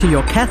To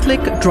your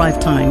Catholic Drive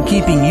Time,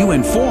 keeping you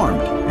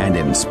informed and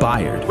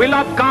inspired. We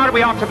love God,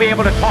 we ought to be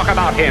able to talk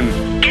about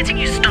Him. Getting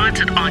you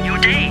started on your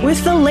day.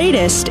 With the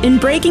latest in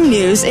breaking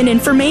news and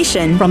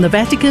information. From the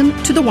Vatican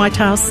to the White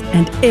House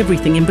and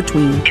everything in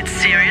between. It's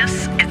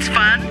serious, it's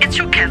fun, it's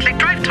your Catholic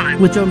Drive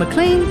Time. With Joe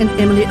McLean and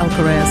Emily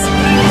Alcaraz.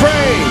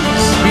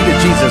 Praise be to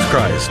Jesus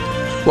Christ.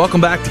 Welcome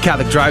back to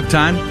Catholic Drive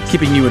Time,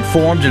 keeping you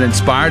informed and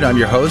inspired. I'm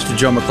your host,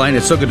 Joe McLean.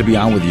 It's so good to be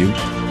on with you.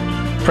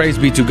 Praise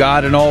be to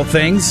God in all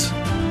things.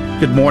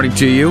 Good morning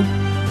to you.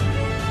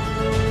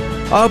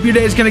 I hope your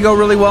day is going to go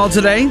really well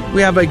today. We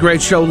have a great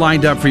show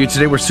lined up for you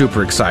today. We're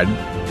super excited.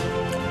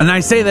 And I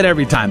say that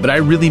every time, but I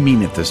really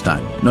mean it this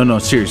time. No,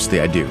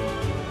 seriously, I do.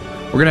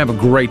 We're going to have a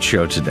great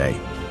show today.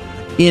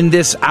 In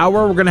this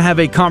hour, we're going to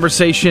have a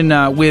conversation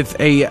with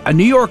a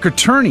New York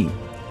attorney.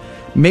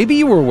 Maybe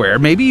you were aware,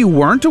 maybe you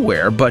weren't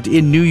aware, but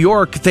in New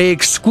York, they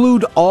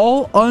exclude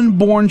all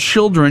unborn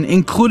children,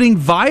 including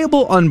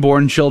viable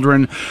unborn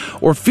children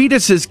or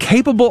fetuses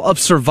capable of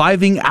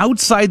surviving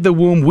outside the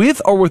womb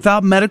with or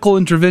without medical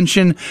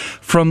intervention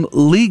from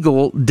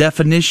legal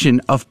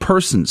definition of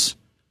persons.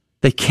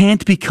 They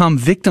can't become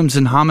victims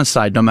in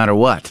homicide no matter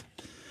what.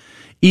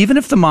 Even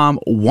if the mom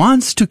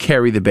wants to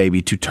carry the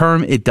baby to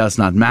term, it does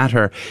not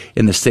matter.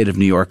 In the state of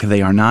New York,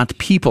 they are not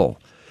people.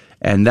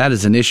 And that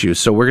is an issue.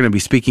 So we're going to be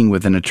speaking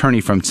with an attorney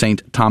from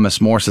St.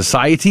 Thomas More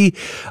Society.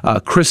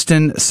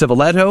 Kristen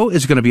Civiletto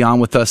is going to be on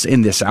with us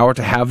in this hour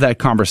to have that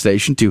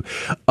conversation, to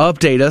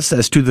update us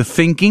as to the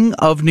thinking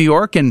of New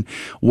York and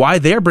why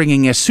they're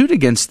bringing a suit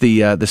against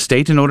the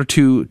state in order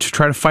to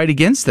try to fight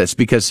against this,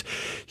 because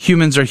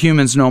humans are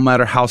humans no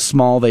matter how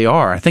small they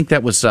are. I think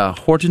that was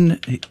Horton,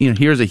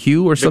 Here's a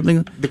Hue or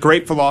something. The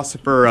great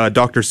philosopher,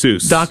 Dr.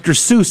 Seuss. Dr.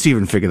 Seuss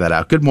even figured that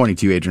out. Good morning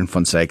to you, Adrian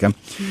Fonseca,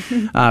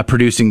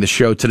 producing the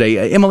show today.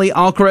 Emily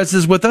Alcaraz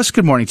is with us.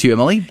 Good morning to you,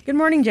 Emily. Good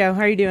morning, Joe.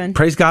 How are you doing?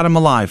 Praise God, I'm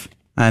alive.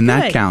 And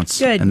Good. That counts.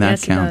 Good. And that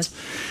yes, counts.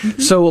 It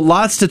does. So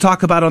lots to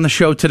talk about on the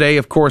show today.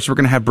 Of course, we're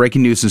going to have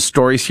breaking news and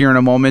stories here in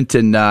a moment.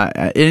 And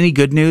any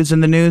good news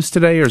in the news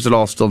today, or is it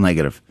all still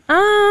negative?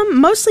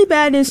 Mostly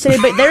bad news today,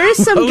 but there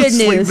is some good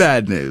news. Mostly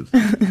bad news.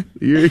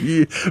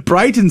 You're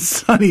bright and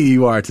sunny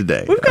you are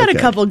today. We've got a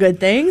couple good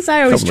things.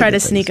 I always try to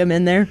sneak them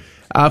in there.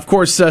 Of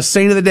course,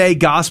 Saint of the Day,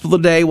 Gospel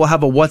of the Day. We'll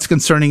have a What's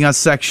Concerning Us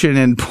section.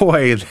 And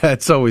boy,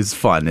 that's always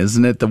fun,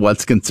 isn't it? The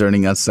What's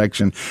Concerning Us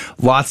section.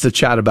 Lots to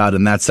chat about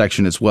in that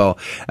section as well.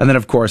 And then,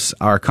 of course,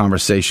 our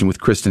conversation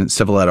with Kristen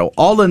Civiletto.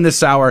 All in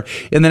this hour.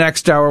 In the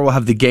next hour, we'll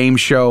have the game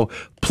show.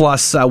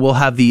 Plus, we'll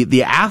have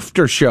the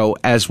after show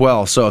as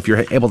well. So if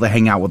you're able to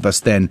hang out with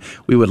us then,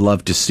 we would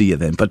love to see you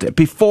then. But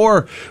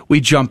before we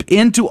jump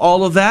into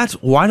all of that,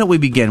 why don't we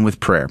begin with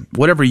prayer?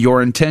 Whatever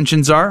your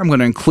intentions are, I'm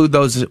going to include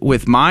those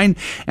with mine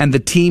and the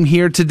team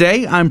here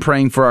today. I'm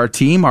praying for our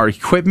team, our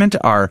equipment,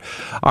 our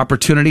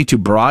opportunity to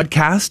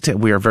broadcast.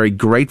 We are very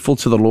grateful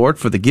to the Lord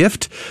for the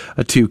gift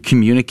to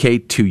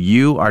communicate to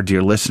you, our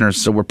dear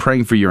listeners. So we're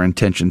praying for your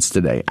intentions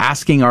today,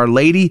 asking Our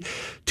Lady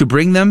to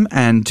bring them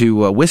and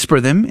to whisper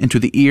them into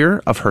the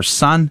ear of her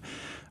Son,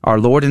 our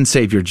Lord and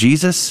Savior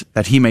Jesus,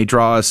 that he may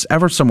draw us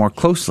ever so more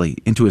closely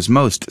into his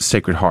most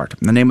sacred heart.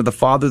 In the name of the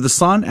Father, the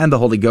Son, and the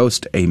Holy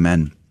Ghost,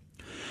 amen.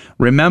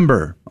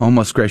 Remember, O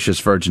most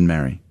gracious Virgin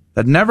Mary,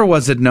 that never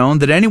was it known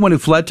that anyone who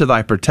fled to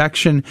thy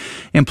protection,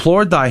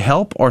 implored thy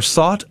help, or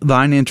sought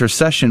thine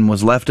intercession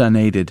was left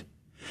unaided.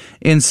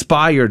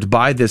 Inspired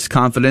by this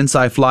confidence,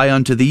 I fly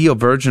unto thee, O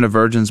Virgin of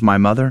Virgins, my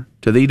Mother.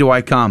 To thee do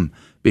I come.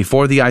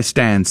 Before thee I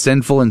stand,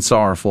 sinful and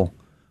sorrowful.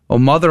 O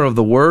Mother of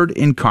the Word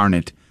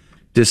incarnate,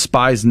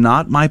 despise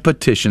not my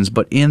petitions,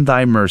 but in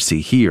thy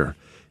mercy hear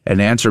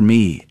and answer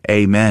me.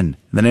 Amen.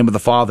 In the name of the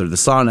Father, the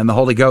Son, and the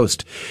Holy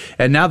Ghost.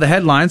 And now the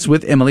headlines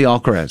with Emily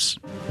Alcaraz.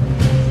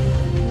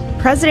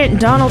 President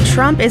Donald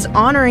Trump is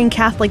honoring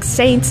Catholic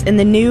saints in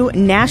the new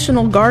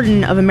National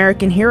Garden of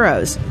American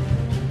Heroes.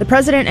 The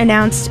president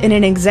announced in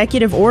an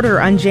executive order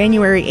on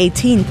January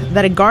 18th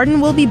that a garden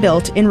will be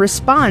built in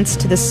response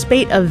to the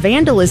spate of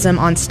vandalism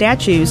on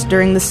statues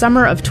during the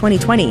summer of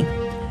 2020.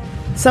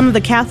 Some of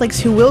the Catholics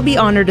who will be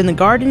honored in the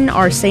garden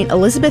are St.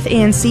 Elizabeth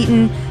Ann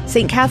Seton,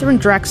 St. Catherine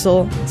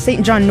Drexel,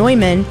 St. John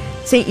Neumann,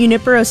 St.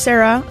 Junipero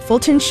Serra,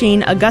 Fulton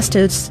Sheen,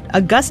 Augustus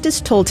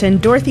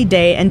Tolton, Dorothy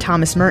Day, and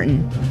Thomas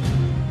Merton.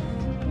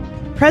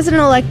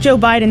 President-elect Joe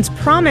Biden's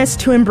promise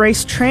to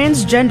embrace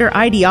transgender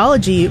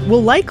ideology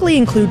will likely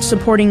include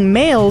supporting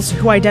males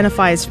who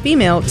identify as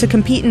female to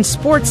compete in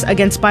sports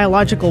against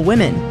biological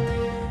women.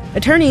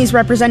 Attorneys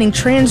representing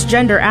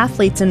transgender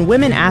athletes and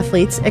women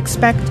athletes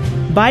expect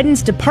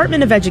Biden's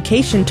Department of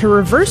Education to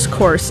reverse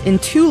course in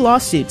 2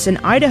 lawsuits in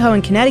Idaho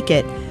and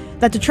Connecticut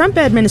that the Trump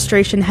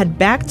administration had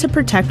backed to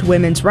protect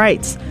women's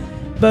rights.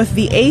 Both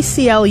the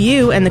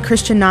ACLU and the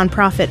Christian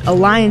nonprofit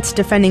Alliance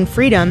Defending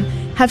Freedom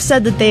have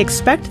said that they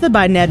expect the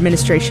Biden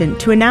administration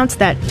to announce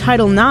that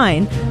Title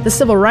IX, the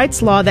civil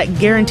rights law that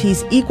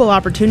guarantees equal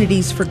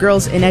opportunities for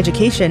girls in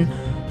education,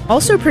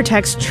 also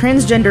protects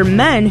transgender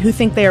men who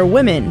think they are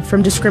women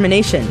from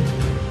discrimination.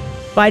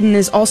 Biden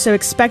is also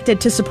expected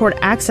to support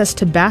access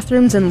to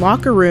bathrooms and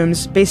locker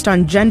rooms based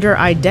on gender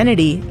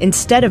identity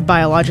instead of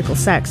biological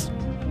sex.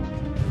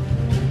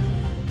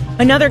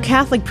 Another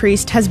Catholic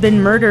priest has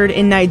been murdered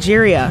in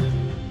Nigeria.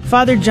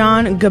 Father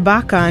John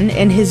Gabakan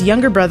and his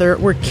younger brother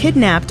were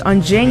kidnapped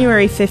on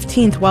January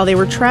 15th while they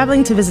were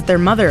traveling to visit their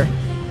mother.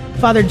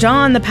 Father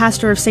John, the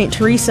pastor of St.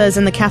 Teresa's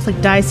in the Catholic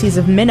Diocese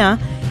of Minna,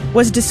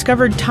 was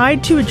discovered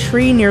tied to a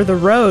tree near the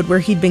road where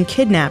he'd been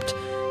kidnapped,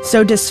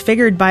 so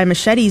disfigured by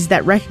machetes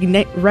that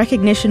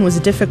recognition was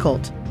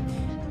difficult.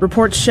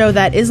 Reports show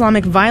that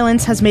Islamic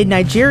violence has made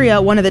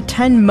Nigeria one of the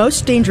 10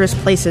 most dangerous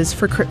places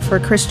for a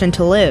Christian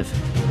to live.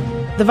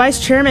 The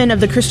vice chairman of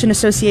the Christian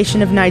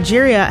Association of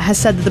Nigeria has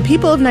said that the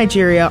people of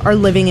Nigeria are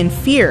living in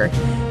fear,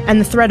 and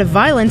the threat of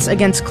violence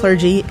against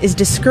clergy is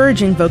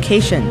discouraging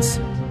vocations.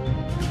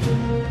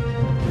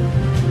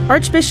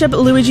 Archbishop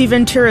Luigi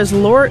Ventura's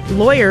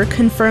lawyer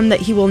confirmed that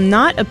he will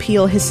not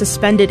appeal his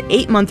suspended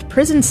 8-month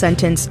prison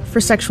sentence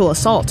for sexual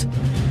assault.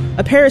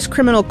 A Paris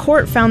criminal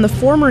court found the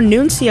former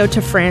nuncio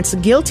to France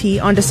guilty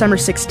on December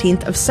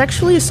 16th of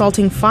sexually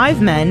assaulting 5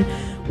 men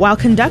while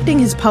conducting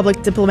his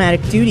public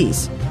diplomatic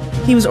duties.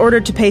 He was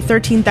ordered to pay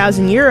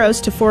 13,000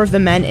 euros to 4 of the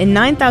men and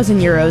 9,000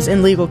 euros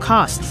in legal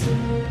costs.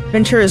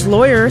 Ventura's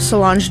lawyer,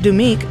 Solange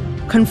Dumic,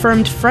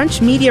 confirmed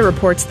French media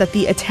reports that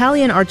the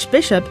Italian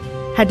archbishop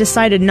had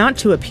decided not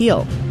to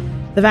appeal.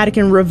 The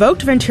Vatican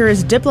revoked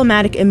Ventura's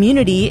diplomatic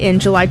immunity in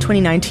July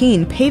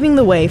 2019, paving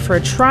the way for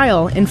a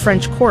trial in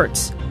French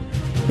courts.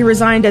 He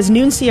resigned as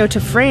nuncio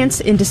to France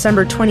in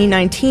December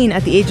 2019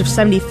 at the age of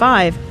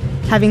 75,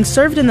 having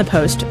served in the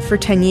post for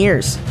 10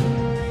 years.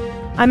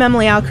 I'm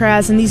Emily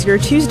Alcaraz, and these are your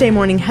Tuesday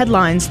morning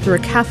headlines through a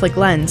Catholic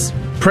lens.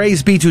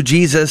 Praise be to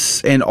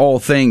Jesus in all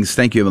things.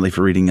 Thank you, Emily,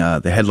 for reading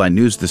the headline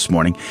news this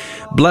morning.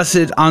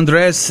 Blessed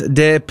Andres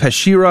de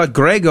Pereira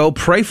Grego,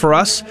 pray for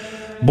us.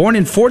 Born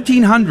in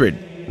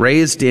 1400,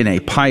 raised in a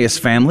pious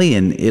family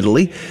in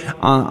Italy,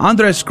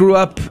 Andres grew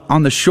up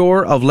on the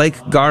shore of Lake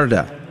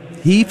Garda.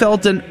 He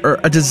felt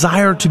a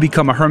desire to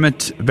become a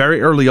hermit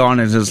very early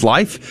on in his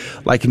life,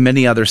 like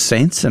many other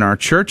saints in our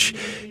church.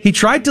 He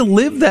tried to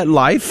live that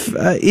life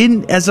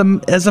as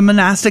a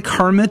monastic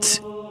hermit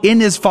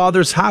in his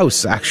father's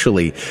house,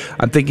 actually.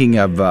 I'm thinking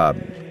of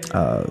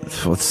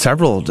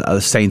several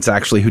saints,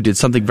 actually, who did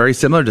something very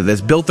similar to this,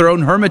 built their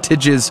own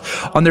hermitages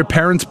on their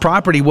parents'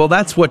 property. Well,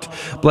 that's what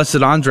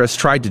Blessed Andres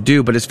tried to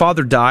do, but his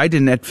father died,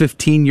 and at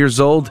 15 years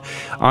old,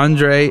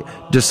 Andre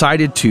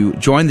decided to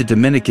join the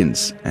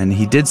Dominicans, and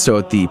he did so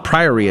at the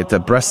priory at the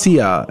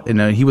Brescia,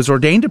 and he was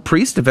ordained a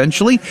priest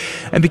eventually,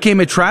 and became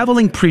a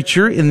traveling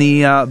preacher in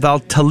the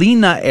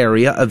Valtellina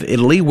area of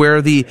Italy, where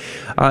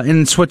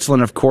in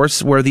Switzerland, of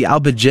course, where the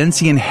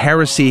Albigensian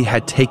heresy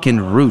had taken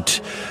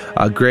root.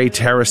 A great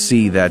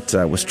heresy that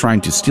was trying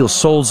to steal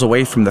souls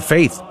away from the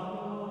faith.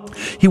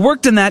 He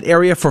worked in that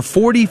area for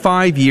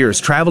 45 years,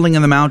 traveling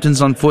in the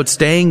mountains on foot,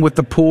 staying with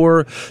the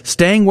poor,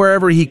 staying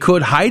wherever he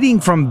could,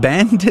 hiding from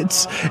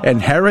bandits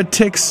and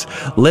heretics,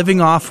 living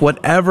off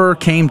whatever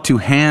came to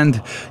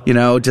hand,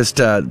 just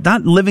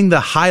not living the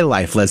high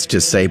life, let's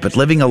just say, but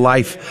living a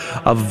life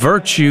of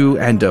virtue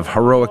and of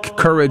heroic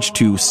courage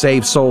to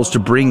save souls, to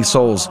bring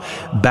souls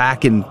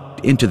back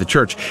into the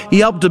church. He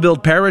helped to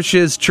build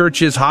parishes,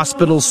 churches,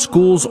 hospitals,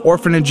 schools,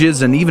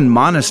 orphanages, and even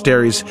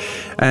monasteries.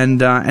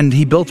 And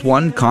he built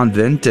one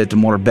convent at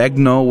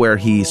Morbegno, where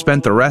he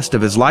spent the rest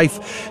of his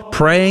life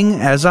praying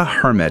as a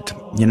hermit.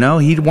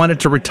 He wanted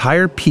to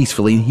retire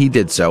peacefully, and he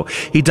did so.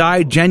 He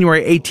died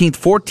January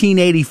 18th,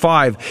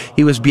 1485.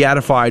 He was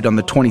beatified on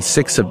the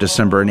 26th of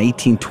December in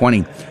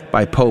 1820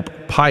 by Pope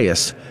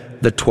Pius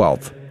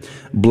XII.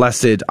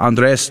 Blessed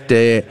Andres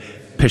de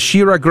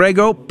Pereira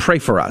Grego, pray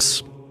for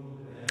us.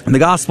 And the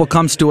gospel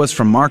comes to us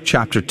from Mark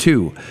chapter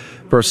 2,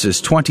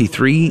 verses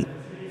 23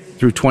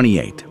 through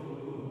 28.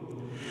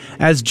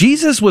 As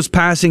Jesus was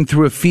passing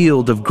through a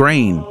field of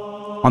grain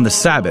on the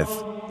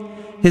Sabbath,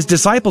 his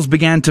disciples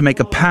began to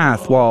make a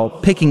path while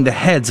picking the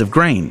heads of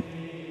grain.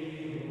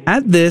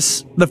 At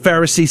this, the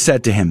Pharisee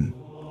said to him,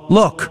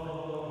 "Look,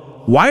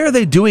 why are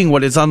they doing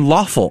what is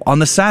unlawful on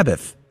the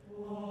Sabbath?"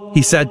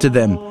 He said to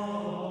them,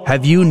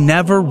 "Have you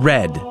never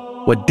read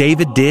what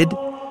David did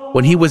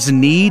when he was in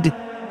need?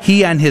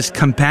 He and his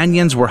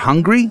companions were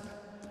hungry?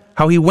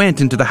 How he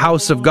went into the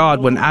house of God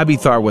when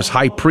Abiathar was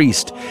high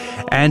priest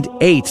and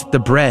ate the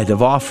bread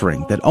of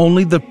offering that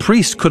only the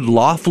priest could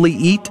lawfully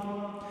eat,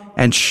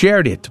 and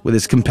shared it with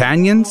his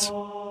companions?"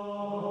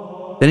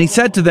 Then he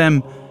said to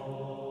them,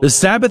 "The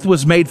Sabbath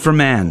was made for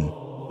man,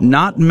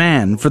 not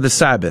man for the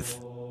Sabbath.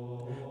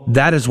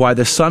 That is why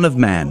the Son of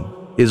Man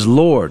is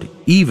Lord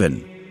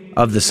even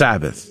of the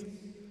Sabbath."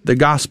 The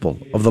Gospel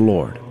of the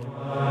Lord.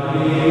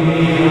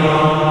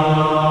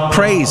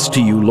 Praise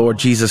to you, Lord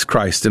Jesus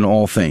Christ, in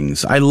all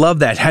things. I love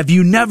that. Have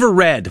you never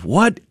read?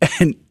 What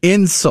an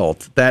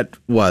insult that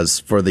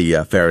was for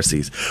the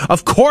Pharisees.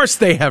 Of course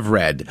they have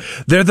read.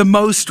 They're the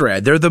most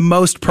read. They're the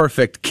most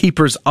perfect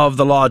keepers of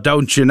the law,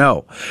 don't you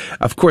know?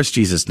 Of course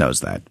Jesus knows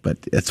that, but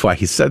that's why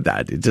he said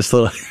that. Just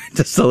a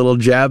little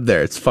jab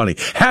there. It's funny.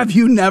 Have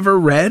you never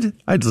read?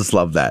 I just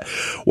love that.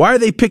 Why are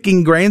they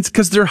picking grains?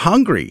 Because they're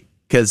hungry.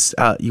 because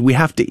we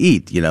have to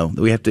eat.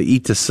 We have to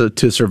eat to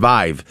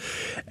survive,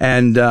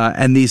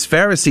 and these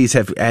Pharisees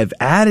have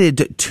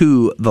added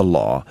to the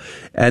law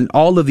and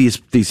all of these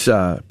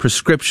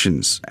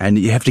prescriptions, and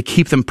you have to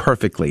keep them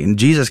perfectly. And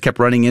Jesus kept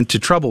running into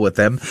trouble with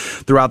them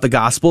throughout the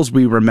Gospels.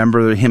 We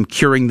remember him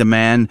curing the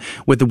man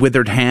with the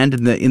withered hand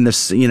in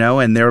the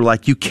and they're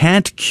like, you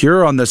can't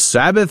cure on the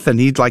Sabbath, and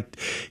he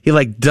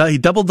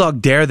double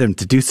dog dare them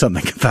to do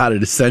something about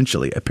it.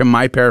 Essentially,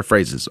 my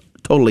paraphrases.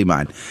 Totally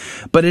mine.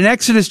 But in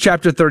Exodus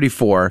chapter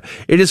 34,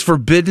 it is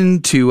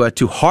forbidden to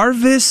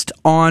harvest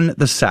on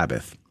the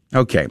Sabbath.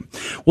 Okay.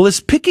 Well,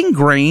 is picking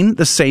grain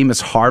the same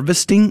as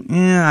harvesting?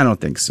 I don't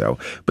think so.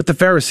 But the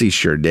Pharisees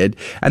sure did.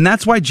 And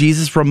that's why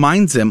Jesus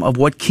reminds them of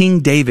what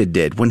King David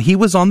did when he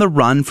was on the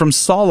run from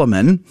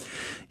Solomon.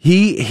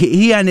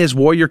 He and his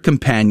warrior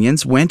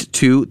companions went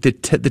to the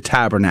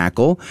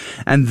tabernacle,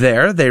 and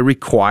there they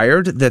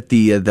required that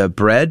the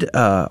bread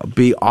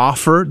be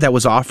offered, that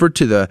was offered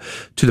to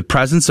the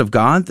presence of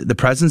God, the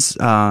presence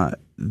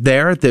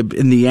there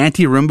in the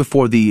anteroom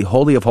before the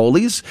Holy of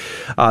Holies.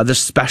 The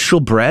special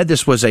bread,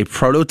 this was a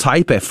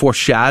prototype, a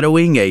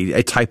foreshadowing,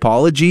 a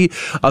typology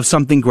of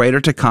something greater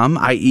to come,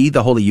 i.e.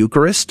 the Holy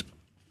Eucharist.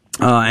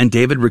 And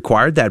David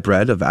required that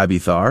bread of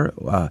Abiathar,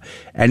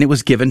 and it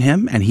was given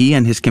him, and he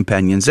and his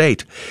companions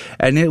ate.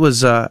 And it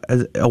was a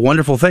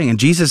wonderful thing. And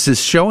Jesus is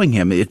showing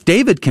him, if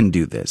David can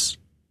do this,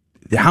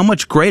 how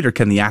much greater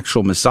can the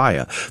actual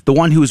Messiah, the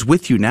one who is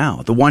with you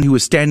now, the one who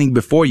is standing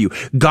before you,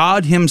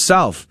 God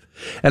himself.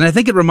 And I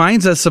think it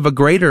reminds us of a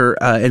greater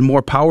and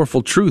more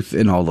powerful truth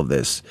in all of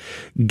this.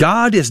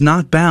 God is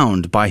not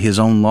bound by his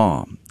own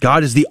law.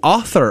 God is the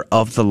author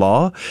of the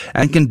law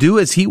and can do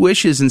as he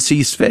wishes and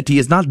sees fit. He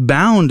is not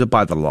bound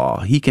by the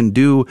law. He can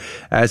do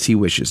as he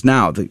wishes.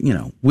 Now,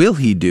 will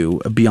he do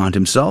beyond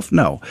himself?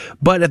 No.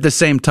 But at the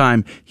same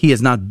time, he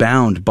is not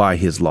bound by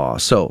his law.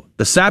 So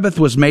the Sabbath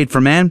was made for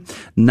man,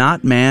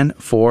 not man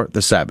for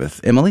the Sabbath.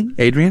 Emily,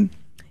 Adrian?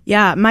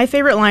 Yeah, my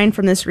favorite line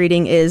from this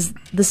reading is,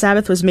 the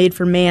Sabbath was made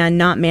for man,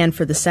 not man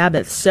for the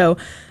Sabbath. So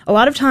a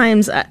lot of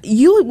times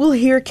you will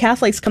hear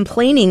Catholics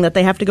complaining that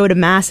they have to go to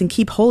Mass and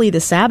keep holy the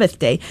Sabbath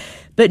day.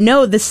 But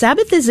no, the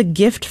Sabbath is a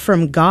gift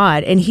from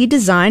God, and he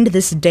designed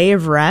this day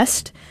of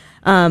rest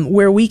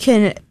where we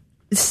can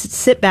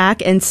sit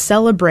back and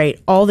celebrate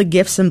all the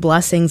gifts and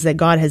blessings that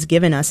God has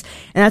given us.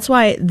 And that's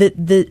why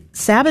the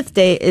Sabbath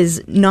day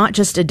is not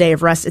just a day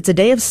of rest, it's a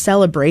day of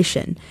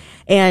celebration.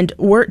 And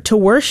to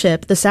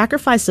worship, the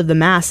sacrifice of the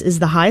Mass is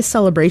the highest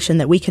celebration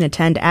that we can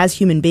attend as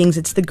human beings.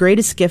 It's the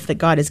greatest gift that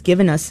God has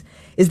given us,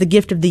 is the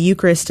gift of the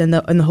Eucharist and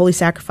the holy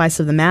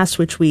sacrifice of the Mass,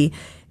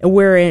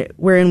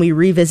 wherein we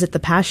revisit the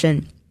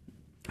Passion.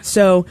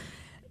 So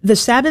the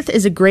Sabbath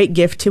is a great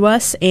gift to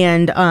us,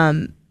 and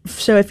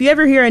so if you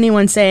ever hear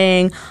anyone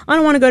saying, I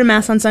don't want to go to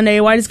Mass on Sunday,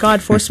 why does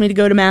God force me to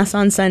go to Mass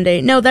on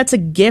Sunday? No, that's a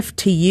gift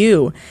to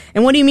you.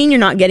 And what do you mean you're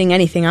not getting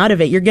anything out of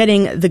it? You're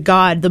getting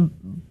the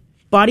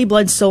body,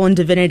 blood, soul, and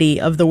divinity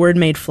of the Word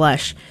made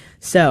flesh.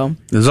 So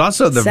there's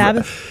also the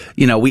Sabbath.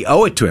 We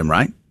owe it to him,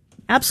 right?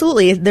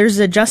 Absolutely. There's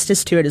a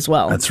justice to it as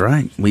well. That's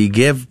right. We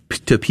give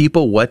to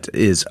people what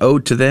is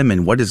owed to them,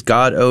 and what is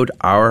God owed?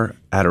 Our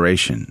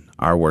adoration,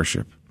 our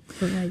worship.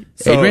 Right.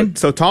 Adrian?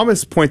 So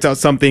Thomas points out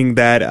something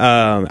that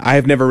I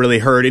have never really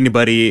heard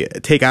anybody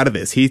take out of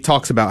this. He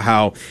talks about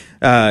how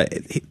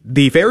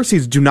the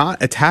Pharisees do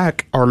not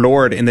attack our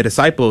Lord and the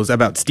disciples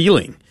about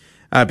stealing.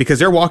 Because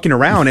they're walking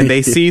around and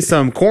they see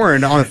some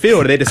corn on the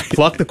field, and they just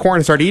pluck the corn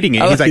and start eating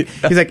it. He's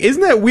like,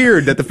 isn't that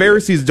weird that the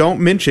Pharisees don't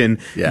mention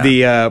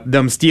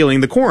them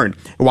stealing the corn?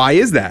 Why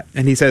is that?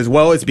 And he says,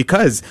 well, it's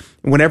because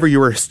whenever you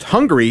were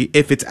hungry,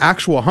 if it's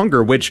actual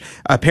hunger, which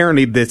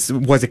apparently this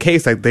was a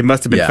case, like they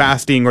must have been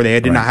fasting, or they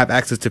did not have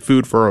access to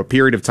food for a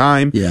period of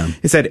time. Yeah.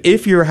 He said,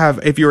 if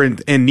you're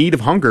in need of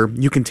hunger,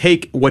 you can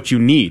take what you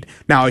need.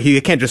 Now, he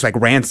can't just like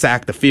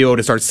ransack the field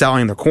and start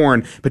selling the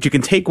corn, but you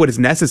can take what is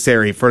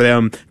necessary for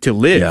them to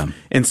live. Yeah.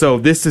 And so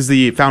this is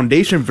the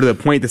foundation for the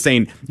point that's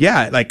saying,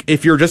 like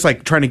if you're just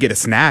like trying to get a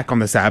snack on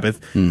the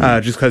Sabbath,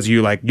 just because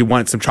you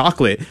want some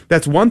chocolate,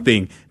 that's one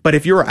thing. But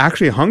if you're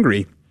actually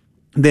hungry,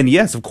 then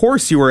yes, of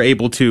course you are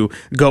able to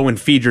go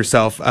and feed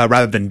yourself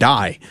rather than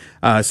die.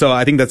 So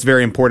I think that's a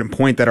very important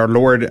point that our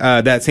Lord,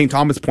 that St.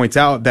 Thomas points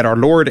out, that our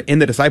Lord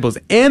and the disciples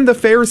and the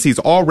Pharisees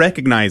all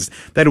recognized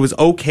that it was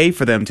okay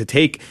for them to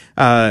take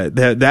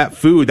that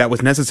food that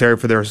was necessary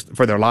for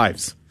their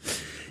lives.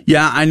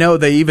 Yeah, I know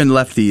they even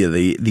left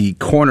the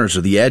corners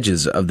or the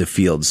edges of the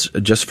fields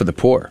just for the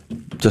poor,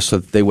 just so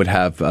that they would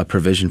have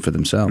provision for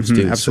themselves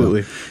too.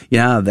 Absolutely.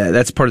 So,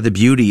 that's part of the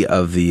beauty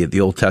of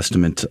the Old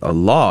Testament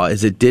law,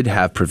 is it did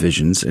have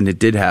provisions, and it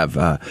did have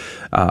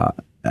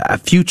a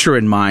future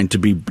in mind to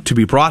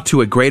be brought to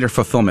a greater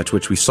fulfillment,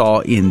 which we saw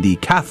in the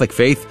Catholic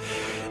faith,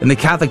 in the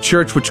Catholic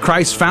Church, which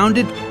Christ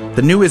founded,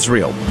 the new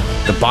Israel,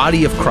 the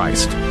body of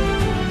Christ.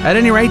 At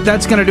any rate,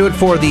 that's going to do it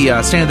for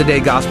the Saint of the Day,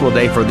 Gospel of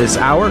the Day for this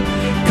hour.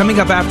 Coming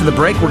up after the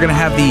break, we're going to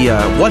have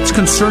the What's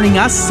Concerning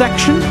Us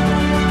section.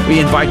 We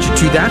invite you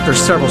to that.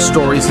 There's several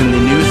stories in the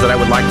news that I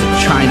would like to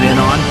chime in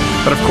on.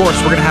 But, of course,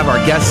 we're going to have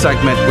our guest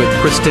segment with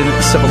Kristen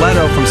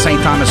Civiletto from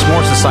St. Thomas More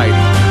Society.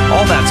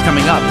 All that's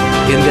coming up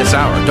in this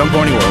hour. Don't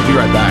go anywhere. We'll be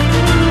right back.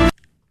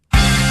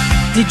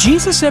 Did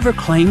Jesus ever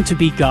claim to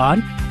be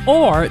God?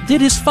 Or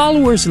did his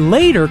followers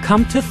later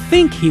come to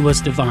think he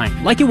was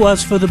divine, like it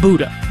was for the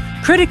Buddha?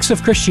 Critics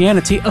of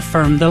Christianity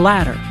affirm the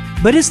latter.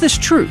 But is this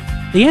true?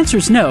 The answer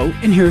is no,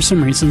 and here are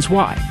some reasons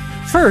why.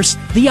 First,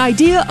 the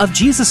idea of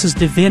Jesus'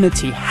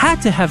 divinity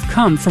had to have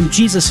come from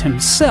Jesus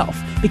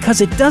himself,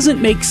 because it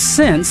doesn't make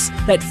sense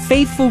that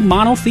faithful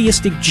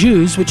monotheistic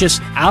Jews would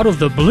just out of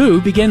the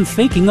blue begin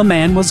thinking a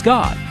man was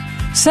God.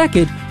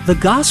 Second, the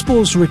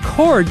Gospels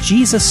record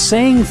Jesus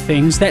saying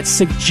things that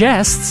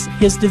suggests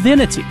his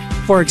divinity.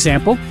 For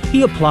example,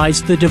 he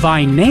applies the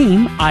divine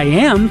name, I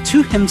am,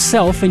 to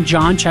himself in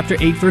John chapter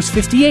 8, verse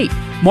 58.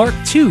 Mark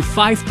 2,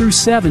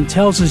 5-7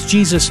 tells us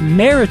Jesus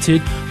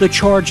merited the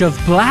charge of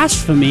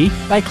blasphemy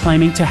by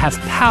claiming to have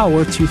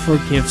power to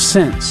forgive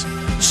sins.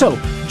 So,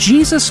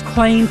 Jesus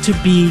claimed to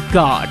be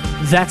God.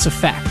 That's a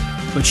fact.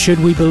 But should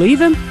we believe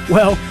him?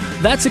 Well,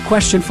 that's a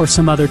question for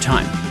some other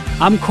time.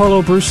 I'm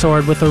Carlo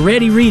Broussard with a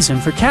ready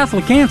reason for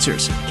Catholic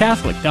Answers,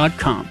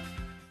 Catholic.com.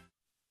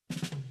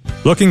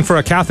 Looking for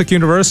a Catholic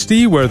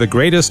university where the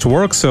greatest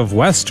works of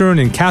Western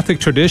and Catholic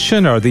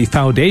tradition are the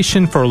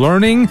foundation for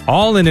learning,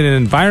 all in an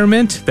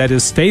environment that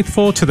is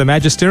faithful to the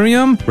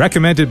magisterium?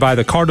 Recommended by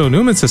the Cardinal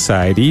Newman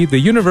Society, the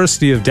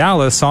University of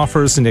Dallas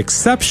offers an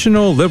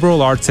exceptional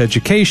liberal arts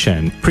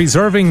education,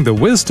 preserving the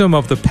wisdom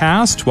of the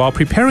past while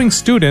preparing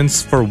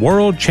students for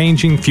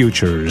world-changing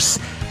futures.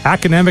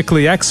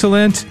 Academically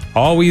excellent,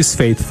 always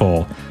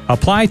faithful.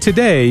 Apply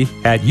today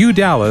at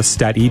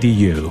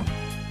udallas.edu.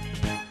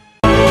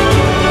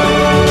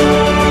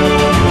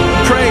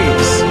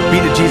 Be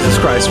to Jesus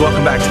Christ.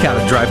 Welcome back to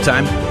Catholic Drive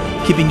Time,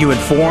 keeping you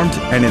informed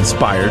and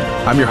inspired.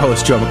 I'm your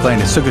host, Joe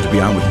McClain. It's so good to be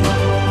on with you.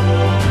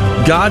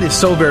 God is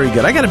so very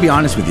good. I got to be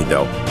honest with you,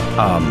 though.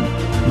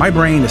 My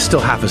brain is still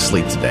half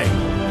asleep today.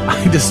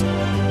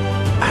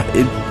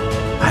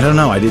 I don't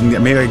know. I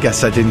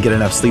guess I didn't get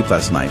enough sleep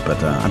last night,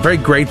 but I'm very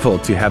grateful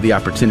to have the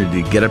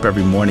opportunity to get up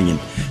every morning and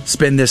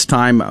spend this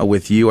time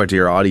with you, our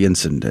dear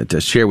audience, and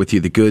to share with you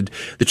the good,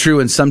 the true,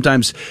 and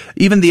sometimes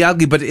even the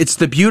ugly, but it's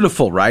the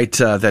beautiful, right,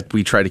 that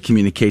we try to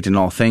communicate in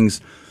all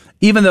things,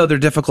 even though there are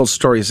difficult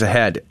stories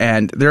ahead.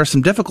 And there are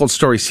some difficult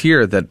stories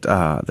here that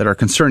are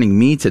concerning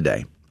me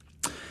today.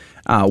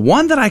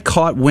 One that I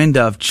caught wind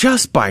of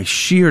just by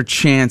sheer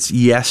chance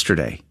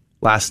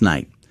last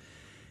night.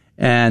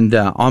 And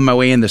on my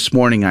way in this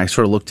morning, I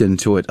sort of looked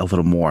into it a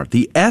little more.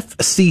 The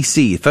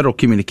FCC, Federal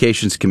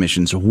Communications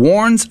Commission,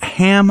 warns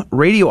ham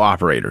radio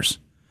operators.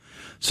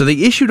 So they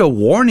issued a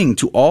warning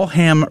to all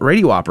ham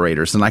radio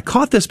operators. And I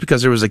caught this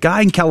because there was a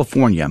guy in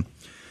California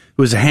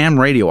who was a ham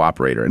radio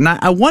operator. And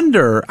I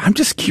wonder, I'm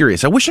just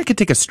curious, I wish I could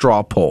take a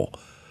straw poll.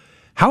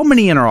 How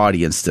many in our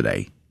audience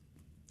today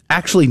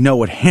actually know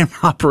what ham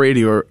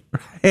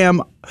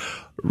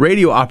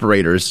radio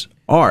operators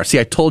are? See,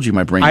 I told you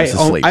my brain was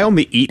asleep. I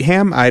only eat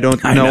ham. I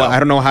don't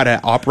know how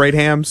to operate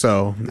ham,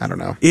 so I don't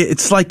know.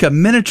 It's like a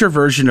miniature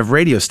version of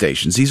radio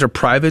stations. These are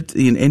private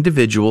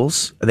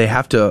individuals. They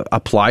have to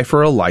apply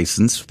for a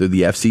license through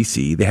the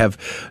FCC. They have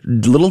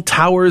little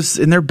towers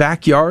in their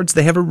backyards.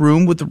 They have a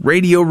room with a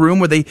radio room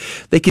where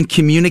they can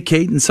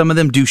communicate, and some of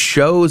them do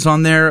shows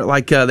on there.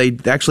 They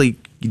actually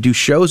do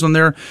shows on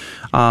their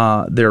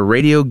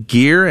radio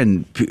gear,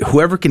 and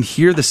whoever can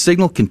hear the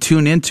signal can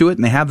tune into it,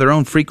 and they have their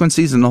own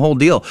frequencies and the whole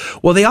deal.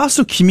 Well, they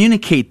also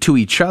communicate to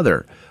each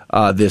other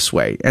this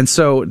way. And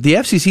so the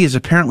FCC is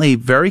apparently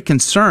very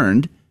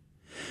concerned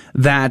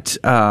that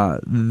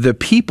the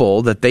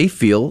people that they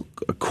feel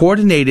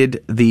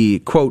coordinated the,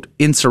 quote,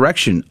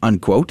 insurrection,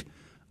 unquote,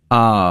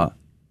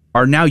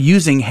 are now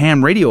using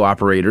ham radio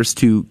operators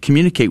to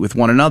communicate with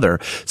one another,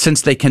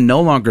 since they can no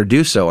longer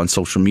do so on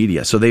social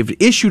media. So they've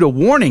issued a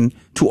warning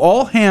to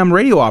all ham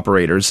radio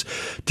operators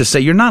to say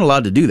you're not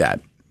allowed to do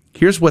that.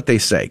 Here's what they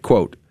say,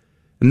 quote,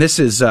 and this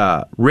is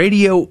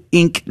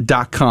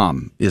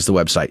radioinc.com is the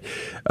website.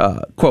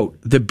 Quote,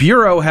 the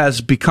Bureau has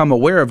become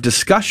aware of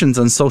discussions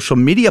on social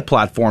media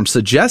platforms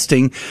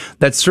suggesting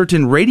that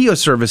certain radio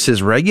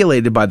services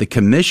regulated by the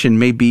Commission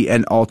may be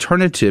an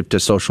alternative to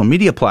social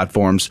media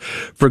platforms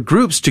for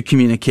groups to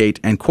communicate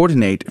and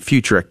coordinate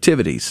future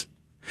activities.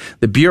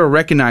 The Bureau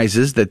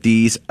recognizes that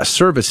these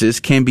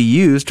services can be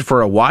used for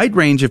a wide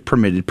range of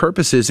permitted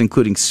purposes,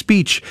 including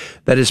speech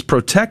that is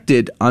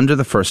protected under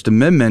the First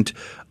Amendment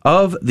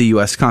of the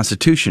U.S.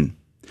 Constitution.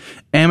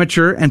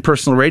 Amateur and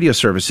personal radio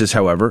services,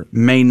 however,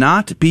 may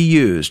not be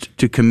used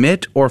to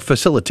commit or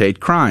facilitate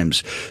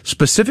crimes.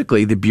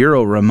 Specifically, the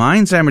Bureau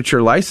reminds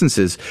amateur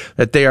licenses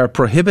that they are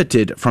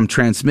prohibited from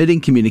transmitting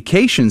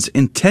communications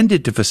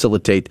intended to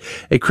facilitate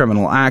a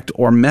criminal act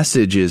or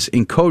messages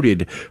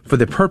encoded for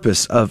the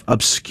purpose of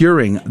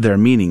obscuring their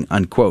meaning,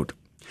 unquote.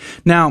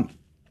 Now,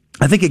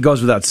 I think it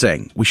goes without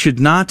saying, we should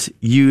not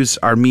use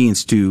our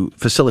means to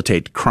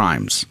facilitate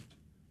crimes.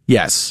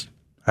 Yes,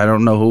 I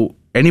don't know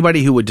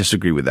Anybody who would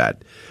disagree with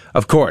that.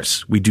 Of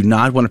course, we do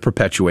not want to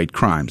perpetuate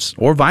crimes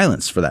or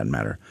violence for that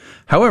matter.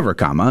 However,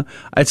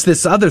 it's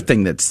this other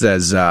thing that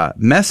says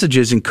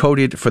messages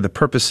encoded for the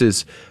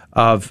purposes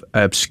of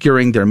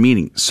obscuring their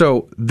meaning.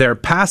 So they're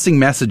passing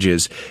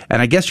messages,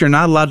 and I guess you're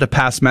not allowed to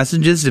pass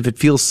messages if it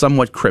feels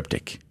somewhat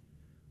cryptic.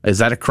 Is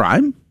that a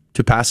crime?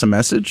 To pass a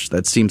message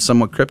that seems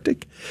somewhat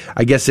cryptic?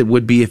 I guess it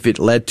would be if it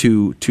led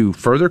to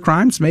further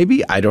crimes,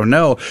 maybe? I don't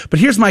know. But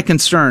here's my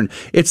concern.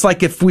 It's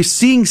like if we're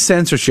seeing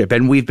censorship,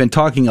 and we've been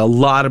talking a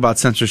lot about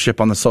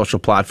censorship on the social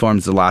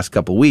platforms the last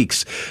couple of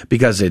weeks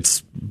because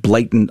it's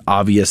blatant,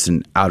 obvious,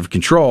 and out of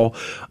control.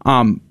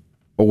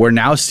 We're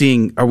now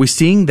are we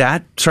seeing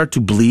that start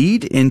to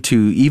bleed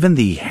into even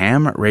the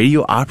ham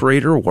radio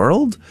operator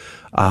world?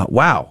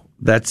 Wow.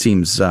 That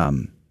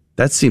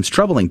seems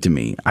troubling to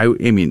me. I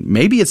mean,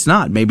 maybe it's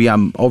not. Maybe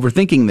I'm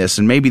overthinking this,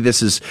 and maybe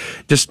this is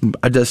just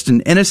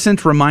an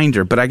innocent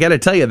reminder. But I got to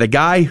tell you, the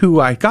guy who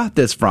I got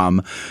this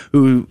from,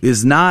 who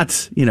is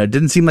not,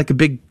 didn't seem like a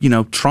big,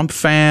 Trump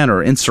fan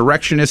or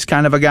insurrectionist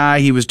kind of a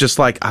guy. He was just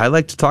like, I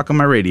like to talk on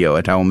my radio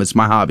at home. It's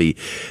my hobby,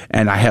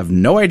 and I have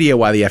no idea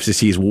why the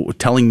FCC is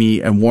telling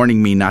me and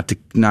warning me not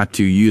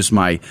to use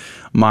my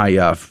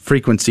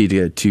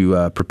frequency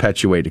to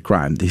perpetuate a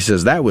crime. He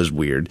says that was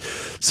weird.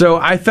 So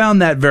I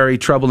found that very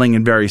troubling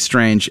and very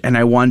strange. And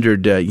I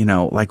wondered,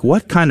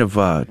 what kind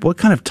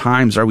of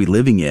times are we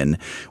living in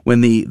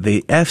when the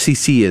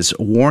FCC is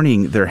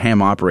warning their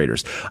ham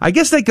operators? I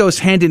guess that goes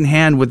hand in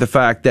hand with the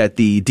fact that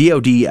the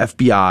DOD,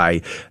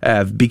 FBI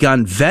have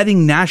begun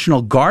vetting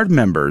National Guard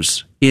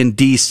members in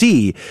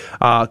D.C.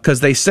 Because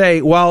they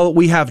say, while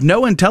we have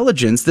no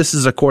intelligence, this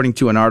is according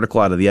to an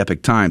article out of the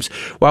Epoch Times,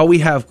 while we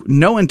have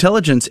no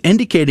intelligence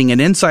indicating an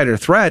insider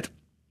threat,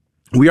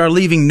 we are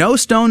leaving no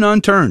stone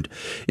unturned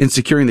in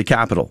securing the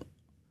Capitol.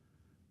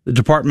 The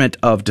Department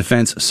of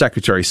Defense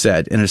Secretary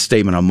said in a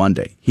statement on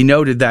Monday. He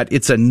noted that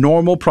it's a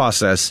normal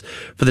process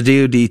for the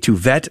DOD to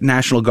vet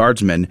National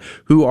Guardsmen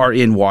who are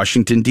in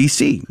Washington,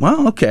 D.C.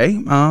 Well,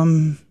 okay,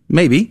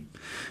 maybe.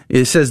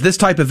 It says this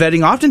type of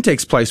vetting often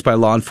takes place by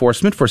law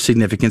enforcement for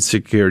significant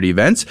security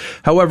events.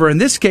 However, in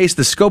this case,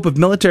 the scope of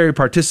military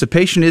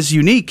participation is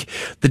unique.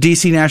 The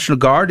D.C. National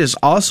Guard is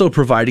also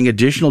providing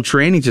additional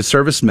training to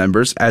service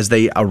members as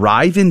they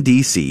arrive in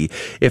D.C.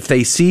 If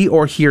they see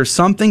or hear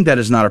something that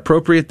is not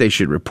appropriate, they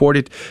should report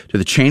it to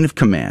the chain of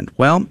command.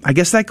 Well, I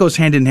guess that goes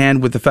hand in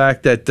hand with the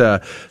fact that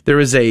there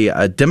is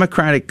a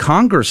Democratic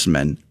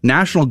congressman,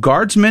 National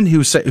Guardsman,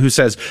 who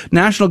says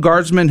National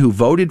Guardsmen who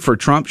voted for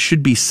Trump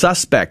should be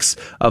suspects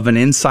of an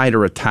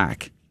insider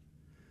attack.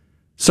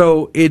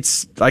 So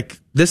it's like,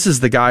 this is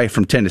the guy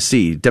from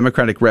Tennessee,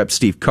 Democratic Rep.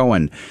 Steve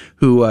Cohen,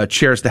 who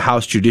chairs the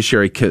House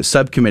Judiciary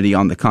Subcommittee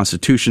on the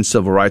Constitution,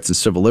 Civil Rights, and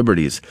Civil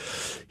Liberties.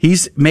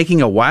 He's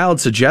making a wild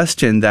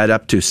suggestion that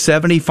up to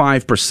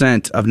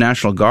 75% of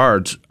National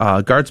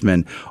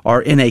Guardsmen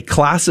are in a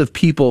class of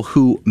people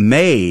who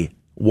may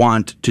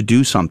want to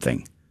do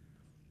something.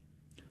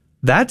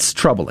 That's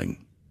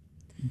troubling.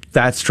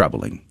 That's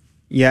troubling.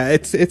 Yeah,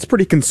 it's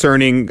pretty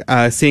concerning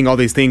seeing all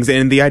these things,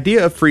 and the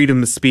idea of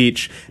freedom of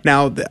speech.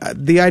 Now,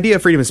 the idea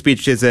of freedom of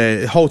speech is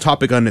a whole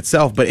topic on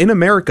itself. But in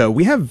America,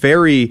 we have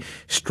very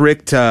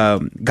strict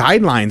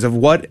guidelines of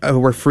what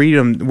we're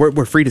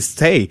free to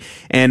say.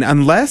 And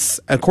unless,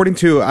 according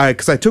to,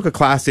 because I took a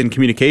class in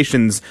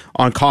communications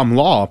on common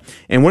law,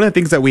 and one of the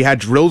things that we had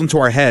drilled into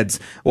our heads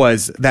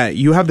was that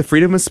you have the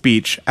freedom of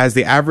speech as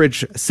the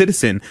average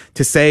citizen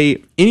to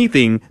say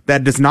anything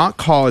that does not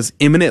cause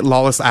imminent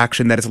lawless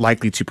action that is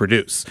likely to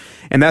produce.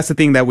 And that's the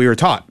thing that we were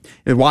taught.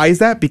 And why is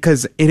that?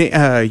 Because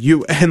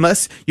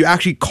unless you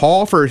actually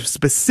call for a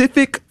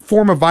specific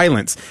form of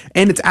violence,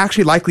 and it's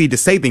actually likely to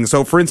say things.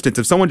 So, for instance,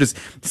 if someone just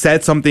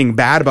said something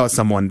bad about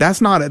someone,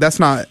 that's not.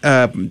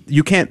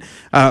 You can't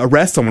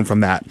arrest someone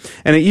from that.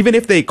 And even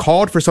if they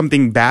called for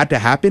something bad to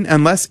happen,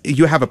 unless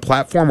you have a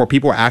platform where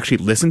people actually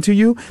listen to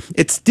you,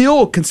 it's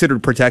still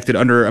considered protected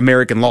under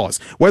American laws.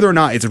 Whether or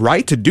not it's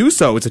right to do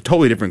so, it's a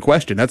totally different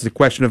question. That's a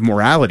question of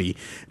morality.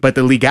 But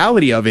the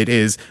legality of it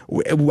is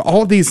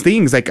all these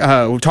things, like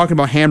we're talking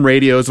about ham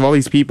radios, of all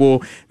these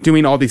people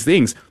doing all these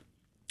things.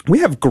 We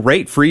have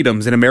great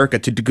freedoms in America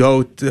to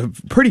go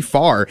pretty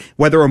far.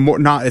 Whether or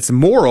not it's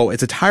moral,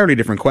 it's a entirely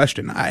different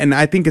question. And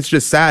I think it's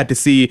just sad to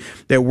see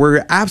that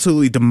we're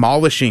absolutely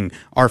demolishing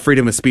our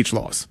freedom of speech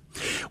laws.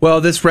 Well,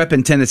 this rep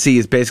in Tennessee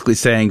is basically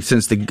saying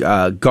since the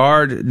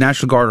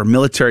National Guard or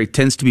military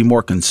tends to be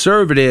more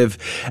conservative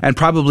and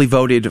probably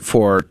voted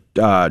for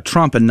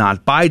Trump and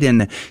not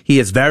Biden, he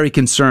is very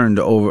concerned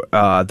over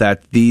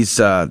that these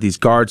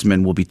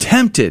guardsmen will be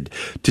tempted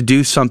to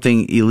do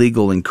something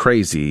illegal and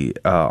crazy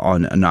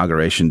on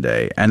Inauguration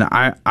Day. And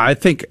I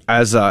think,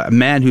 as a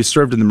man who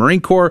served in the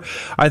Marine Corps,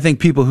 I think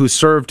people who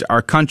served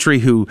our country,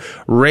 who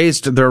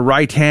raised their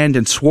right hand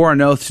and swore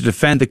an oath to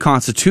defend the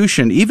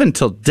Constitution, even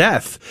till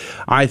death,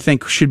 I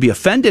think should be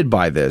offended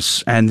by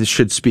this and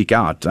should speak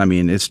out. I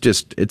mean, it's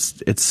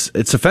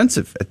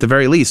offensive at the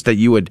very least that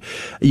you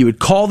would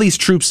call these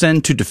troops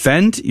send to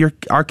defend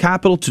our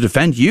capital, to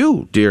defend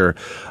you, dear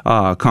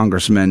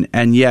Congressman,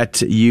 and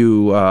yet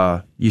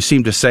you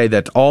seem to say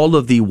that all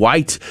of the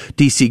white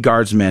D.C.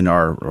 Guardsmen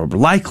are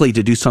likely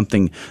to do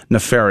something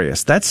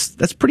nefarious.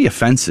 That's pretty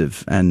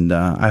offensive, and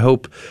I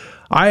hope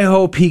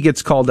he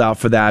gets called out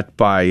for that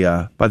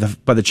by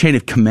the chain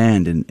of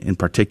command in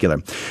particular.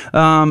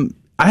 I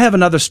have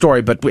another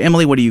story, but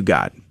Emily, what do you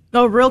got?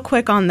 Oh, real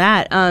quick on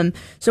that.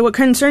 So what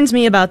concerns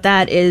me about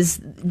that is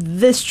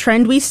this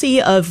trend we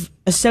see of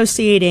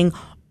associating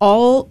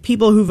all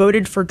people who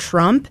voted for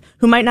Trump,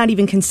 who might not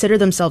even consider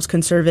themselves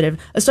conservative,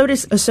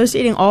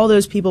 associating all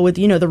those people with,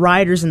 the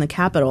rioters in the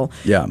Capitol.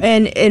 Yeah.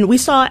 And we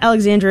saw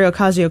Alexandria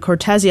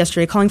Ocasio-Cortez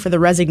yesterday calling for the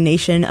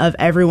resignation of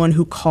everyone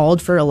who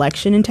called for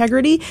election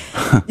integrity.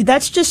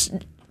 That's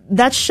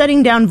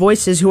shutting down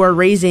voices who are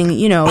raising,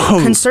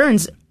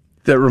 concerns.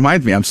 That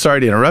reminds me, I'm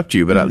sorry to interrupt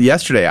you, but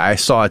yesterday I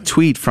saw a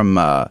tweet from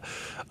our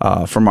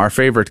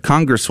favorite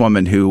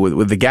congresswoman who,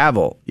 with the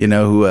gavel,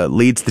 who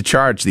leads the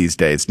charge these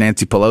days,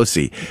 Nancy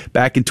Pelosi.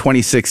 Back in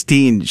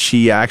 2016,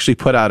 she actually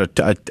put out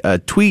a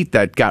tweet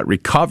that got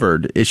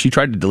recovered. She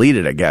tried to delete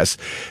it, I guess.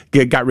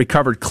 It got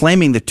recovered,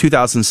 claiming the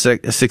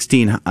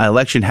 2016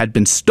 election had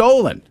been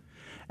stolen.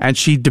 And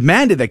she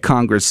demanded that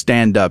Congress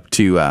stand up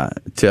to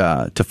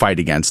fight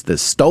against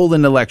this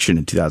stolen election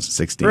in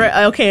 2016.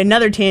 Right, okay,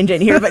 another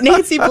tangent here, but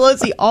Nancy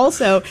Pelosi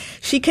also,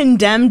 she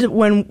condemned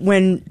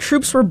when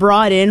troops were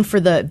brought in for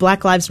the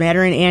Black Lives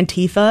Matter and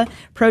Antifa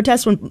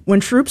protests. When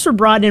troops were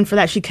brought in for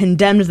that, she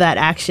condemned that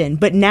action.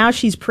 But now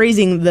she's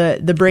praising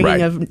the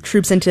bringing of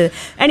troops into.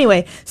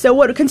 Anyway, so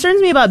what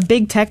concerns me about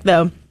big tech,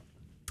 though,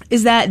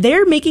 is that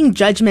they're making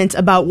judgments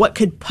about what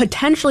could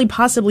potentially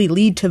possibly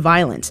lead to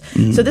violence.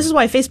 So this is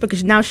why Facebook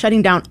is now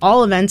shutting down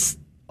all events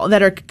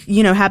that are,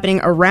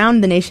 happening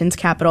around the nation's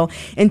capital.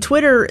 And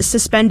Twitter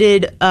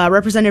suspended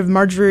Representative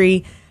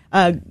Marjorie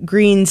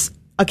Greene's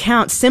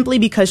account simply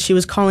because she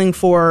was calling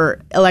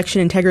for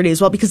election integrity as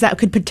well, because that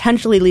could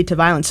potentially lead to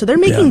violence. So they're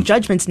making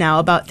judgments now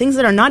about things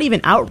that are not even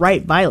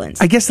outright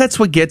violence. I guess that's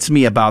what gets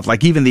me about,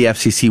 even the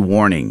FCC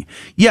warning.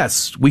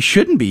 Yes, we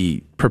shouldn't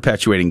be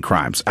perpetuating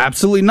crimes.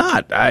 Absolutely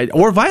not.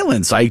 Or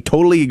violence. I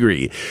totally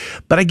agree.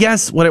 But I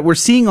guess what we're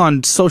seeing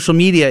on social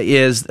media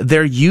is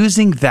they're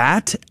using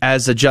that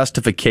as a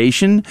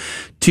justification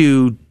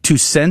to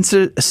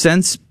censor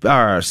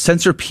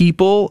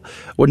people,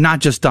 or not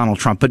just Donald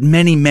Trump, but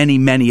many, many,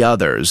 many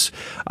others,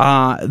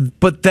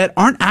 but that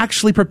aren't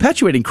actually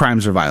perpetuating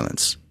crimes or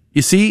violence.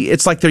 You see,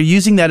 it's like they're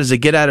using that as a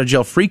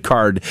get-out-of-jail-free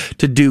card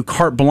to do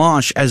carte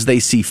blanche as they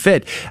see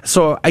fit.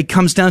 So it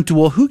comes down to,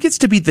 well, who gets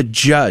to be the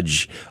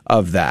judge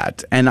of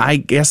that? And I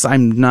guess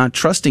I'm not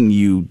trusting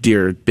you,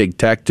 dear big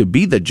tech, to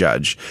be the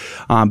judge,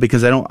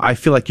 because I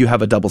feel like you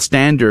have a double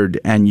standard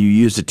and you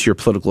use it to your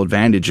political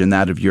advantage and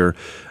that of your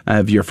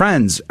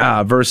friends,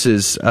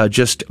 versus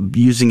just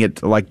using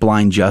it like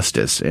blind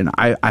justice. And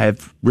I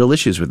have real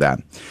issues with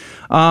that.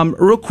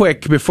 Real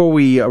quick, before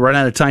we run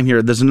out of time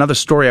here, there's another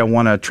story I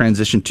want to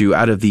transition to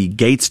out of the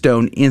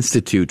Gatestone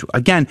Institute.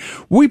 Again,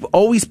 we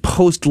always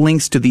post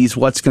links to these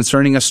What's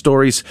Concerning Us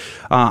stories.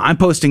 I'm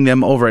posting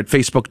them over at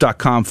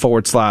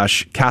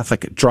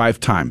facebook.com/Catholic Drive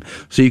Time.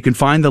 So you can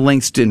find the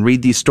links and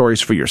read these stories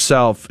for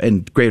yourself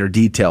in greater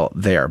detail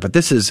there. But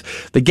this is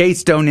the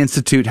Gatestone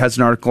Institute has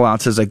an article out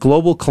that says a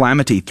global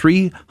calamity,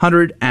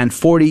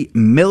 340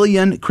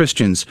 million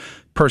Christians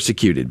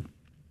persecuted.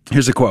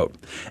 Here's a quote.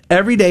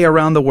 Every day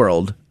around the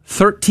world,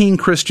 13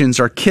 Christians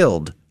are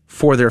killed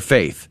for their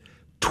faith.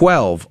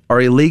 12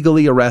 are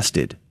illegally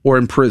arrested or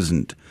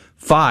imprisoned.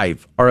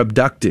 5 are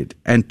abducted,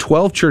 and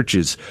 12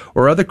 churches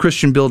or other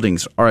Christian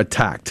buildings are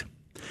attacked.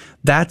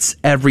 That's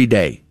every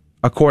day,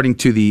 according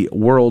to the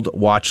World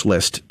Watch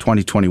List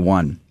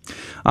 2021.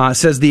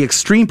 Says the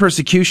extreme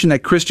persecution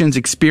that Christians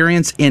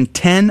experience in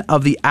 10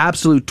 of the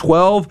absolute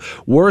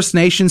 12 worst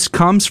nations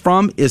comes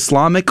from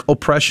Islamic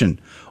oppression,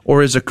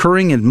 or is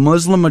occurring in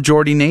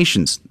Muslim-majority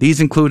nations.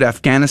 These include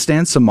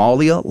Afghanistan,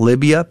 Somalia,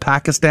 Libya,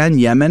 Pakistan,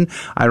 Yemen,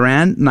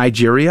 Iran,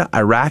 Nigeria,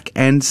 Iraq,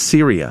 and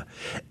Syria.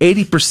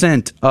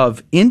 80%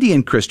 of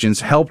Indian Christians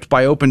helped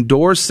by Open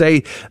Doors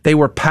say they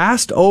were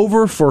passed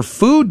over for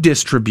food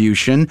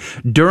distribution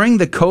during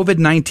the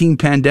COVID-19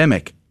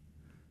 pandemic.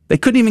 They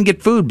couldn't even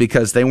get food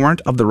because they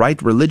weren't of the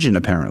right religion,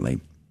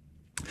 apparently.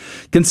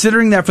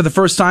 Considering that for the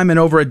first time in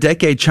over a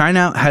decade,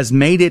 China has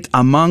made it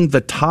among the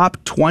top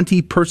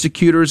 20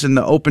 persecutors in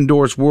the Open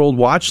Doors World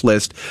Watch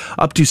List,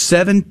 up to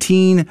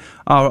 17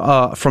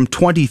 from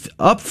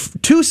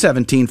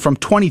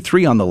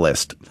 23 on the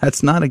list.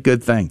 That's not a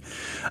good thing.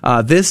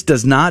 This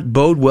does not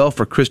bode well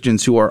for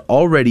Christians who are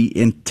already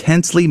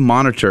intensely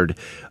monitored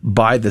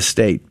by the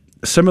state.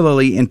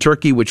 Similarly, in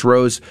Turkey, which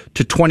rose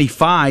to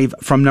 25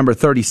 from number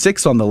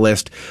 36 on the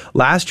list,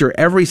 last year,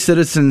 every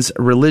citizen's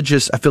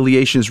religious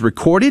affiliation is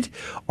recorded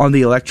on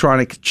the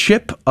electronic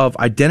chip of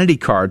identity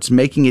cards,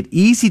 making it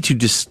easy to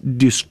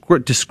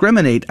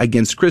discriminate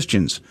against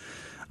Christians.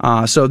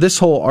 So this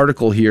whole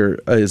article here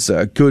is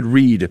a good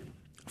read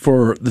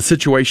for the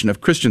situation of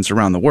Christians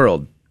around the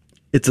world.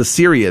 It's a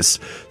serious,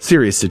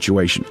 serious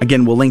situation.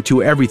 Again, we'll link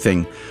to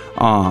everything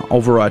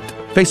over at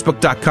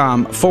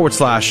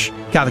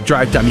facebook.com/Catholic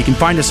Drive Time. You can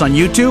find us on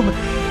YouTube.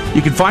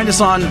 You can find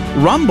us on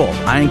Rumble.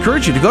 I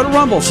encourage you to go to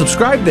Rumble,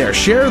 subscribe there,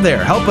 share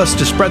there, help us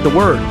to spread the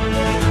word.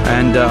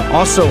 And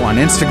also on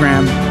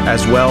Instagram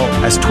as well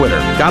as Twitter.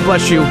 God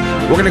bless you.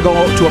 We're going to go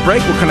to a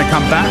break. We're going to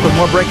come back with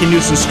more breaking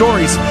news and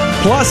stories.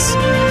 Plus,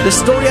 this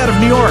story out of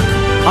New York.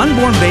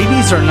 Unborn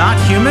babies are not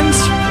humans?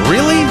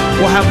 Really?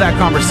 We'll have that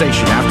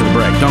conversation after the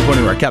break. Don't go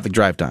anywhere. Catholic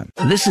Drive Time.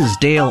 This is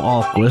Dale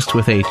Ahlquist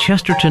with a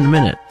Chesterton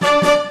Minute.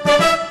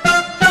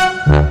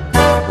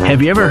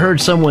 Have you ever heard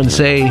someone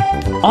say,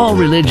 all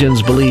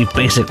religions believe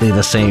basically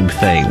the same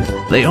thing?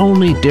 They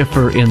only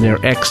differ in their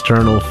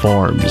external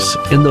forms,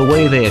 in the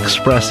way they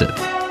express it.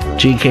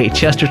 G.K.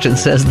 Chesterton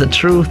says the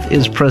truth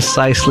is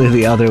precisely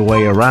the other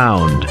way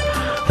around.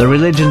 The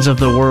religions of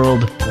the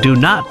world do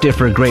not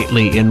differ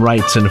greatly in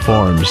rites and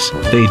forms.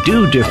 They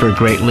do differ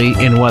greatly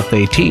in what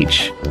they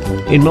teach.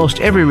 In most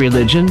every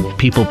religion,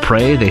 people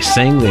pray, they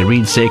sing, they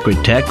read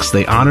sacred texts,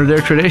 they honor their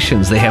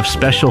traditions, they have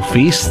special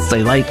feasts,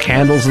 they light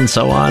candles and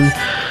so on.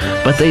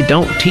 But they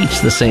don't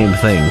teach the same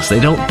things. They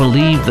don't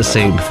believe the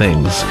same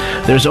things.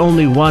 There's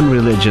only one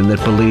religion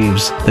that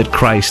believes that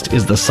Christ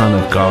is the Son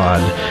of God,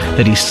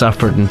 that He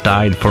suffered and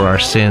died for our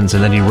sins,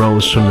 and that He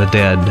rose from the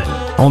dead.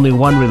 Only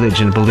one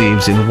religion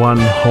believes in one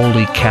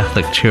holy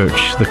Catholic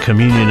Church, the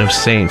communion of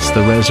saints,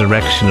 the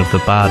resurrection of the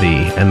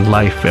body, and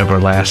life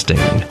everlasting.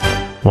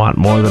 Want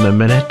more than a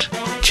minute?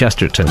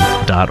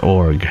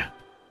 Chesterton.org.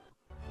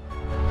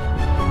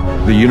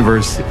 The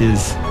universe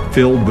is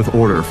filled with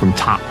order from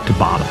top to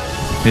bottom.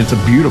 And it's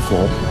a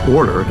beautiful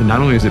order. And not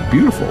only is it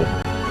beautiful,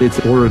 it's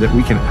order that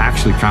we can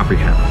actually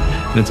comprehend.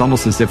 And it's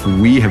almost as if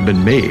we have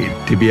been made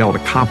to be able to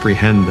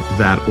comprehend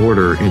that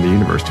order in the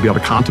universe, to be able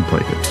to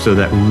contemplate it, so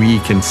that we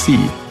can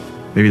see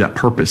maybe that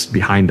purpose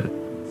behind it.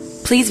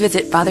 Please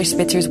visit Father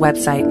Spitzer's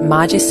website,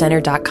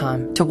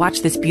 magiscenter.com, to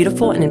watch this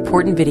beautiful and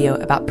important video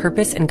about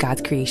purpose and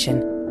God's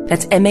creation.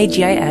 That's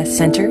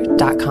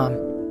magiscenter.com.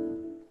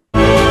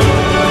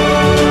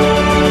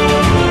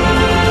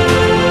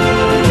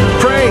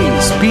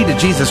 Praise be to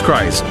Jesus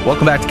Christ.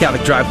 Welcome back to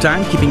Catholic Drive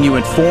Time, keeping you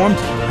informed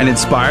and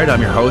inspired.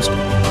 I'm your host,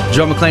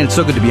 Joe McLean. It's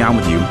so good to be on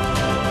with you.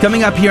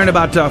 Coming up here in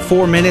about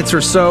 4 minutes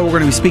or so, we're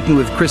going to be speaking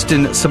with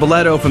Kristen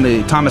Ciboletto from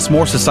the Thomas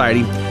More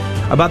Society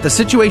about the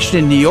situation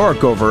in New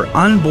York over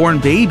unborn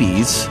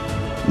babies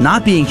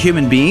not being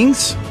human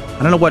beings.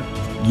 I don't know what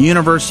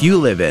universe you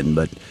live in,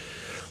 but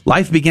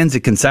life begins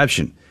at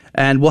conception.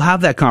 And we'll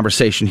have that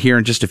conversation here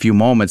in just a few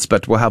moments,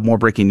 but we'll have more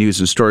breaking news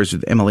and stories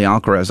with Emily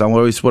Alcaraz. I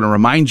always want to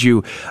remind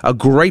you, a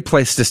great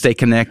place to stay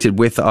connected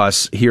with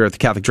us here at the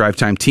Catholic Drive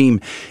Time team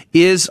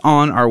is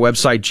on our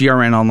website,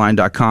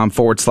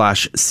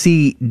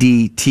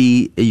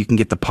 grnonline.com/CDT. You can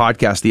get the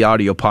podcast, the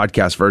audio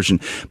podcast version.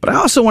 But I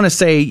also want to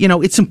say,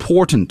 it's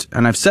important,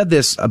 and I've said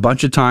this a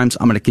bunch of times.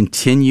 I'm going to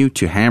continue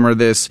to hammer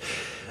this.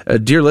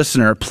 Dear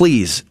listener,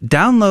 please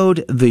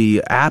download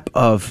the app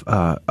of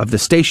the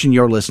station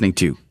you're listening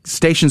to,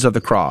 Stations of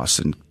the Cross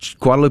and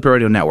Guadalupe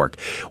Radio Network.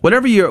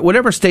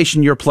 Whatever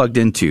station you're plugged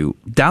into,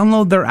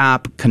 download their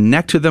app,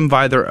 connect to them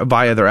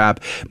via their app.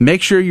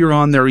 Make sure you're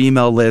on their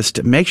email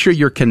list. Make sure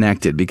you're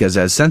connected, because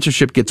as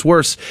censorship gets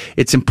worse,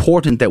 it's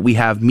important that we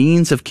have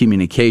means of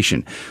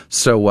communication.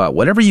 So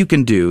whatever you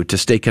can do to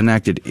stay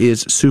connected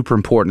is super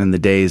important in the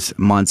days,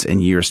 months,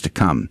 and years to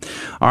come.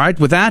 All right,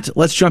 with that,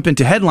 let's jump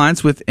into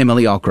headlines with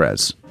Emily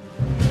Alcaraz.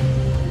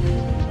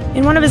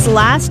 In one of his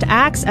last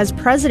acts as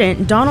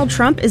president, Donald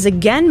Trump is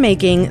again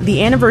making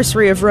the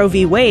anniversary of Roe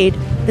v. Wade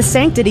the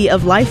Sanctity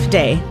of Life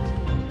Day.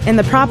 In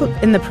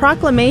the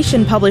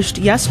proclamation published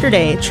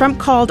yesterday, Trump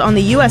called on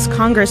the U.S.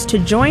 Congress to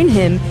join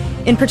him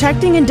in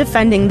protecting and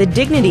defending the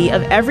dignity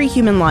of every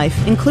human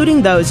life,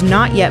 including those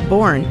not yet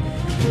born.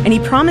 And he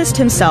promised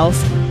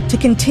himself to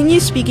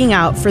continue speaking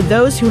out for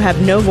those who have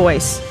no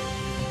voice.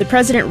 The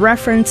president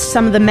referenced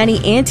some of the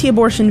many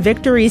anti-abortion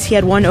victories he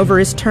had won over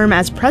his term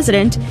as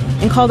president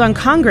and called on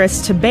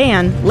Congress to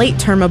ban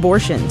late-term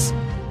abortions.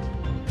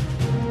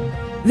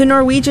 The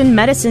Norwegian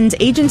Medicines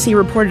Agency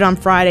reported on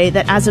Friday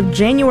that as of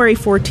January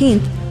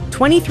 14th,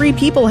 23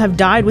 people have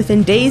died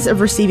within days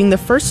of receiving the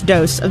first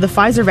dose of the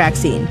Pfizer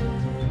vaccine.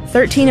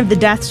 13 of the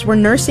deaths were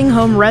nursing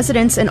home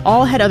residents and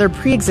all had other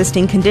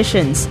pre-existing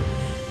conditions.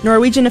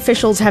 Norwegian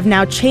officials have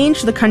now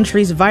changed the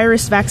country's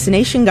virus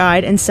vaccination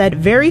guide and said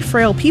very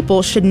frail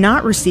people should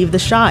not receive the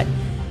shot.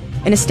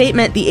 In a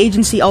statement, the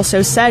agency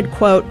also said,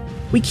 quote,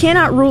 "We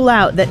cannot rule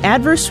out that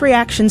adverse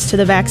reactions to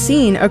the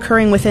vaccine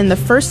occurring within the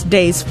first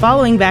days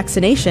following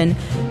vaccination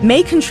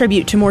may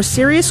contribute to more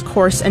serious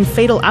course and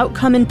fatal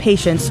outcome in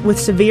patients with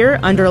severe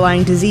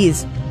underlying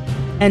disease."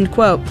 End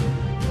quote.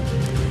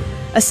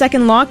 A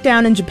second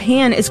lockdown in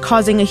Japan is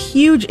causing a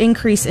huge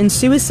increase in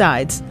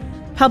suicides.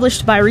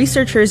 Published by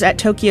researchers at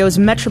Tokyo's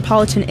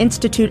Metropolitan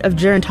Institute of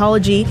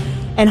Gerontology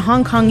and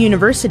Hong Kong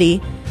University,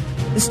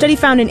 the study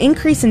found an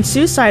increase in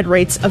suicide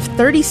rates of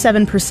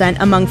 37%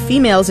 among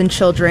females and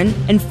children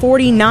and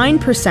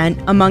 49%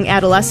 among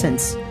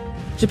adolescents.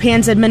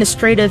 Japan's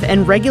administrative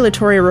and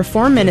regulatory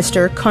reform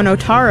minister, Kono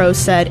Taro,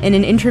 said in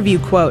an interview,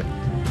 quote,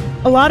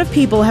 "A lot of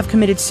people have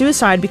committed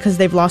suicide because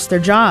they've lost their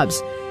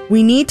jobs.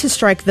 We need to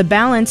strike the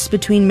balance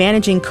between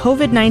managing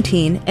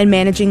COVID-19 and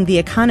managing the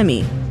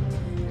economy."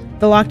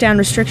 The lockdown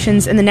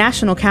restrictions in the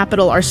national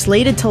capital are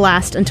slated to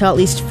last until at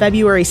least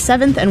February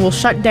 7th and will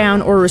shut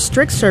down or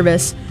restrict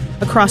service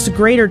across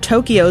Greater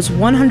Tokyo's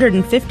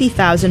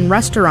 150,000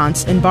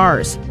 restaurants and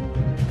bars.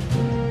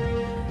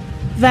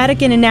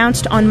 Vatican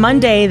announced on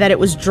Monday that it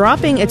was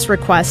dropping its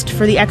request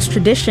for the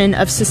extradition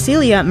of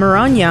Cecilia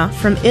Maragna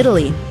from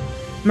Italy.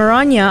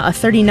 Maragna, a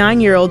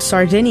 39-year-old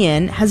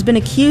Sardinian, has been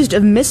accused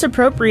of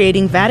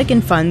misappropriating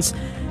Vatican funds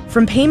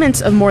from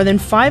payments of more than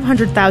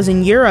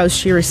 500,000 euros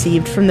she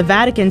received from the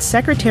Vatican's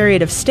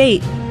Secretariat of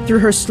State through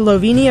her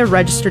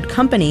Slovenia-registered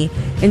company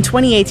in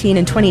 2018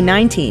 and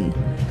 2019.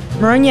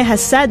 Maragna has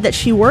said that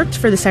she worked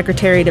for the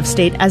Secretariat of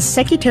State as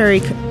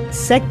security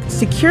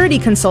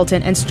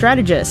consultant and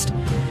strategist.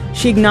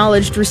 She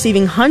acknowledged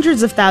receiving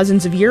hundreds of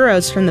thousands of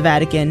euros from the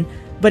Vatican,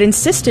 but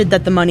insisted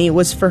that the money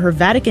was for her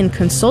Vatican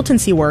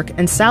consultancy work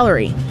and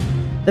salary.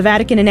 The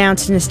Vatican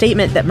announced in a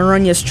statement that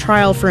Maragna's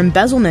trial for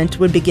embezzlement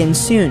would begin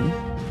soon.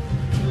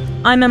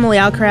 I'm Emily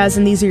Alcaraz,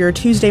 and these are your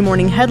Tuesday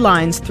morning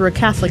headlines through a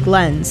Catholic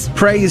lens.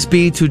 Praise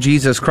be to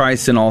Jesus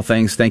Christ in all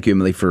things. Thank you,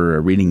 Emily, for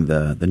reading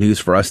the news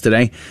for us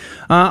today.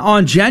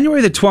 On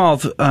January the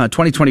 12th,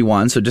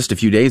 2021, so just a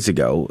few days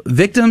ago,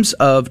 victims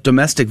of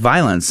domestic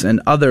violence and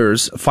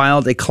others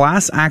filed a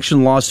class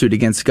action lawsuit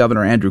against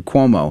Governor Andrew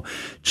Cuomo,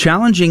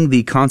 challenging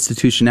the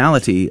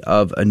constitutionality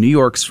of New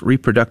York's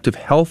Reproductive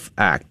Health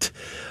Act,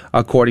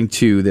 according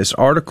to this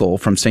article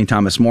from St.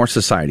 Thomas More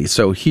Society.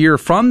 So here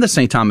from the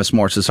St. Thomas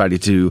More Society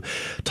to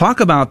talk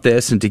about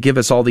this and to give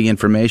us all the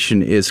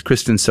information is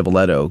Kristen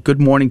Civiletto.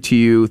 Good morning to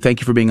you. Thank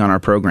you for being on our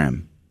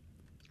program.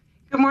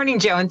 Good morning,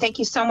 Joe, and thank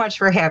you so much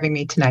for having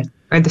me tonight,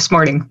 or this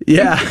morning.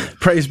 Yeah,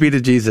 praise be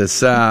to Jesus.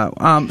 So,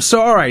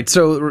 all right,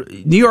 so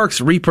New York's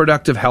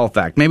Reproductive Health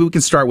Act. Maybe we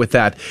can start with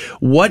that.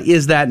 What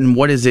is that, and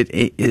what is it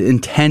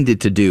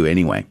intended to do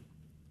anyway?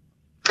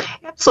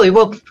 Absolutely.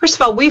 Well, first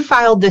of all, we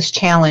filed this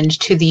challenge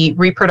to the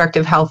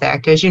Reproductive Health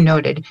Act, as you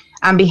noted,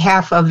 on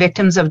behalf of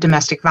victims of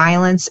domestic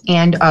violence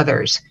and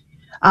others.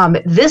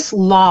 This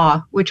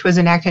law, which was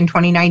enacted in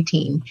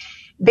 2019,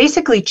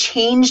 basically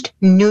changed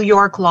New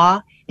York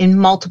law in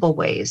multiple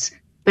ways.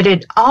 But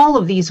in all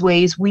of these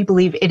ways, we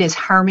believe it is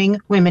harming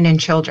women and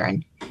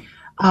children.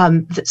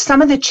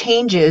 Some of the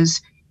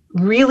changes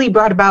really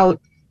brought about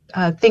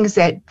things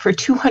that for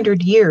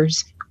 200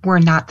 years were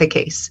not the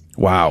case.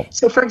 Wow.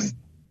 So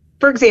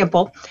for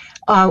example,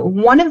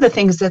 one of the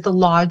things that the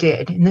law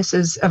did, and this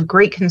is of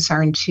great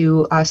concern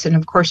to us and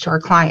of course to our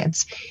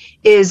clients,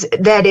 is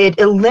that it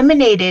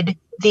eliminated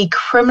the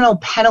criminal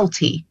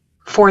penalty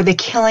for the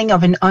killing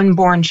of an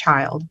unborn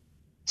child.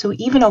 So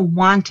even a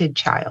wanted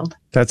child.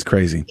 That's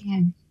crazy.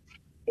 And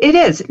it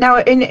is. Now,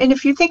 and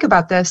if you think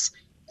about this,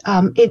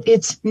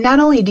 it's not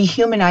only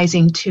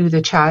dehumanizing to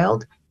the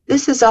child,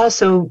 this is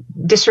also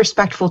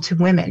disrespectful to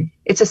women.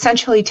 It's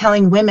essentially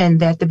telling women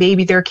that the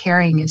baby they're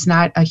carrying is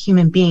not a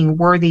human being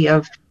worthy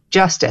of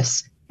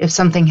justice if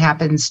something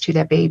happens to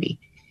that baby.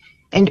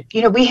 And,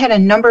 we had a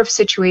number of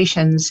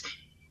situations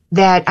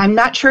that I'm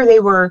not sure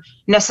they were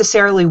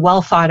necessarily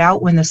well thought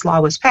out when this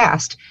law was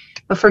passed.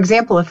 But for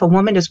example, if a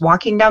woman is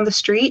walking down the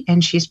street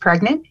and she's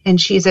pregnant and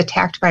she's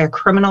attacked by a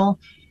criminal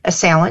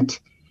assailant,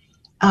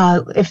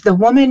 if the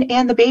woman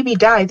and the baby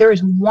die, there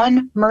is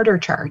one murder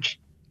charge.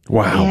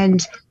 Wow.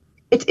 And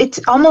it's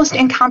almost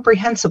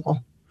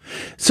incomprehensible.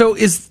 So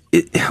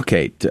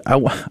okay? I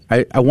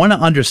want to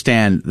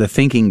understand the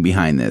thinking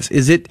behind this.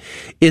 Is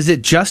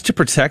it just to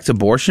protect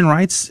abortion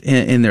rights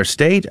in their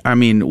state? I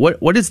mean,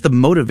 what is the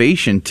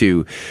motivation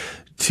to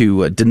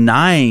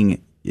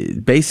denying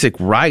basic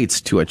rights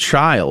to a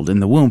child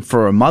in the womb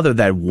for a mother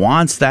that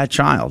wants that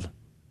child?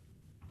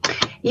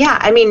 Yeah,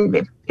 I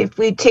mean, if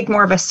we take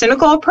more of a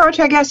cynical approach,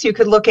 I guess you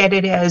could look at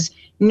it as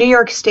New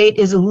York State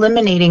is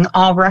eliminating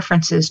all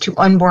references to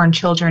unborn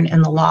children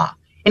in the law.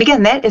 And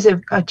again, that is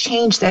a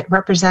change that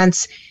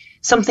represents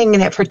something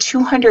that for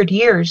 200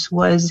 years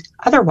was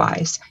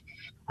otherwise.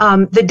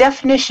 The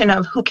definition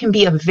of who can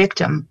be a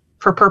victim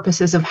for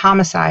purposes of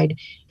homicide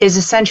is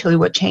essentially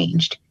what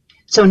changed.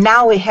 So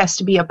now it has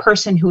to be a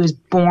person who is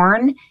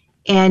born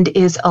and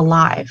is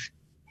alive.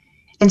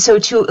 And so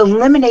to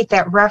eliminate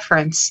that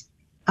reference,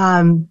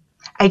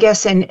 I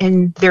guess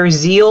in their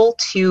zeal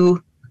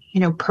to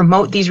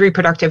promote these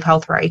reproductive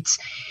health rights,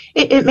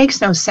 it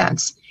makes no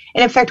sense.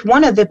 And in fact,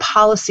 one of the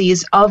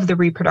policies of the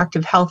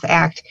Reproductive Health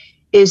Act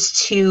is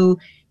to,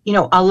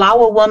 allow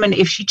a woman,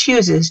 if she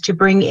chooses, to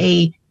bring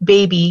a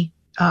baby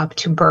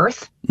to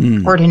birth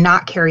or to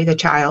not carry the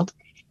child.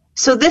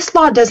 So this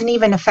law doesn't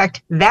even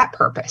affect that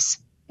purpose.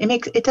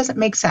 It doesn't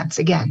make sense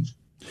again.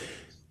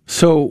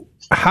 So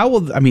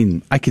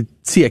I could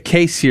see a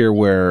case here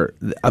where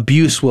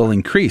abuse will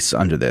increase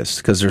under this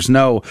because there's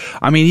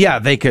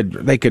they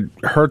could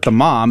hurt the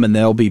mom and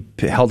they'll be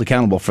held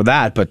accountable for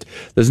that, but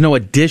there's no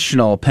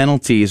additional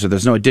penalties or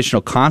there's no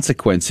additional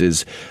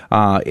consequences.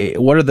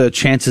 What are the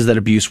chances that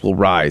abuse will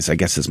rise, I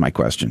guess is my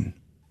question.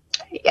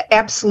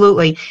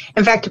 Absolutely.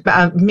 In fact,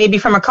 maybe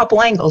from a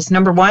couple angles.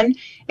 Number one,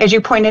 as you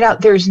pointed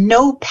out, there's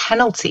no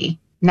penalty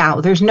now.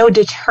 There's no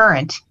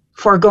deterrent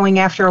for going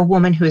after a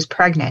woman who is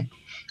pregnant.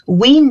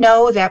 We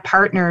know that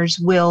partners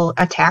will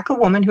attack a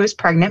woman who is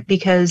pregnant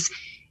because,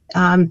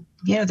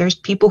 there's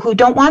people who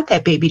don't want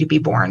that baby to be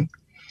born.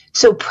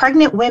 So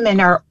pregnant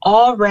women are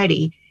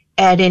already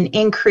at an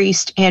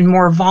increased and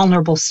more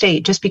vulnerable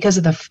state just because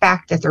of the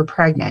fact that they're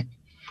pregnant.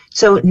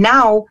 So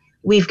now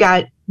we've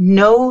got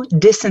no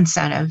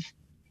disincentive,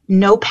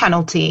 no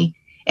penalty,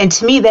 and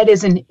to me that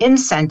is an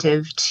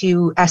incentive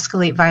to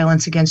escalate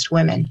violence against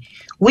women.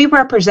 We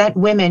represent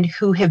women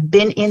who have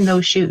been in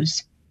those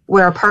shoes,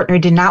 where a partner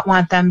did not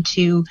want them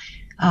to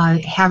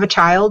have a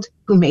child,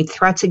 who made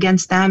threats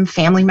against them,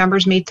 family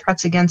members made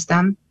threats against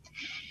them.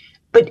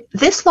 But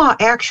this law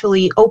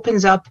actually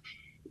opens up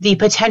the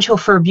potential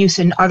for abuse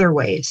in other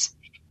ways.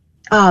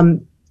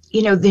 The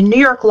New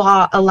York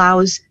law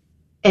allows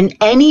an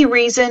any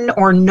reason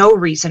or no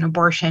reason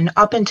abortion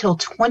up until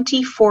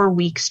 24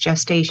 weeks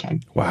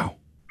gestation. Wow.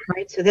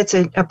 Right. So that's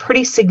a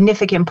pretty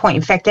significant point.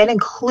 In fact, that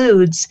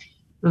includes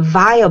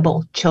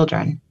viable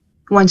children,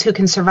 ones who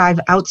can survive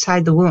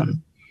outside the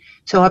womb.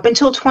 So up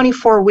until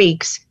 24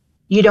 weeks,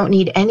 you don't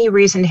need any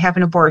reason to have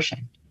an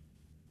abortion.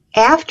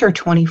 After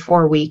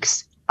 24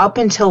 weeks, up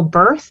until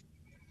birth,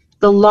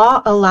 the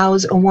law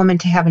allows a woman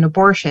to have an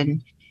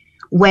abortion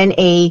when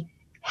a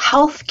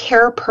health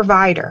care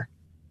provider,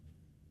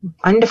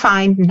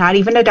 undefined, not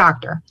even a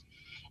doctor,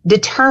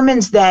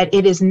 determines that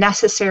it is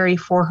necessary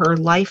for her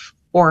life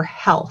or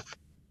health.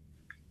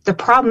 The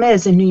problem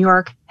is, in New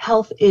York,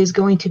 health is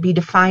going to be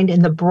defined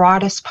in the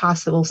broadest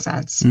possible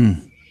sense.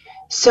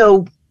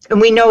 So,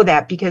 and we know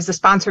that because the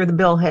sponsor of the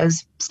bill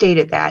has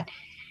stated that.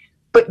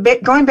 But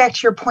going back to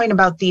your point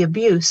about the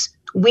abuse,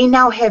 we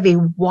now have a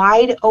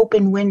wide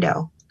open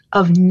window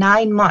of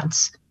 9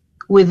 months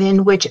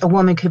within which a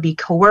woman could be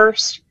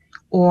coerced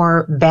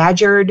or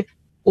badgered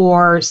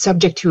or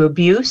subject to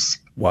abuse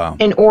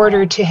in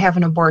order to have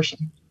an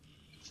abortion.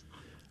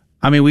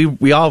 I mean,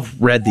 we all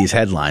read these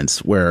headlines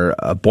where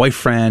a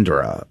boyfriend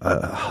or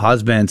a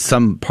husband,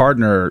 some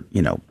partner,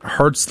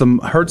 hurts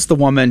the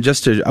woman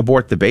just to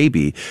abort the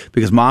baby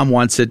because mom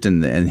wants it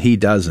and he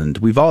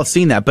doesn't. We've all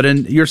seen that. But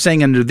you're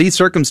saying under these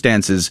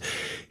circumstances,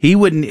 he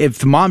wouldn't. If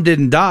the mom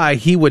didn't die,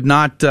 he would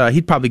not.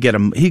 He'd probably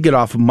get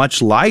off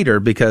much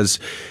lighter because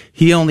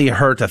he only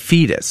hurt a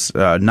fetus,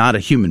 not a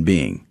human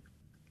being.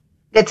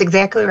 That's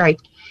exactly right.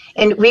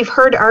 And we've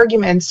heard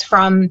arguments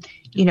from,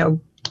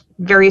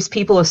 various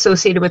people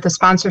associated with the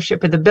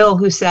sponsorship of the bill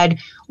who said,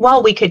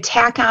 well, we could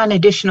tack on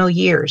additional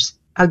years,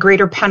 a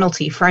greater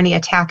penalty for any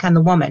attack on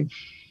the woman.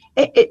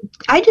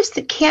 I just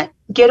can't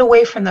get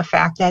away from the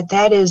fact that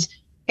that is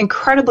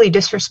incredibly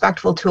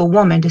disrespectful to a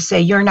woman to say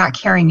you're not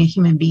carrying a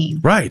human being.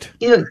 Right.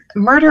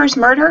 Murder is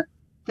murder.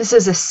 This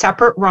is a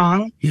separate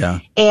wrong. Yeah.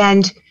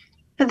 And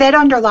that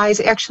underlies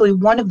actually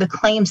one of the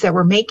claims that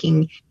we're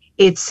making.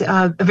 It's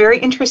a very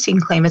interesting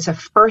claim. It's a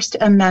First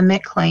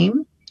Amendment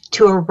claim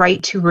to a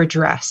right to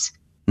redress.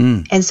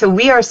 And so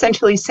we are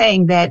essentially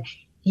saying that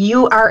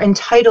you are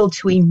entitled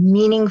to a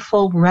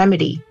meaningful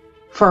remedy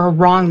for a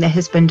wrong that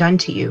has been done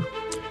to you.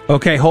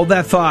 Okay, hold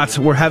that thought.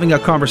 We're having a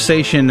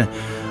conversation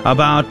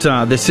about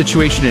this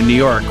situation in New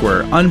York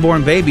where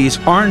unborn babies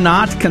are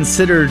not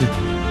considered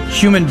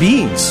human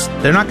beings.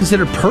 They're not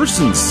considered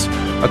persons,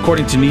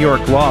 according to New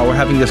York law. We're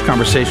having this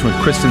conversation with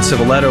Kristen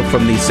Civiletto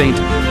from the St.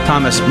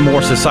 Thomas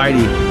More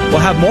Society. We'll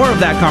have more of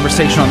that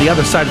conversation on the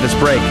other side of this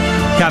break.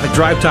 Catholic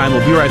Drive Time.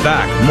 We'll be right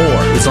back.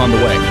 More is on the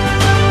way.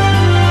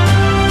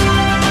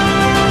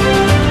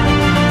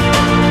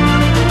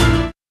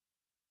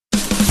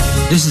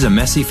 This is a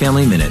Messy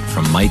Family Minute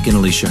from Mike and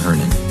Alicia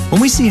Hernan.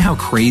 When we see how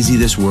crazy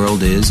this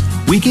world is,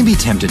 we can be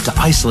tempted to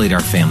isolate our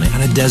family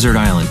on a desert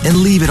island and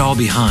leave it all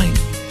behind.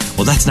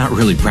 Well, that's not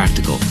really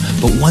practical,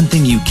 but one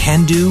thing you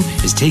can do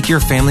is take your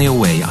family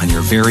away on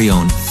your very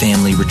own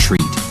family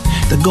retreat.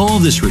 The goal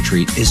of this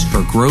retreat is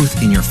for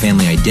growth in your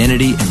family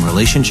identity and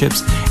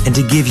relationships and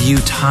to give you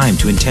time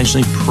to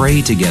intentionally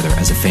pray together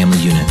as a family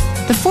unit.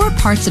 The 4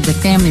 parts of the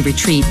family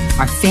retreat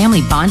are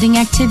family bonding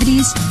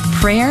activities,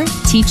 prayer,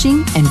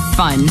 teaching, and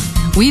fun.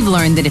 We've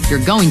learned that if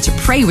you're going to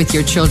pray with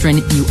your children,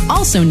 you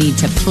also need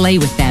to play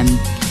with them.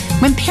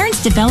 When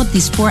parents develop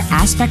these 4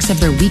 aspects of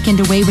their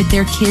weekend away with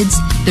their kids,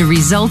 the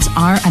results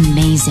are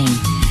amazing.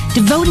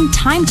 Devoting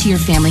time to your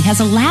family has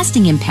a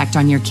lasting impact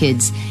on your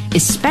kids,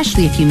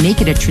 especially if you make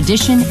it a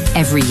tradition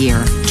every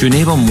year. To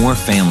enable more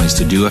families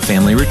to do a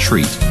family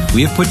retreat,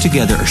 we have put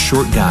together a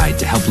short guide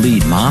to help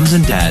lead moms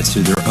and dads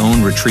through their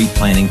own retreat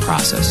planning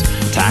process.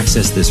 To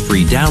access this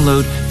free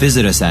download,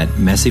 visit us at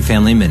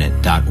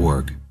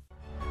messyfamilyminute.org.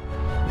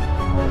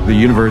 The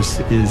universe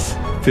is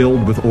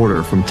filled with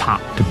order from top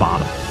to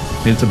bottom.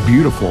 And it's a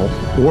beautiful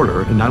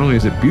order. And not only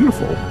is it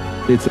beautiful,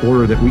 it's an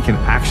order that we can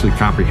actually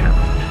comprehend.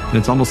 And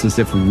it's almost as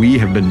if we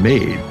have been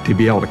made to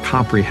be able to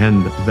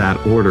comprehend that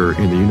order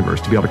in the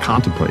universe, to be able to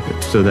contemplate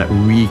it so that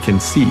we can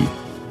see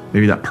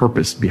maybe that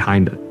purpose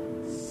behind it.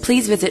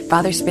 Please visit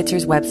Father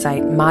Spitzer's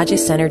website,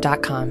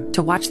 magiscenter.com,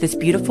 to watch this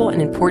beautiful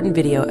and important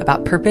video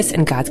about purpose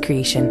and God's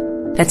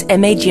creation. That's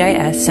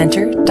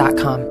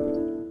magiscenter.com.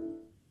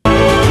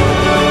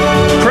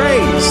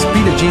 Praise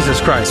be to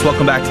Jesus Christ.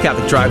 Welcome back to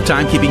Catholic Drive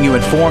Time, keeping you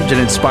informed and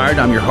inspired.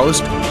 I'm your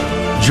host,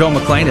 Joe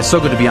McLean. It's so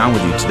good to be on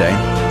with you today.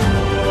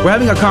 We're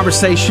having a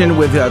conversation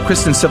with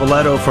Kristen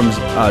Civiletto from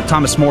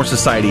Thomas More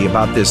Society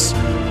about this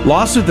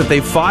lawsuit that they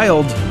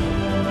filed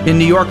in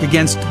New York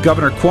against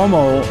Governor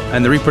Cuomo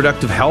and the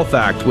Reproductive Health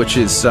Act, which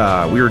is,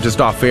 we were just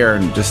off air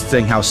and just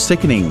saying how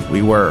sickening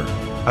we were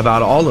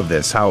about all of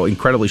this, how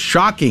incredibly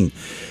shocking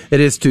it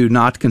is to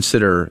not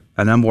consider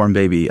an unborn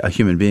baby a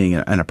human being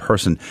and a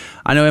person.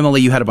 I know, Emily,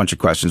 you had a bunch of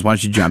questions. Why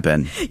don't you jump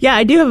in? Yeah,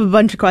 I do have a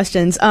bunch of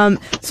questions.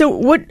 So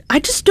what I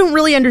just don't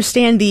really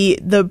understand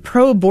the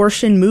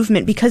pro-abortion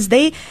movement, because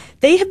they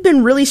have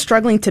been really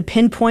struggling to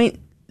pinpoint,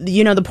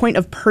 the point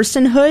of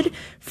personhood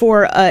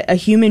for a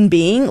human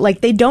being.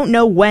 Like, they don't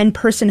know when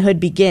personhood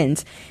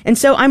begins. And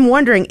so I'm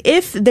wondering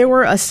if there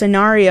were a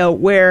scenario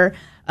where,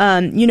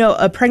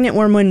 a pregnant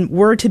woman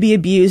were to be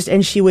abused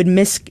and she would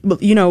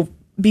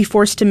be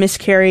forced to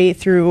miscarry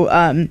through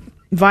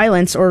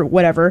violence or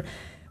whatever,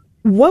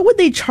 what would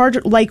they charge?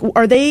 Like,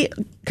 are they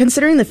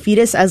considering the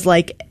fetus as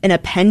like an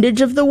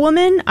appendage of the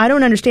woman? I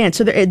don't understand.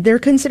 So they're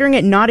considering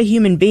it not a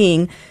human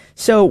being.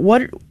 So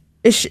what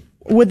is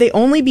would they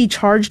only be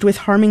charged with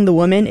harming the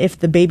woman if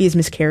the baby is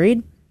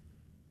miscarried?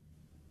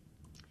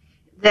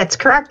 That's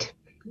correct.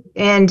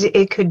 And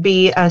it could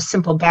be a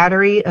simple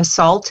battery,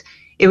 assault.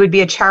 It would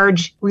be a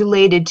charge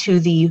related to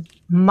the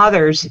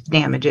mother's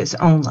damages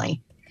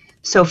only.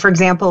 So, for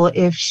example,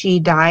 if she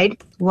died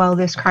while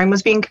this crime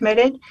was being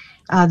committed,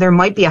 there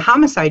might be a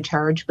homicide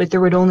charge, but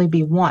there would only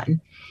be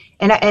one.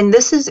 And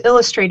this is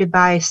illustrated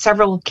by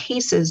several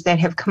cases that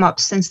have come up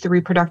since the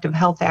Reproductive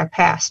Health Act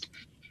passed.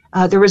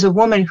 There was a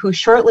woman who,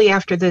 shortly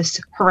after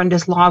this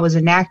horrendous law was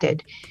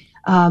enacted,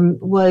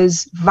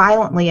 was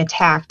violently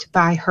attacked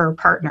by her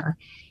partner.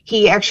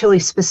 He actually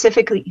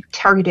specifically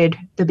targeted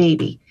the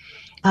baby.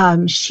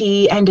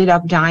 She ended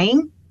up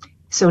dying.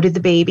 So did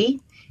the baby.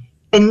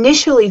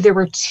 Initially, there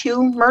were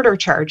 2 murder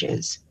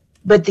charges,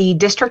 but the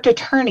district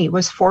attorney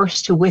was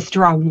forced to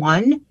withdraw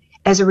one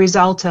as a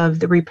result of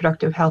the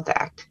Reproductive Health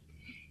Act.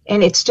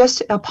 And it's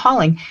just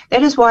appalling.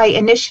 That is why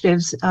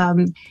initiatives,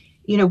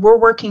 we're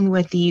working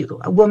with the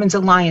Women's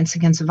Alliance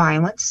Against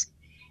Violence.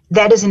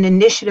 That is an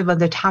initiative of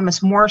the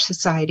Thomas More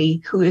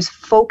Society, who is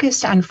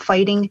focused on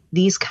fighting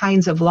these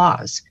kinds of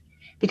laws.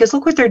 Because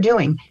look what they're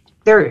doing.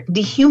 They're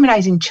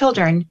dehumanizing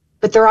children,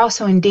 but they're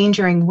also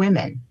endangering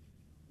women.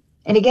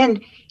 And again,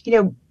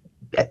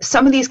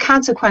 some of these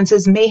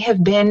consequences may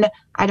have been,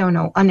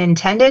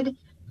 unintended.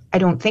 I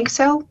don't think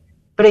so.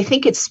 But I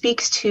think it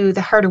speaks to the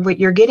heart of what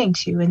you're getting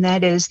to, and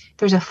that is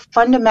there's a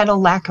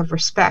fundamental lack of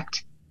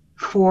respect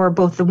for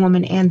both the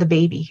woman and the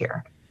baby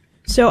here.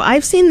 So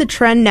I've seen the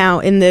trend now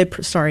in the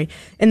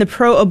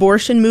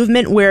pro-abortion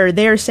movement where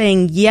they're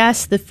saying,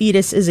 yes, the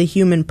fetus is a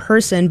human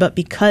person, but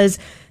because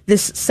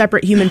this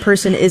separate human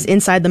person is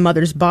inside the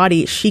mother's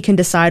body, she can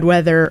decide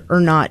whether or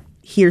not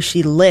he or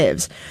she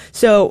lives.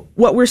 So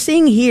what we're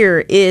seeing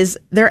here is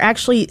they're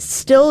actually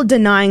still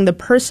denying the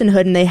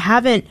personhood, and they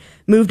haven't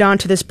moved on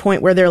to this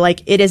point where they're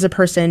like, it is a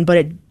person,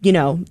 but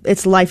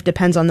its life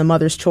depends on the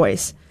mother's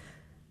choice.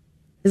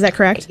 Is that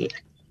correct?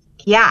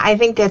 Yeah, I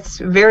think that's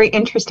a very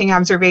interesting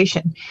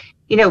observation.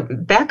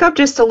 Back up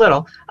just a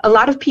little. A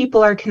lot of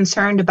people are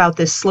concerned about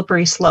this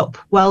slippery slope.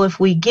 Well, if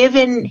we give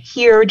in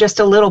here just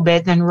a little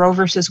bit, then Roe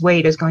versus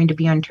Wade is going to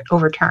be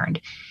overturned.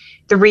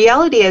 The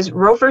reality is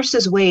Roe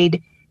versus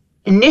Wade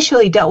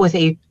initially dealt with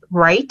a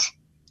right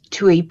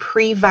to a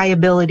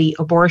pre-viability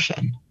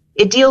abortion.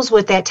 It deals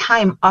with that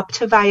time up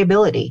to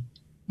viability,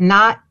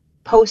 not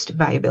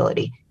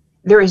post-viability.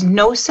 There is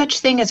no such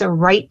thing as a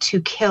right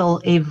to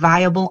kill a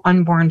viable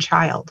unborn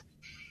child.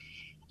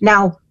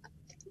 Now,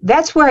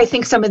 that's where I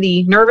think some of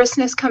the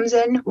nervousness comes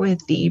in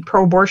with the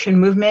pro-abortion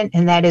movement,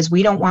 and that is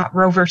we don't want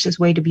Roe versus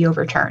Wade to be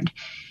overturned.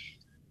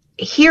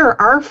 Here,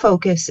 our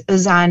focus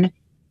is on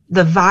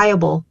the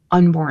viable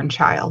unborn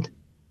child.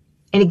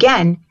 And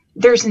again,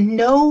 there's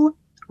no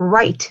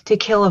right to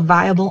kill a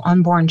viable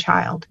unborn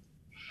child.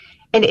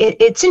 And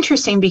it's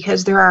interesting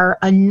because there are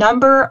a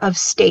number of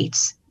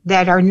states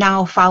that are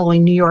now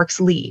following New York's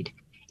lead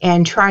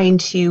and trying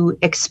to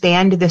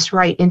expand this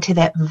right into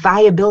that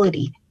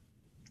viability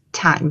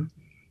time.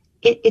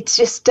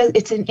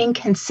 It's an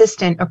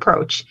inconsistent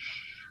approach.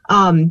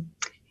 Under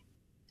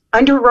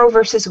Roe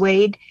versus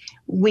Wade,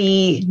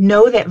 we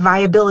know that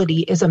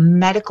viability is a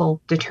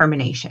medical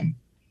determination.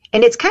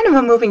 And it's kind of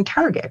a moving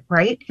target,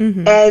 right?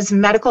 Mm-hmm. As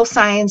medical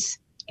science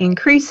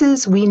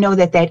increases, we know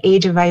that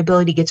age of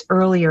viability gets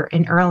earlier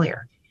and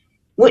earlier.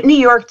 What New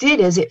York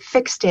did is it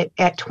fixed it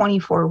at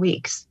 24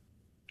 weeks.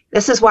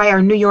 This is why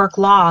our New York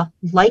law,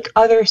 like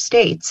other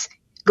states,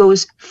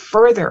 goes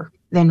further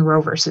than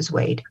Roe versus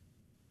Wade.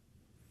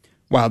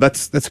 Wow,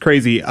 that's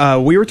crazy.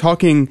 We were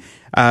talking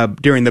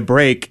during the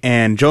break,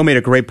 and Joe made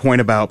a great point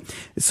about,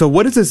 so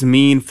what does this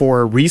mean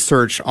for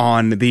research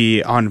on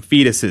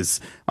fetuses?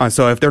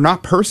 So if they're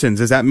not persons,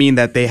 does that mean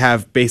that they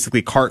have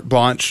basically carte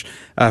blanche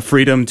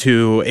freedom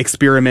to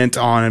experiment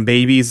on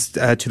babies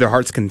to their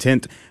heart's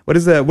content? What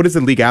is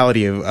the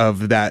legality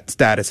of that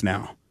status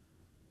now?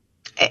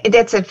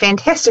 That's a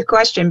fantastic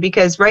question,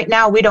 because right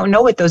now we don't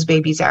know what those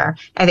babies are.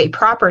 Are they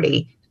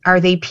property? Are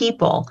they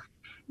people?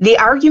 The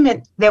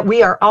argument that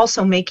we are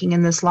also making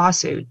in this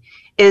lawsuit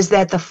is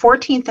that the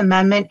 14th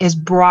Amendment is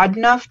broad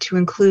enough to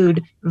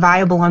include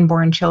viable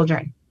unborn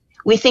children.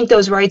 We think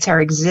those rights are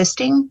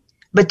existing,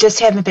 but just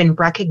haven't been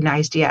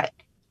recognized yet.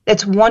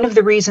 That's one of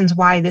the reasons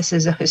why this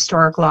is a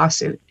historic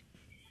lawsuit.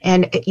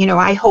 And,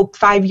 I hope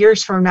 5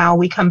 years from now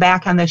we come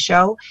back on the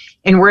show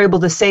and we're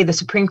able to say the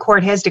Supreme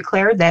Court has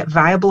declared that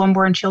viable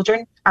unborn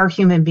children are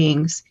human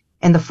beings,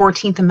 and the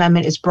 14th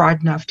Amendment is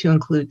broad enough to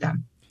include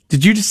them.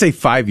 Did you just say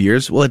 5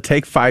 years? Will it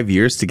take 5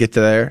 years to get to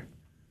there?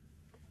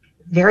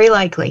 Very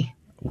likely.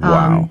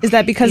 Wow. Is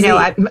that because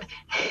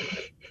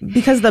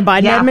because of the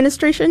Biden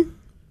administration?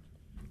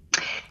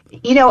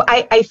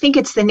 I think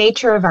it's the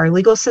nature of our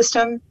legal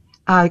system.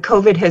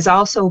 COVID has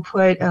also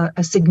put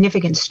a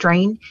significant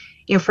strain.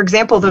 For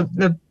example,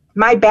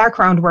 my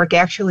background work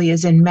actually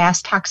is in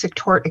mass toxic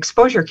tort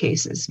exposure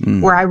cases,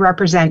 where I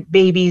represent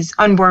babies,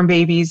 unborn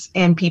babies,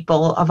 and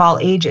people of all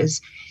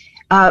ages.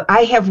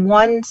 I have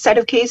one set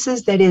of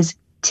cases that is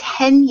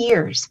 10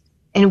 years,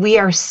 and we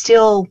are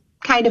still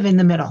kind of in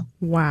the middle.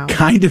 Wow.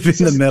 Kind of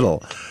in the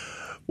middle.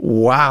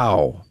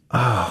 Wow.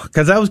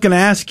 Because I was going to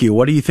ask you,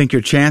 what do you think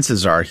your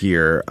chances are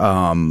here?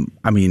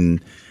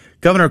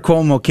 Governor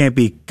Cuomo can't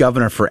be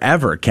governor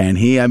forever, can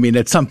he?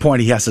 At some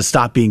point he has to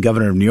stop being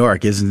governor of New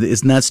York.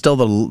 Isn't that still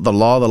the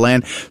law of the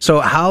land? So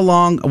how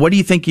long, what do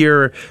you think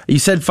you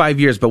said 5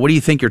 years, but what do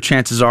you think your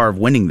chances are of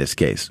winning this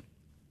case?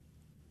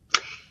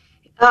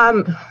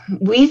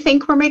 We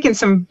think we're making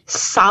some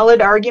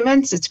solid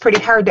arguments. It's pretty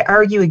hard to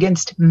argue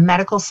against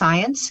medical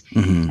science.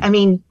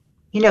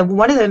 Mm-hmm.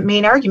 One of the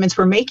main arguments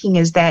we're making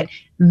is that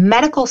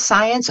medical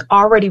science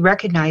already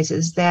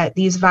recognizes that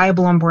these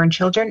viable unborn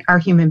children are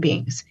human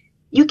beings.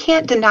 You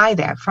can't deny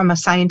that from a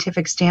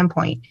scientific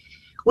standpoint.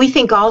 We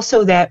think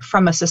also that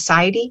from a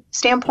society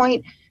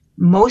standpoint,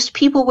 most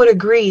people would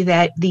agree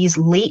that these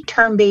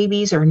late-term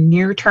babies or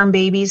near-term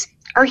babies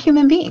are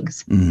human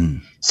beings. Mm-hmm.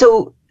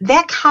 So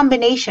that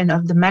combination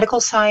of the medical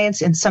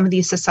science and some of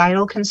these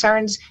societal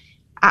concerns,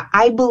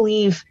 I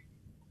believe,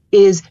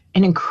 is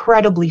an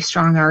incredibly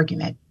strong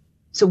argument.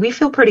 So we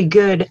feel pretty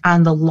good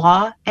on the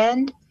law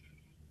end,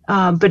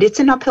 but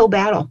it's an uphill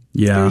battle.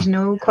 Yeah. There's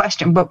no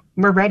question, but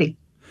we're ready.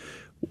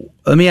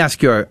 Let me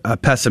ask you a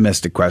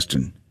pessimistic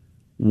question.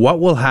 What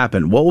will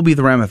happen? What will be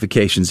the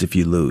ramifications if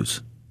you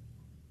lose?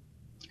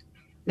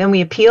 Then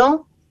we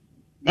appeal,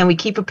 and we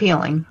keep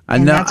appealing.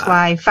 And that's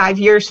why 5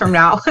 years from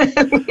now,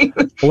 we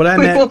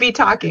will be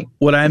talking.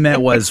 What I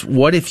meant was,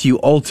 what if you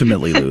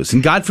ultimately lose?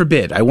 And God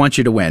forbid, I want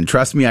you to win.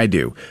 Trust me, I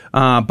do.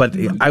 But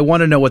I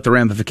want to know what the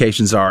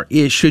ramifications are,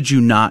 should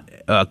you not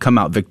come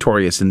out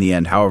victorious in the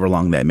end, however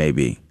long that may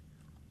be.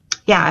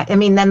 Yeah,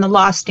 then the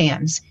law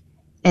stands.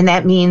 And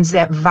that means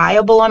that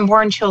viable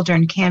unborn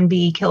children can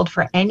be killed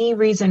for any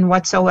reason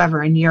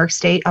whatsoever in New York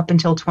State up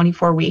until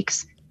 24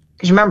 weeks.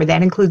 Because remember,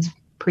 that includes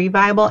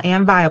pre-viable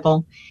and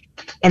viable.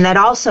 And that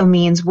also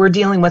means we're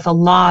dealing with a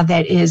law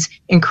that is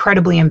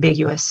incredibly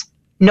ambiguous.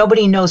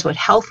 Nobody knows what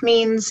health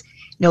means.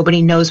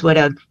 Nobody knows what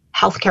a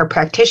healthcare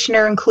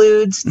practitioner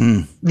includes.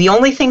 The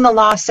only thing the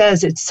law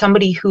says is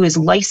somebody who is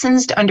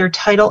licensed under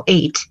Title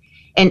VIII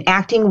and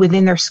acting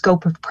within their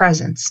scope of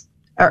presence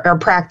or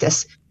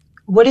practice.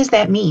 What does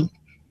that mean?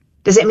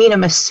 Does it mean a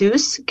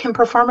masseuse can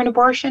perform an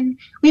abortion?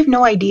 We have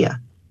no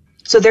idea.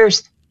 So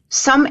there's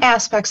some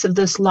aspects of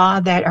this law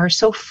that are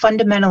so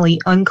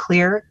fundamentally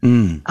unclear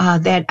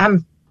that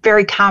I'm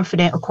very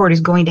confident a court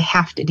is going to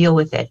have to deal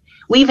with it.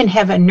 We even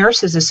have a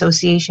nurses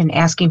association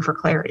asking for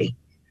clarity.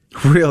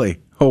 Really?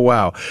 Oh,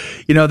 wow.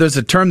 There's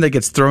a term that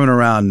gets thrown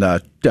around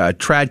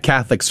trad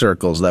Catholic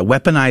circles, that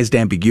weaponized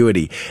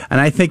ambiguity. And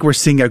I think we're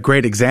seeing a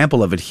great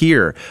example of it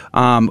here.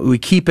 We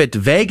keep it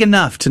vague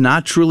enough to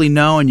not truly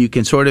know, and you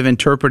can sort of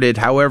interpret it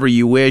however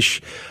you wish.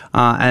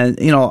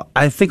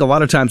 I think a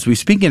lot of times we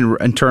speak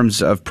in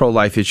terms of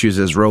pro-life issues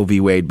as Roe v.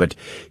 Wade, but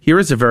here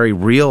is a very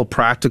real,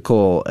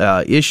 practical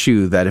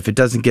issue that if it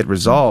doesn't get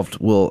resolved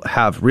will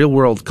have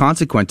real-world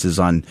consequences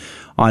on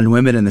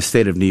women in the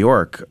state of New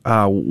York.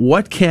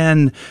 What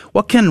can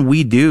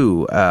we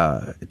do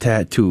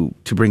to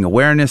bring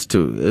awareness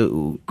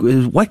to?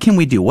 What can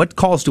we do? What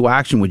calls to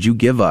action would you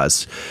give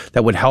us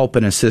that would help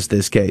and assist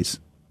this case?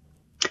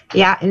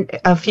 Yeah,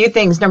 a few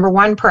things. Number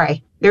one,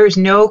 pray. There is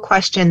no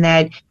question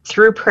that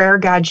through prayer,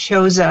 God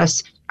shows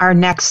us our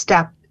next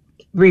step,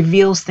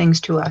 reveals things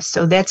to us.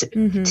 So that's,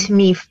 to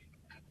me,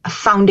 a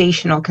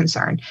foundational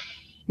concern.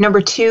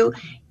 Number two,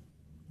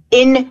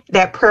 in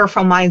that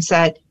prayerful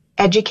mindset,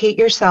 educate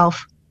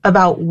yourself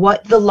about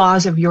what the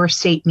laws of your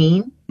state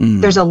mean.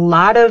 There's a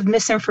lot of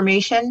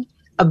misinformation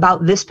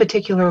about this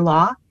particular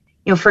law.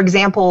 You know, for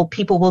example,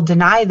 people will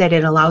deny that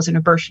it allows an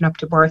abortion up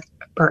to birth.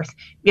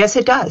 Yes,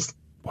 it does.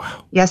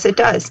 Wow. Yes, it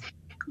does.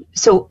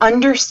 So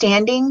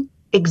understanding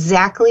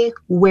exactly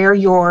where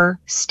your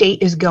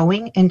state is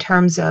going in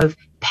terms of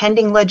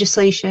pending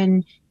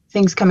legislation,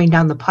 things coming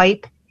down the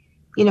pipe,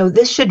 you know,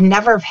 this should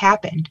never have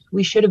happened.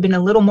 We should have been a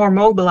little more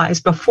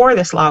mobilized before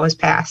this law was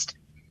passed.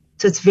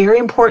 So it's very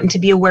important to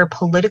be aware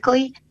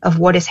politically of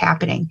what is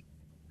happening.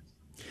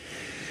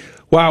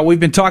 Wow, we've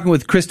been talking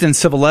with Kristen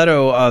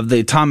Civiletto of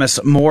the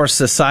Thomas More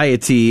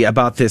Society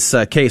about this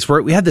case.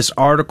 We had this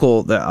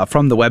article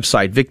from the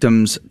website,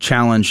 Victims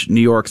Challenge New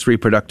York's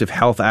Reproductive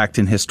Health Act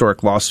in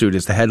Historic Lawsuit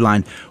is the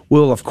headline.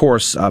 We'll, of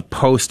course,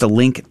 post a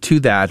link to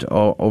that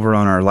over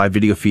on our live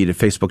video feed at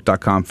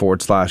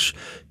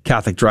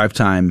facebook.com/Catholic Drive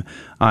Time.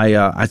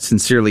 I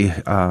sincerely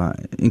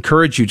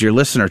encourage you, dear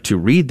listener, to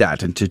read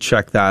that and to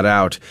check that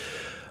out.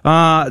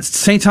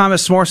 St.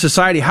 Thomas More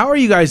Society, how are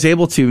you guys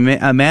able to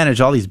manage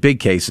all these big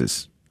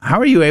cases? How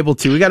are you able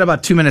to? We got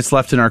about 2 minutes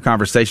left in our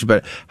conversation,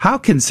 but how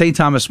can St.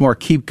 Thomas More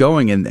keep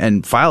going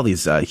and file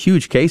these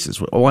huge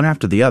cases one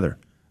after the other?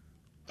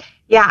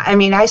 Yeah, I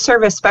mean, I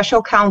serve as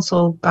special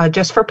counsel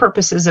just for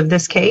purposes of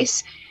this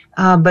case,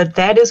 but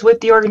that is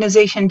what the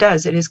organization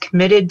does. It is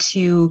committed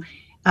to,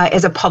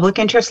 as a public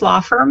interest law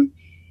firm,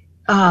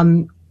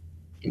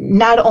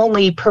 not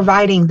only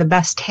providing the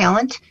best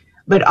talent,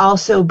 but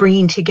also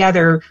bringing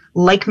together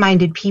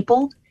like-minded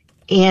people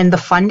and the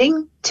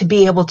funding to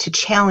be able to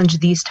challenge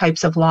these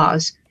types of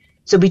laws.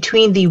 So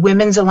between the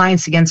Women's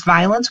Alliance Against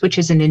Violence, which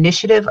is an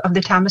initiative of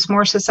the Thomas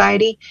More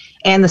Society,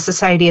 and the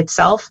society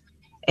itself,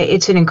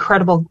 it's an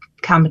incredible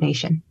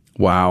combination.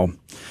 Wow.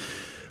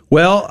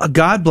 Well,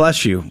 God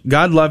bless you.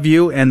 God love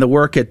you and the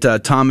work at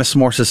Thomas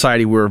More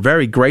Society. We're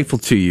very grateful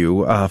to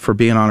you for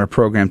being on our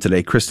program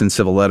today. Kristen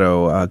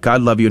Civiletto,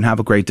 God love you and have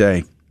a great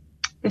day.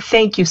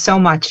 Thank you so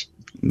much.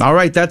 All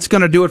right, that's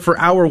going to do it for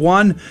hour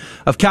one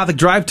of Catholic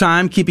Drive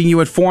Time, keeping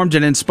you informed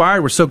and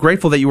inspired. We're so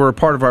grateful that you were a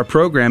part of our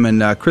program,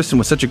 and Kristen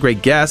was such a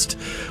great guest.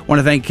 I want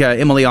to thank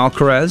Emily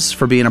Alcarez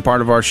for being a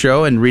part of our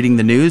show and reading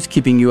the news,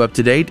 keeping you up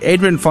to date.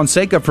 Adrian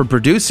Fonseca for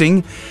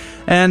producing,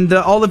 and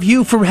all of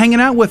you for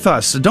hanging out with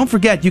us. Don't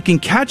forget, you can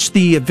catch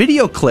the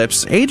video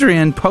clips.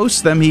 Adrian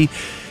posts them. He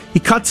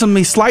cuts them,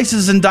 he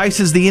slices and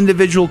dices the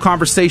individual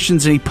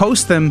conversations, and he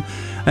posts them.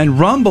 And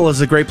Rumble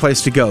is a great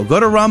place to go. Go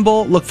to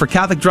Rumble, look for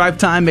Catholic Drive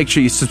Time. Make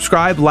sure you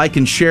subscribe, like,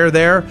 and share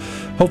there.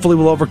 Hopefully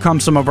we'll overcome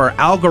some of our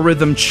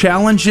algorithm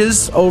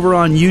challenges over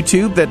on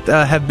YouTube that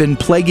have been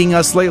plaguing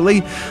us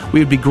lately.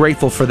 We would be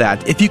grateful for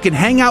that. If you can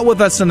hang out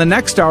with us in the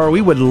next hour, we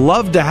would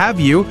love to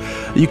have you.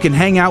 You can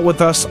hang out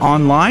with us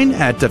online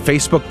at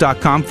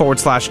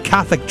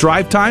facebook.com/Catholic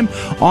Drive Time,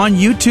 on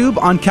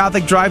YouTube on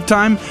Catholic Drive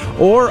Time,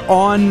 or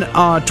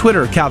on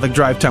Twitter, Catholic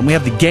Drive Time. We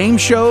have the game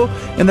show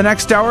in the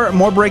next hour,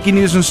 more breaking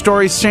news and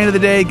stories, Saint of the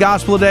Day,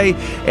 Gospel of the Day,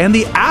 and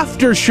the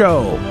after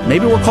show.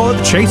 Maybe we'll call it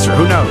the Chaser.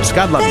 Who knows?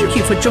 God love you. Thank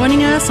you for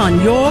joining us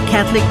on your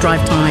Catholic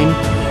Drive Time,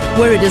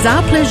 where it is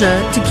our pleasure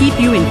to keep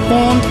you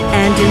informed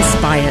and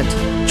inspired.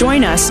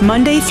 Join us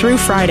Monday through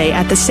Friday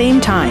at the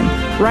same time,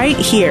 right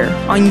here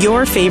on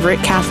your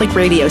favorite Catholic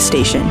radio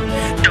station.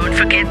 Don't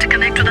forget to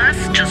connect with us.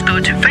 Just go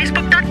to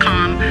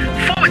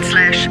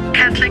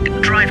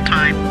facebook.com/Catholic Drive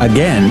Time.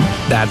 Again,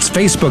 that's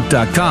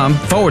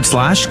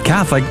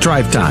facebook.com/Catholic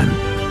Drive Time.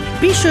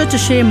 Be sure to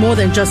share more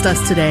than just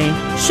us today.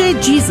 Share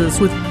Jesus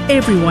with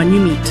everyone you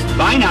meet.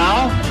 Bye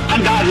now,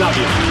 and God love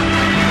you.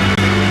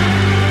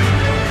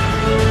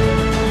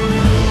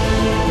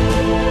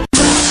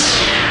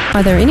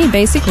 Are there any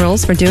basic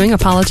rules for doing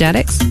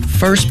apologetics?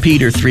 1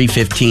 Peter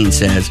 3:15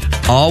 says,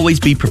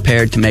 always be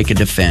prepared to make a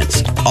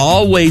defense.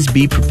 Always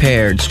be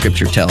prepared,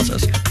 Scripture tells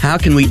us. How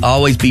can we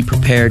always be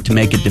prepared to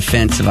make a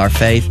defense of our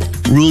faith?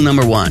 Rule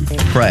number 1,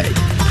 pray.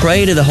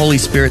 Pray to the Holy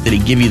Spirit that He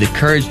give you the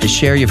courage to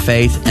share your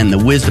faith and the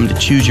wisdom to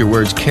choose your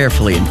words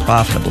carefully and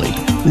profitably.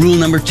 Rule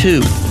number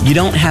 2, you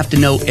don't have to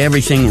know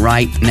everything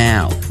right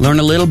now. Learn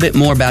a little bit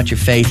more about your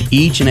faith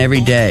each and every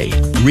day.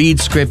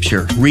 Read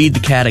Scripture, read the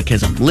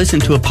Catechism,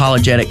 listen to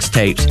apologetics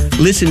tapes,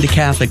 listen to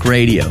Catholic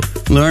radio.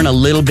 Learn a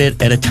little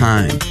bit at a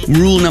time.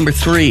 Rule number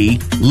 3,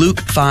 Luke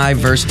 5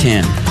 verse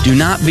 10. Do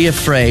not be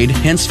afraid,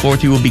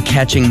 henceforth you will be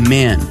catching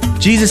men.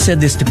 Jesus said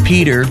this to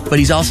Peter, but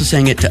He's also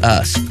saying it to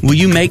us. Will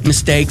you make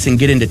mistakes and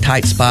get into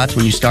tight spots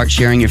when you start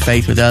sharing your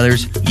faith with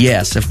others?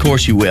 Yes, of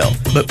course you will.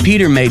 But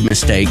Peter made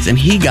mistakes and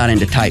he got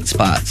into tight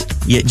spots.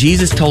 Yet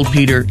Jesus told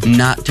Peter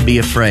not to be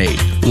afraid.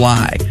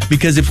 Why?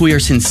 Because if we are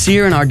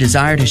sincere in our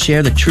desire to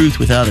share the truth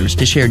with others,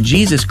 to share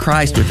Jesus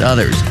Christ with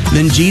others,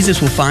 then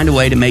Jesus will find a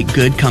way to make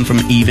good come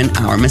from even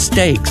our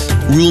mistakes.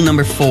 Rule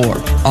number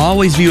 4,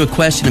 always view a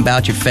question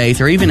about your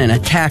faith or even an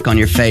attack on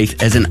your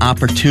faith as an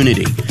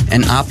opportunity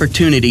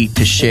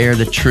to share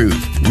the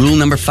truth. Rule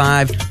number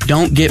 5,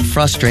 don't get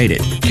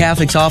frustrated.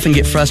 Catholics often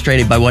get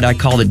frustrated by what I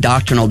call the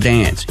doctrinal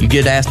dance. You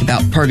get asked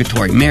about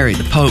purgatory, Mary,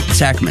 the Pope, the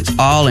sacraments,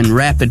 all in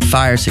rapid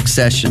fire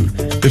succession.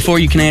 Before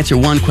you can answer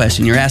one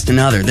question, you're asked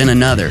another, then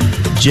another.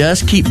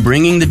 Just keep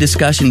bringing the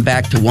discussion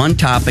back to one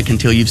topic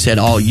until you've said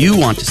all you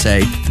want to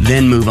say,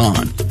 then move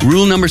on.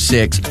 Rule number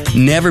 6,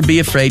 never be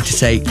afraid to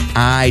say,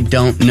 I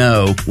don't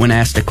know, when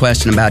asked a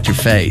question about your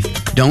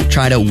faith. Don't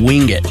try to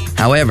wing it.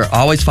 However,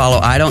 always follow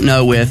I don't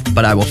know with,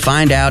 but I will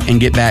find out and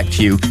get back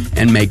to you,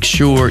 and make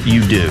sure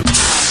you do.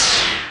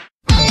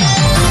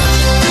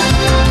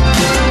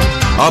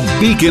 A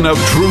beacon of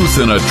truth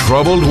in a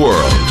troubled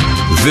world.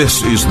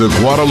 This is the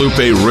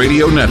Guadalupe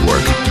Radio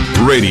Network,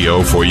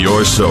 radio for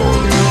your soul.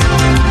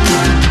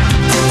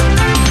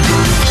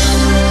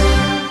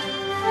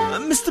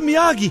 Mr.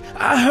 Miyagi,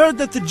 I heard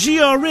that the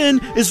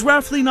GRN is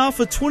raffling off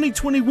a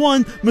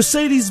 2021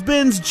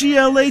 Mercedes-Benz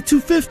GLA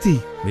 250.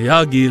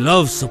 Miyagi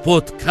loves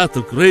support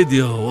Catholic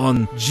radio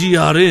on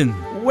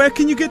GRN. Where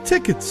can you get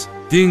tickets?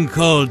 Thing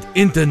called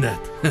internet.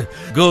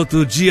 Go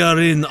to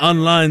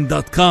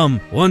grnonline.com.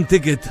 1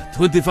 ticket,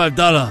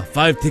 $25.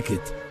 5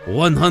 ticket,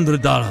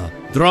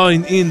 $100.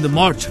 Drawing in the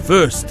March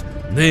 1st.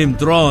 Name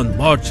drawn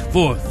March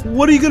 4th.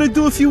 What are you going to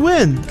do if you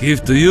win?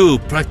 Give to you.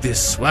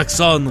 Practice. Wax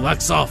on,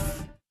 wax off.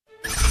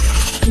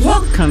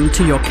 Welcome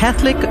to your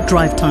Catholic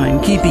Drive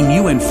Time, keeping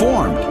you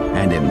informed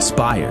and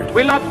inspired.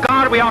 We love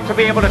God. We ought to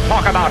be able to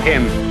talk about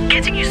Him.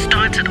 Getting you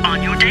started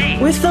on your day.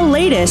 With the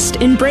latest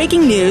in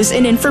breaking news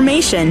and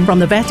information. From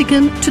the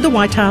Vatican to the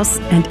White House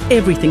and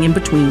everything in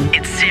between.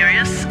 It's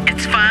serious,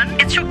 it's fun,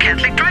 it's your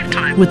Catholic Drive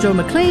Time. With Joe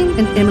McLean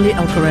and Emily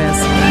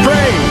Alcaraz.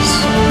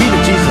 Praise be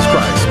to Jesus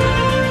Christ.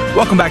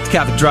 Welcome back to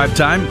Catholic Drive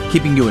Time,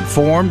 keeping you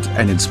informed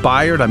and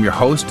inspired. I'm your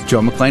host,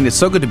 Joe McLean. It's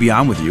so good to be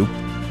on with you.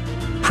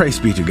 Praise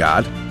be to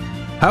God.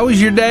 How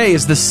was your day?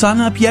 Is the sun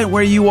up yet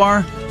where you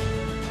are?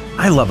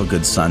 I love a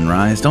good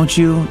sunrise, don't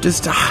you?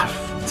 Just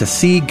to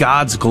see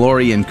God's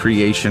glory in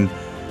creation.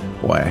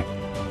 Boy,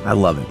 I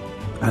love it.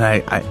 And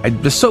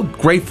I'm just so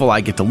grateful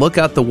I get to look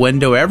out the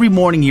window every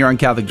morning here on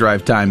Catholic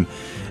Drive Time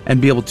and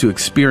be able to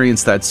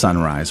experience that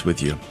sunrise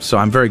with you. So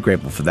I'm very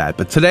grateful for that.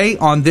 But today,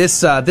 on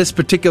this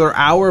particular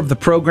hour of the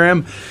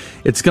program,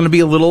 it's going to be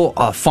a little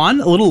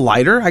fun, a little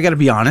lighter. I got to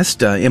be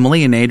honest.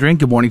 Emily and Adrian,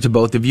 good morning to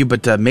both of you.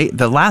 But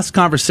the last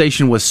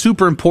conversation was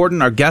super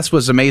important. Our guest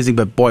was amazing,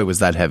 but boy, was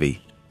that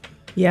heavy.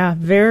 Yeah,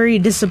 very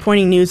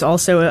disappointing news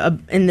also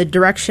in the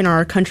direction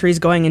our country is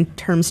going in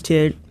terms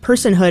to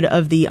personhood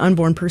of the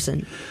unborn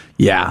person.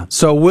 Yeah,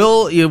 so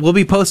we'll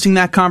be posting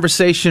that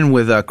conversation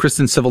with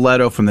Kristen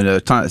Civiletto from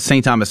the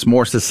St. Thomas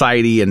More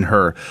Society and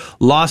her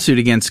lawsuit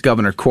against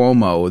Governor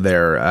Cuomo.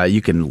 There,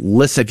 you can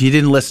listen. If you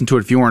didn't listen to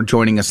it, if you weren't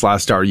joining us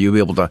last hour, you'll be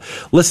able to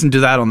listen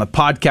to that on the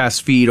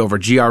podcast feed over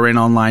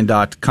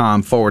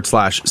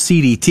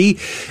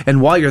grnonline.com/CDT.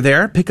 And while you're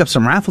there, pick up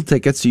some raffle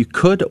tickets. You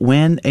could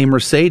win a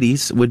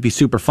Mercedes. It would be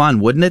super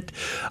fun, wouldn't it?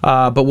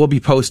 But we'll be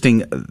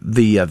posting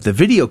the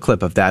video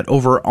clip of that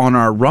over on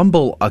our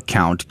Rumble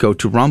account. Go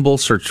to Rumble,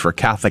 search for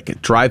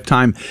Catholic Drive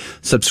Time.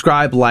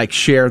 Subscribe, like,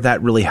 share.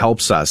 That really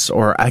helps us.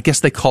 Or I guess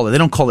they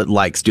don't call it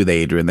likes, do they,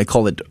 Adrian? They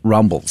call it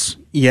rumbles.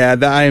 Yeah,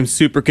 I am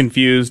super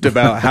confused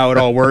about how it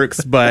all works,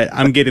 but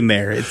I'm getting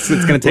there. It's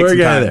going to take some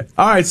time. There.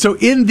 All right, so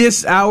in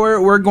this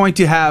hour, we're going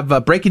to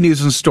have breaking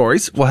news and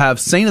stories. We'll have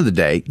Saint of the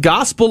Day,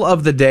 Gospel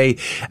of the Day,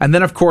 and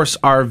then, of course,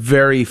 our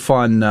very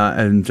fun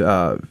and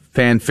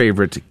fan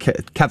favorite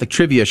Catholic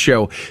trivia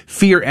show,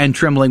 Fear and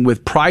Trembling,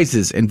 with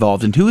prizes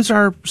involved. And who is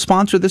our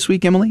sponsor this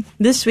week, Emily?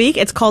 This week,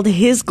 it's called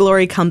His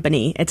Glory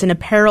Company. It's an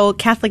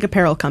Catholic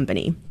apparel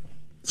company.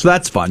 So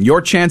that's fun.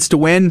 Your chance to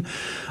win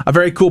a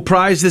very cool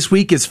prize this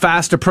week is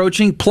fast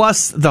approaching.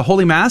 Plus, the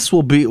Holy Mass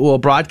will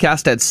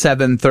broadcast at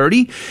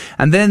 7:30,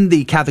 and then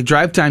the Catholic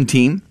Drive Time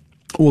team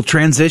will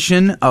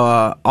transition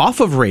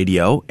off of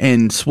radio,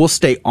 and we'll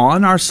stay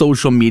on our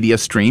social media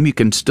stream. You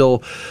can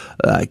still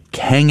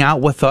hang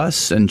out with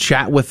us and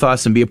chat with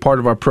us and be a part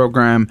of our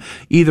program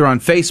either on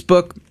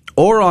Facebook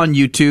or on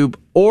YouTube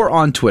or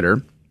on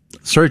Twitter.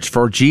 Search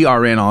for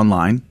GRN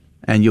Online,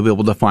 and you'll be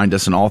able to find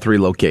us in all three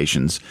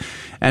locations.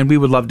 And we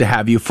would love to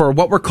have you for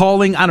what we're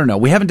calling, I don't know,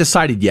 we haven't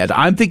decided yet.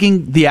 I'm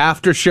thinking the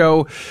after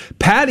show.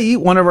 Patty,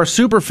 one of our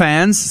super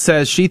fans,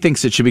 says she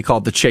thinks it should be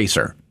called The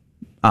Chaser.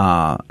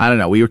 I don't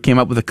know. We came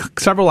up with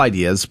several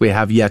ideas. We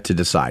have yet to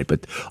decide.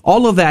 But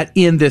all of that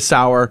in this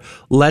hour.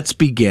 Let's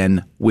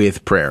begin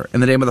with prayer. In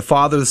the name of the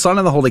Father, the Son,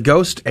 and the Holy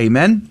Ghost.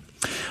 Amen.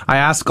 I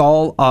ask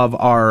all of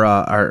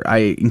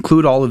I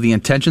include all of the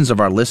intentions of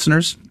our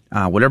listeners.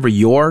 Whatever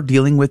you're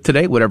dealing with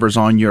today, whatever's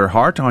on your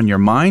heart, on your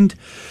mind,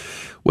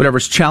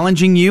 whatever's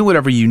challenging you,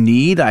 whatever you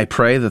need, I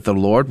pray that the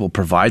Lord will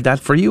provide that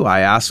for you.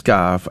 I ask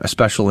a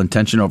special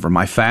intention over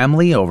my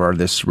family, over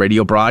this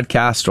radio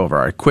broadcast, over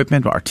our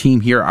equipment, our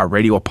team here, our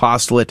radio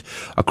apostolate,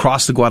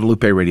 across the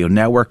Guadalupe Radio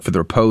Network, for the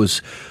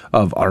repose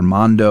of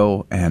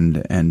Armando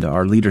and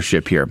our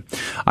leadership here.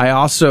 I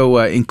also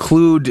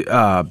include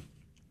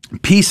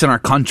peace in our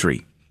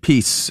country.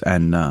 Peace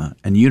and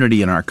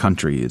unity in our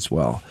country as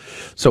well.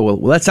 So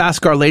let's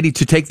ask Our Lady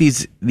to take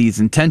these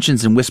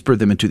intentions and whisper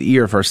them into the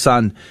ear of her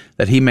Son,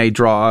 that he may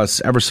draw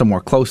us ever so more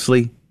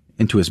closely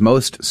into his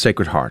most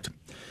sacred heart.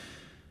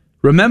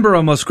 Remember,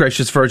 O most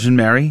gracious Virgin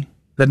Mary,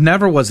 that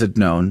never was it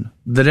known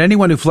that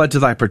anyone who fled to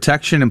thy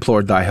protection,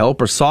 implored thy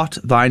help, or sought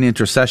thine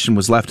intercession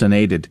was left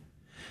unaided.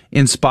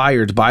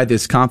 Inspired by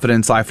this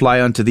confidence, I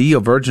fly unto thee, O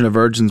Virgin of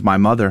Virgins, my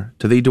mother.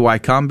 To thee do I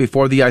come,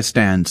 before thee I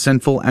stand,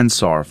 sinful and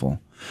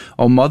sorrowful.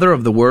 O Mother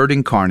of the Word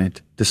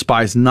incarnate,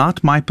 despise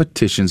not my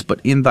petitions,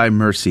 but in thy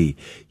mercy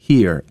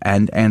hear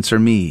and answer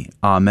me.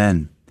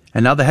 Amen.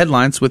 And now the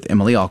headlines with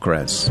Emily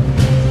Alcaraz.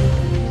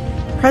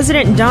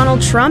 President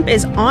Donald Trump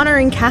is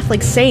honoring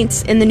Catholic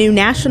saints in the new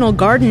National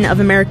Garden of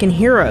American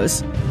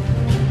Heroes.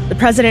 The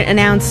president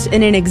announced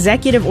in an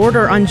executive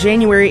order on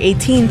January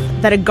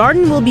 18th that a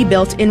garden will be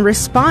built in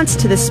response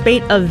to the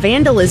spate of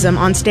vandalism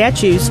on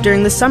statues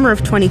during the summer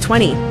of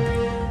 2020.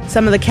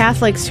 Some of the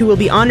Catholics who will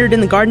be honored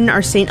in the garden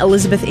are St.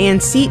 Elizabeth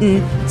Ann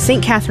Seton,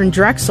 St. Catherine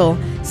Drexel,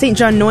 St.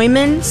 John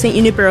Neumann, St.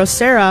 Junipero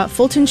Serra,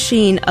 Fulton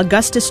Sheen,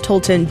 Augustus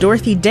Tolton,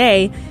 Dorothy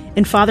Day,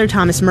 and Father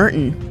Thomas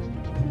Merton.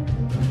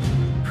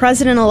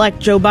 President-elect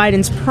Joe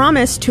Biden's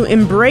promise to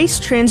embrace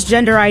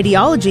transgender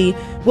ideology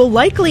will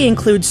likely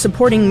include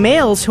supporting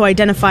males who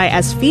identify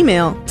as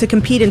female to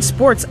compete in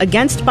sports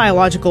against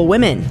biological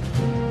women.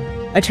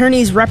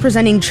 Attorneys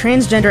representing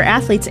transgender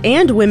athletes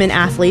and women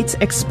athletes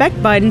expect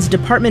Biden's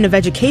Department of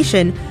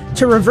Education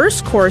to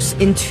reverse course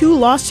in 2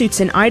 lawsuits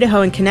in Idaho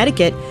and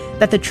Connecticut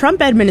that the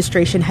Trump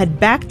administration had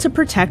backed to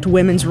protect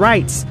women's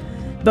rights.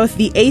 Both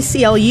the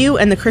ACLU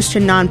and the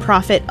Christian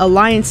nonprofit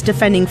Alliance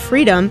Defending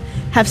Freedom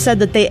have said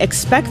that they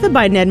expect the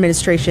Biden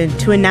administration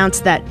to announce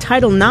that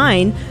Title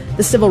IX,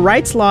 the civil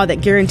rights law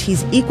that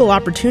guarantees equal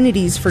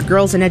opportunities for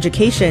girls in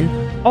education,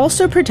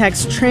 also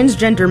protects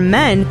transgender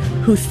men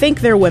who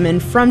think they're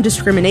women from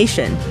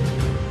discrimination.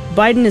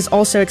 Biden is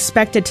also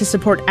expected to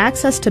support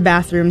access to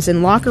bathrooms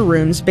and locker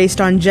rooms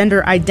based on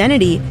gender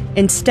identity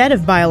instead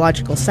of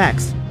biological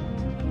sex.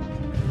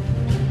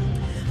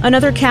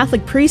 Another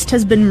Catholic priest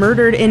has been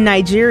murdered in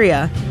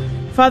Nigeria.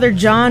 Father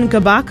John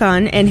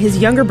Gabakan and his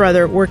younger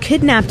brother were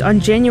kidnapped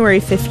on January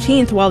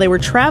 15th while they were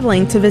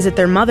traveling to visit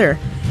their mother.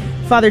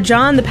 Father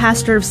John, the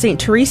pastor of St.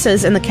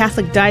 Teresa's in the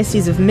Catholic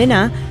Diocese of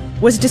Minna,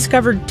 was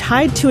discovered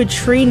tied to a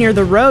tree near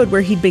the road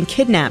where he'd been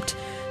kidnapped,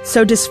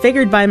 so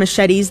disfigured by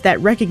machetes that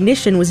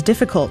recognition was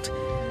difficult.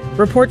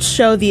 Reports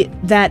show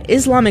that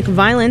Islamic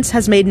violence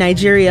has made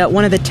Nigeria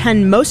one of the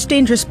 10 most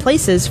dangerous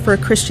places for a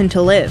Christian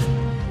to live.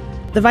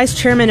 The vice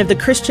chairman of the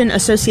Christian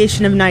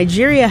Association of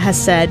Nigeria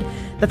has said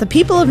that the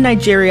people of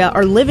Nigeria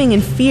are living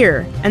in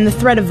fear, and the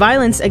threat of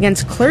violence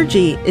against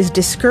clergy is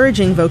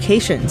discouraging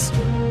vocations.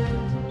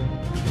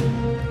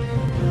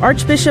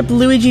 Archbishop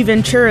Luigi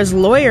Ventura's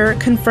lawyer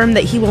confirmed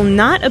that he will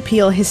not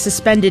appeal his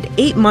suspended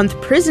 8-month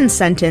prison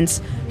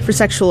sentence for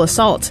sexual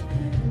assault.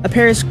 A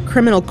Paris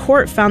criminal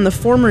court found the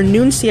former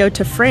nuncio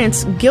to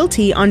France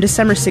guilty on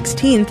December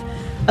 16th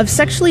of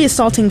sexually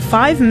assaulting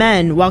 5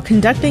 men while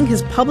conducting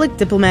his public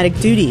diplomatic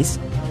duties.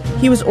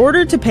 He was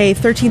ordered to pay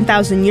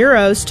 13,000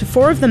 euros to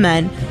 4 of the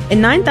men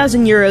and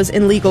 9,000 euros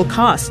in legal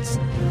costs.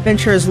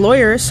 Ventura's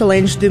lawyer,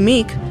 Solange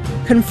Dumic,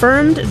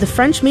 confirmed the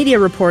French media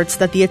reports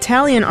that the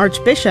Italian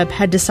archbishop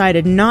had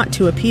decided not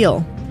to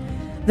appeal.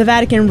 The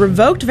Vatican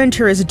revoked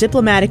Ventura's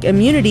diplomatic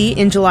immunity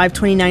in July of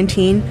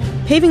 2019,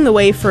 paving the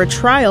way for a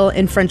trial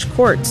in French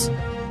courts.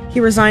 He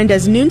resigned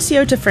as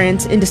nuncio to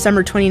France in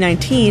December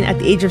 2019 at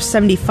the age of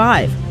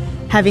 75,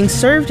 having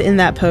served in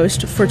that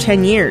post for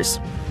 10 years.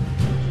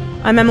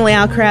 I'm Emily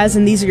Alcaraz,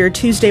 and these are your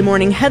Tuesday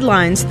morning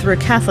headlines through a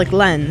Catholic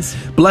lens.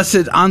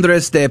 Blessed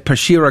Andres de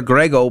Pachira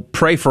Grego,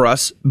 pray for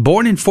us.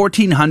 Born in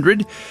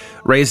 1400,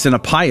 raised in a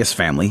pious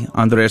family,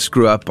 Andres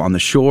grew up on the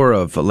shore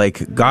of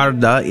Lake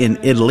Garda in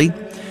Italy.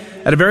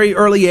 At a very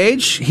early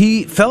age,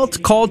 he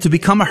felt called to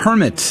become a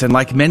hermit, and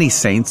like many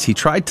saints, he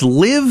tried to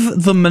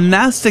live the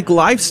monastic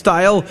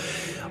lifestyle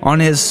on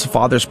his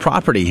father's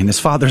property, in his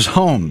father's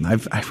home.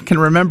 I can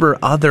remember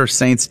other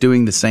saints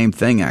doing the same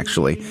thing,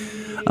 actually.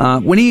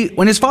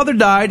 When his father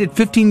died at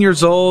 15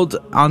 years old,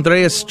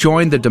 Andreas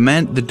joined the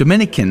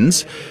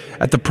Dominicans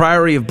at the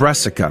Priory of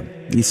Brescia.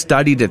 He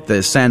studied at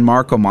the San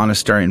Marco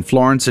Monastery in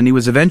Florence, and he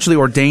was eventually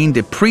ordained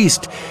a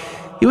priest.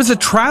 He was a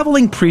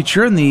traveling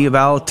preacher in the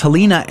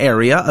Valtellina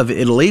area of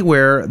Italy,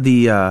 where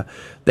the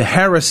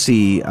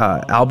heresy,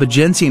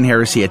 Albigensian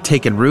heresy, had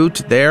taken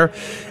root there,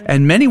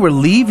 and many were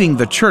leaving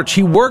the church.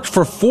 He worked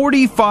for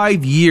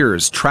 45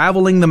 years,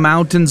 traveling the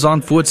mountains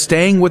on foot,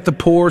 staying with the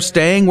poor,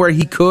 staying where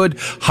he could,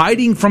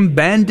 hiding from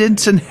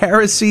bandits and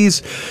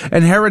heresies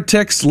and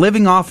heretics,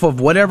 living off of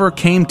whatever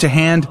came to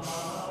hand.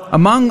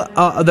 Among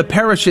the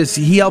parishes,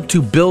 he helped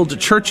to build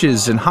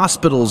churches and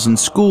hospitals and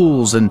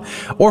schools and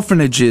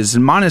orphanages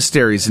and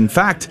monasteries. In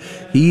fact,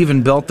 he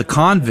even built the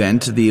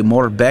convent, the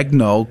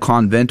Morbegno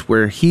convent,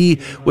 where he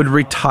would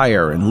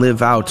retire and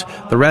live out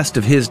the rest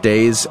of his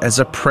days as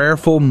a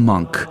prayerful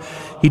monk.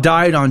 He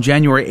died on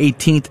January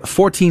 18th,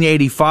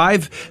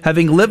 1485,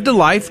 having lived a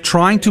life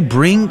trying to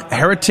bring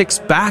heretics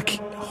back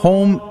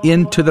home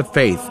into the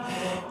faith.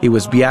 He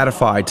was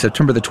beatified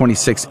September the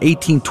 26th,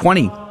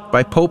 1820,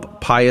 by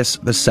Pope Pius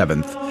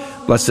VII.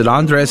 Blessed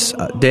Andres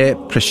de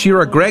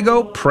Pachira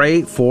Grego,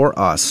 pray for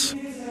us.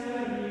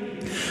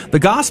 The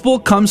Gospel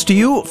comes to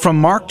you from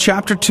Mark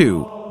chapter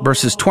 2,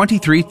 verses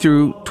 23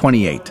 through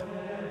 28.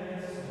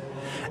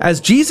 As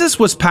Jesus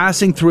was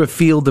passing through a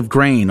field of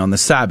grain on the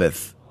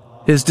Sabbath,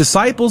 His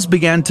disciples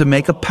began to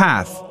make a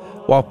path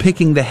while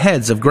picking the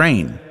heads of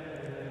grain.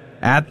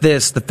 At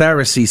this, the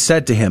Pharisees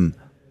said to him,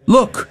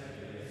 "Look,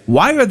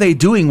 why are they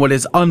doing what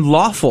is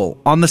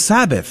unlawful on the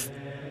Sabbath?"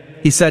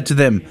 He said to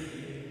them,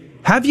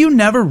 "Have you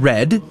never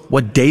read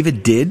what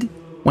David did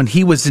when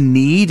he was in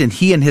need and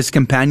he and his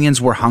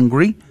companions were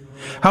hungry?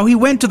 How he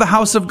went to the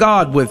house of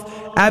God with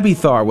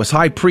Abiathar was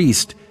high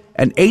priest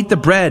and ate the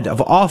bread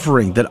of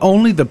offering that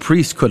only the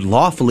priest could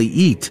lawfully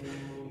eat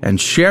and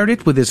shared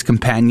it with his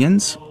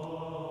companions?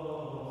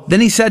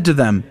 Then he said to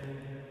them,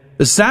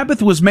 the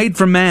Sabbath was made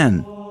for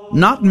man,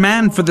 not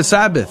man for the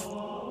Sabbath.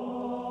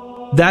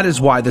 That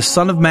is why the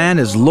Son of Man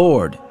is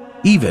Lord,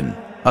 even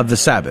of the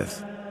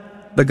Sabbath."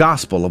 The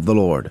Gospel of the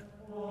Lord.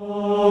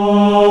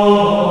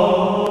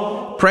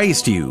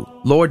 Praise to you,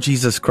 Lord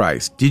Jesus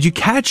Christ. Did you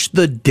catch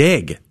the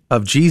dig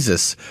of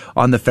Jesus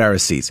on the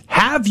Pharisees?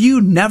 Have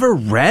you never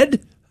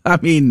read? I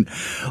mean,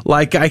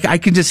 like I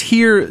can just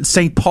hear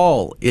St.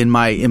 Paul in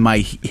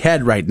my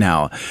head right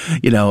now.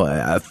 You know,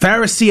 a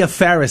Pharisee of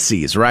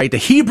Pharisees, right? A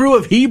Hebrew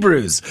of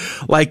Hebrews.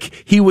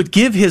 Like he would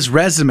give his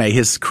resume,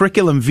 his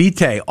curriculum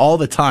vitae all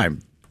the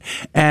time.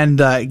 And,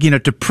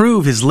 to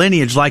prove his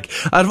lineage, like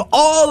out of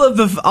all of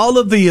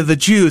the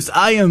Jews,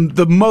 I am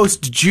the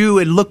most Jew,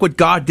 and look what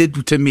God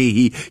did to me.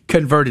 He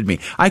converted me.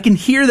 I can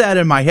hear that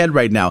in my head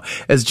right now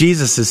as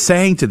Jesus is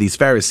saying to these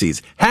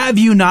Pharisees, have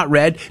you not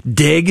read?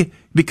 Dig.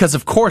 Because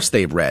of course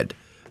they've read.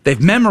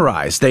 They've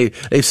memorized.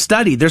 They've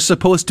studied. They're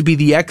supposed to be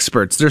the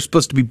experts. They're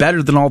supposed to be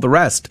better than all the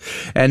rest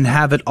and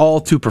have it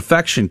all to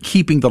perfection,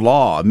 keeping the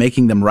law,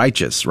 making them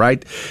righteous,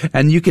 right?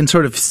 And you can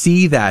sort of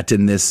see that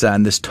in this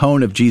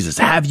tone of Jesus.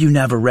 Have you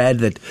never read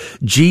that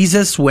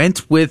Jesus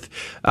went with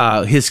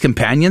his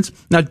companions?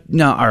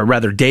 Or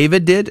rather,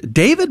 David did.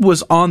 David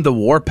was on the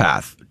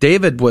warpath.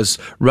 David was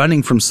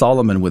running from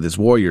Solomon with his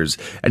warriors,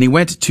 and he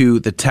went to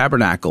the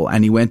tabernacle,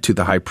 and he went to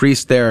the high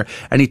priest there,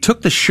 and he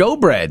took the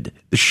showbread.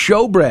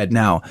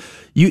 Now,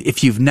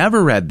 if you've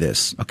never read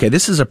this, okay,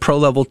 this is a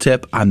pro-level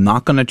tip. I'm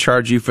not going to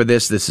charge you for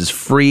this. This is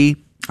free.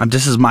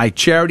 This is my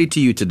charity to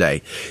you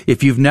today.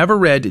 If you've never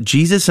read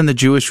Jesus and the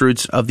Jewish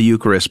Roots of the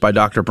Eucharist by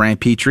Dr.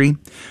 Brant Petrie,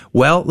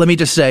 well, let me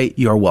just say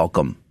you're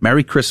welcome.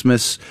 Merry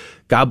Christmas.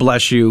 God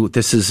bless you.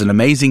 This is an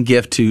amazing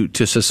gift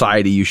to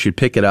society. You should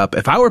pick it up.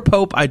 If I were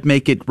Pope, I'd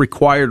make it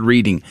required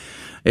reading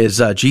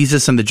is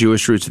Jesus and the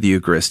Jewish Roots of the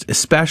Eucharist,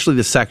 especially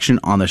the section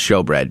on the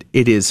showbread.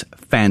 It is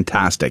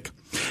fantastic.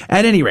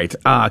 At any rate,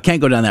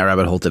 can't go down that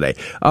rabbit hole today.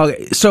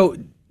 So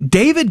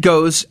David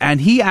goes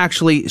and he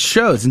actually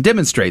shows and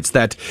demonstrates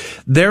that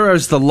there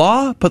is the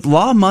law, but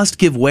law must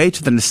give way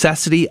to the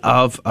necessity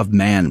of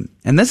man.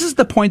 And this is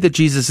the point that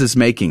Jesus is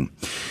making.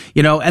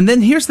 And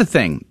then here's the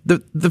thing.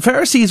 The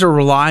Pharisees are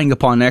relying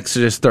upon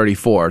Exodus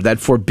 34 that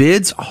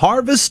forbids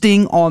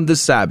harvesting on the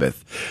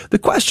Sabbath. The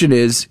question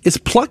is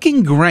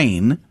plucking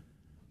grain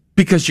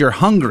because you're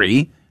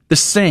hungry the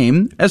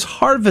same as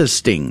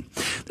harvesting?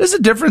 There's a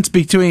difference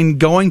between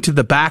going to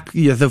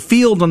the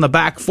field on the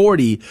back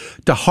 40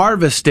 to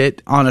harvest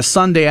it on a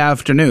Sunday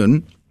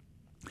afternoon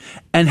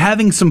and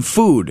having some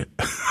food,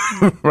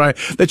 right,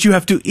 that you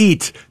have to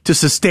eat to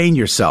sustain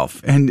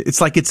yourself. And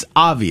it's like it's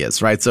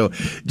obvious, right? So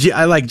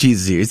I like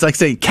Jesus here. It's like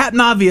saying,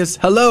 Captain Obvious,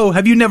 hello,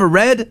 have you never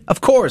read?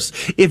 Of course.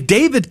 If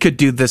David could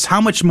do this,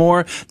 how much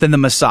more than the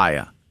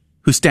Messiah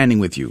who's standing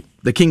with you?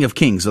 The King of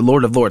Kings, the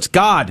Lord of Lords,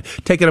 God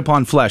taken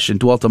upon flesh and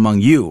dwelt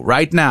among you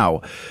right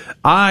now.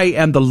 I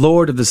am the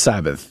Lord of the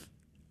Sabbath,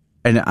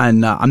 and I'm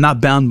not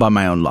bound by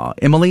my own law.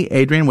 Emily,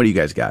 Adrian, what do you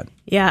guys got?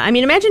 Yeah, I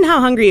mean, imagine how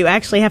hungry you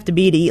actually have to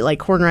be to eat like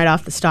corn right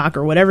off the stalk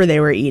or whatever they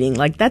were eating.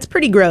 Like, that's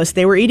pretty gross.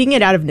 They were eating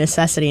it out of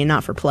necessity and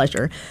not for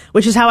pleasure,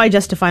 which is how I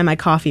justify my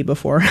coffee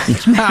before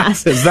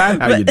Mass. Is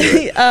that how you do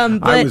it?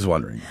 I was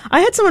wondering. I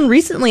had someone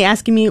recently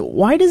asking me,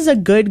 why does a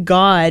good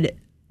God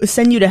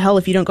send you to hell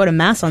if you don't go to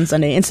Mass on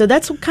Sunday? And so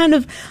that's kind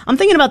of, I'm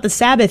thinking about the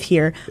Sabbath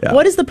here. Yeah.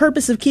 What is the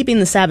purpose of keeping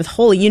the Sabbath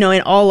holy?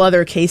 In all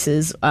other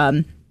cases,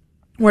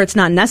 where it's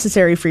not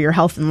necessary for your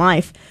health and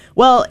life.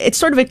 Well, it's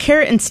sort of a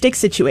carrot and stick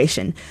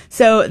situation.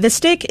 So the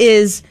stick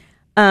is,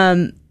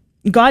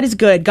 God is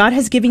good. God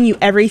has given you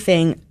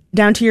everything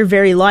down to your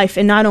very life.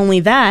 And not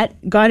only that,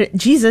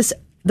 Jesus,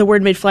 the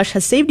Word made flesh,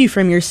 has saved you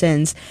from your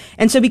sins.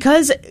 And so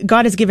because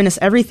God has given us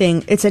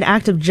everything, it's an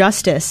act of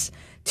justice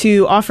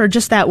to offer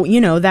just that,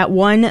 that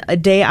one a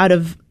day out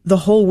of the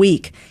whole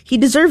week. He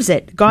deserves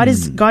it. God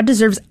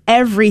deserves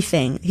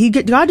everything.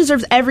 God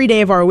deserves every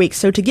day of our week.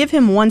 So to give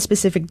him one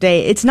specific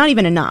day, it's not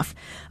even enough.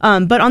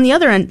 But on the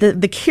other end,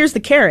 here's the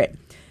carrot.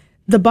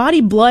 The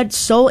body, blood,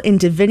 soul, and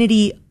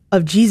divinity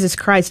of Jesus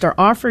Christ are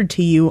offered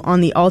to you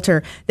on the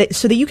altar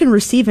so that you can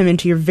receive him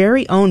into your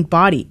very own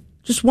body.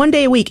 Just one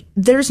day a week.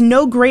 There's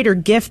no greater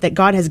gift that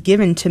God has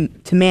given to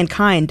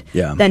mankind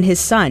than his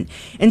son.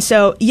 And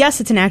so, yes,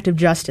 it's an act of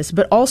justice,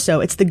 but also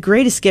it's the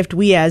greatest gift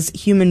we as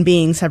human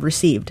beings have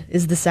received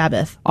is the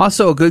Sabbath.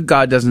 Also, a good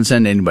God doesn't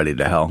send anybody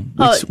to hell.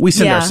 We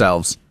send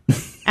ourselves.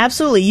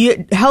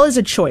 Absolutely. Hell is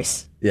a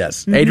choice.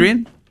 Yes. Mm-hmm.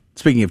 Adrian,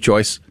 speaking of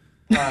choice.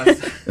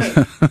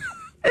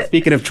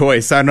 Speaking of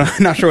choice, I'm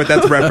not sure what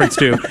that's a reference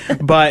to,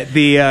 but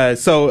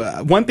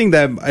so one thing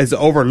that is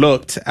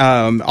overlooked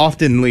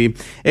oftenly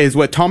is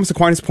what Thomas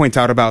Aquinas points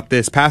out about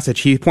this passage.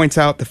 He points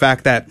out the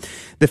fact that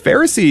the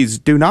Pharisees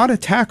do not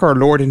attack our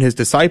Lord and his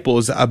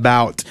disciples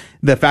about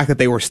the fact that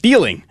they were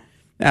stealing.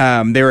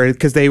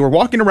 Because they were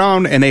walking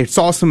around and they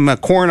saw some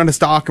corn on a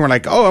stalk and were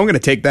like, oh, I'm going to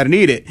take that and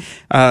eat it.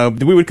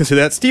 We would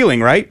consider that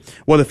stealing, right?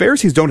 Well, the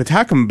Pharisees don't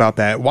attack them about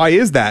that. Why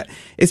is that?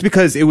 It's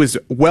because it was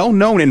well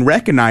known and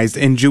recognized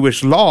in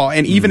Jewish law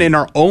and even in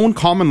our own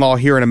common law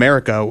here in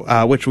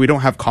America, which we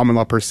don't have common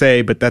law per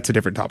se, but that's a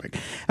different topic.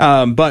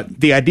 But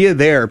the idea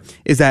there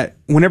is that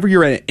whenever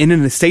you're in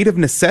a state of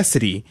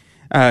necessity,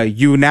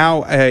 you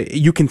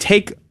can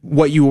take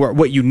what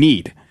you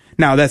need.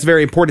 Now, that's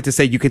very important to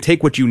say. You can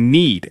take what you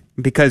need,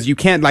 because you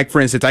can't, like,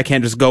 for instance, I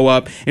can't just go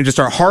up and just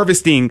start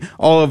harvesting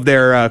all of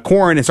their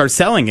corn and start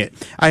selling it.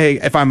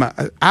 If I'm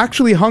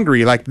actually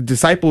hungry, like the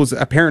disciples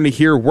apparently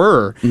here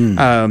were,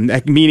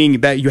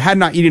 meaning that you had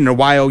not eaten in a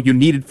while, you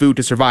needed food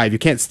to survive. You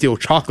can't steal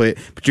chocolate,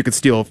 but you could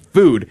steal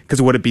food, because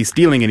it wouldn't be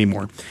stealing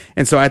anymore.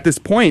 And so at this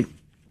point,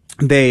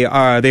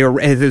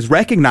 it is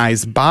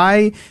recognized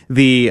by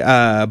the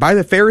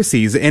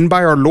Pharisees and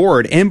by our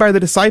Lord and by the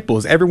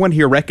disciples. Everyone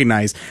here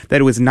recognized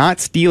that it was not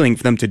stealing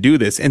for them to do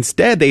this.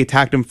 Instead, they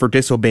attacked them for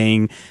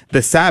disobeying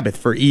the Sabbath,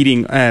 for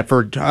eating,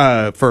 for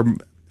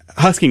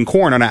husking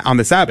corn on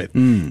the Sabbath.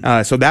 So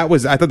I thought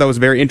that was a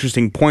very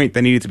interesting point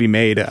that needed to be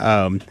made.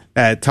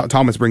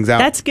 Thomas brings out.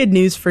 That's good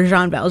news for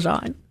Jean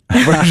Valjean.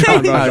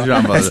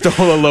 I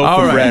stole a loaf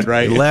of bread,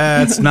 right?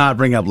 Let's not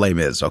bring up Les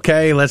Mis,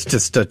 okay? Let's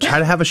just try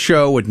to have a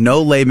show with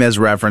no Les Mis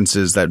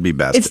references. That'd be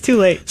best. It's too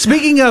late.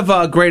 Speaking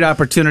of great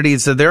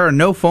opportunities, there are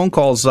no phone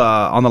calls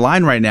on the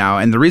line right now.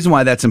 And the reason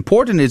why that's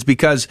important is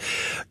because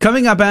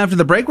coming up after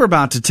the break we're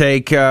about to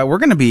take, we're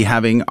going to be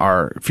having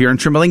our Fear and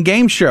Trembling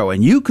game show.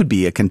 And you could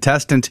be a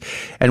contestant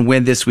and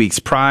win this week's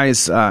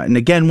prize. And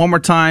again, one more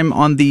time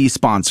on the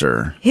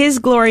sponsor. His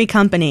Glory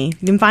Company.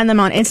 You can find them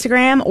on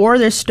Instagram, or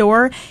their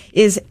store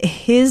is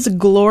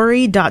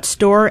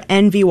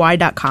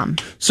hisglory.storenvy.com.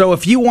 So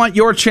if you want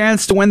your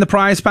chance to win the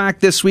prize pack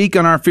this week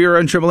on our Fear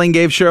and Trembling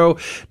game show,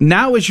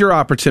 now is your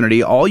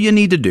opportunity. All you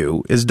need to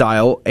do is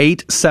dial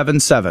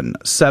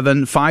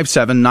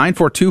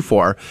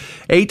 877-757-9424,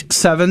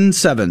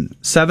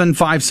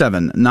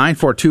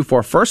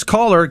 877-757-9424. First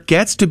caller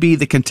gets to be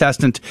the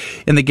contestant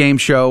in the game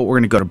show. We're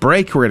going to go to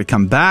break. We're going to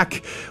come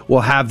back. We'll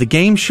have the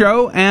game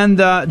show. And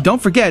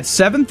don't forget,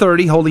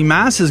 7:30, Holy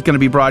Mass is going to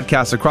be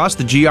broadcast across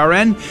the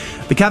GRN.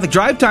 The Catholic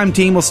Drive Time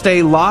team will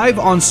stay live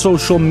on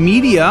social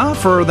media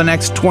for the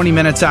next 20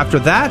 minutes after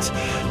that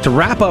to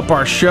wrap up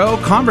our show,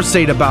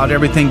 conversate about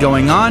everything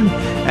going on,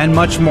 and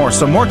much more.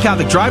 So more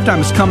Catholic Drive Time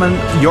is coming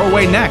your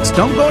way next.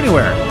 Don't go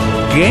anywhere.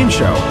 The game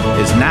show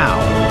is now.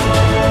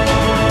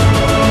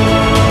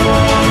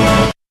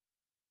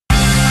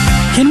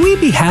 Can we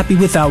be happy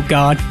without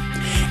God?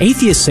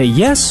 Atheists say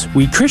yes,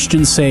 we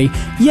Christians say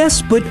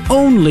yes, but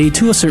only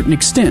to a certain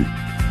extent.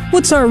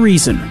 What's our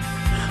reason?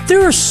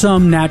 There are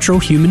some natural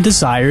human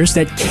desires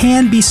that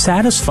can be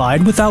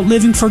satisfied without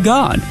living for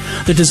God.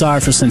 The desire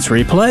for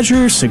sensory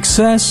pleasure,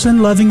 success,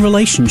 and loving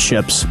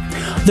relationships.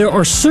 There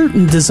are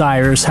certain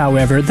desires,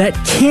 however, that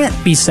can't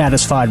be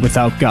satisfied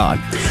without God.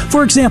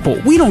 For example,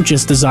 we don't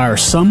just desire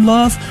some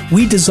love,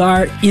 we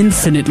desire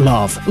infinite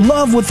love,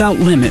 love without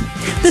limit.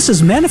 This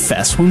is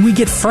manifest when we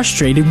get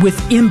frustrated with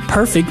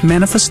imperfect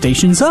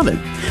manifestations of it.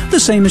 The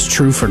same is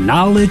true for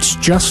knowledge,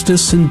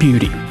 justice, and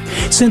beauty.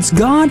 Since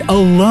God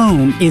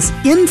alone is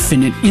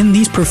infinite in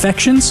these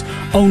perfections,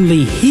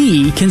 only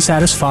He can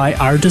satisfy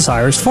our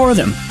desires for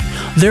them.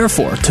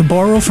 Therefore, to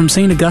borrow from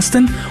St.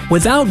 Augustine,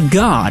 without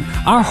God,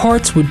 our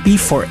hearts would be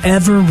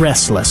forever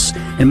restless.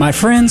 And my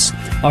friends,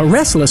 a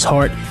restless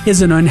heart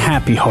is an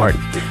unhappy heart.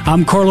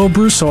 I'm Carlo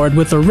Broussard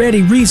with a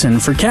ready reason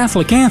for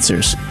Catholic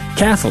Answers,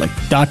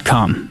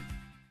 Catholic.com.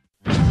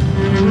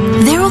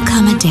 There will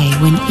come a day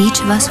when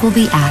each of us will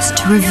be asked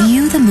to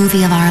review the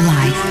movie of our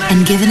life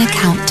and give an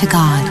account to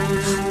God.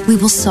 We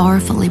will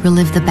sorrowfully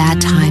relive the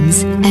bad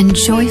times and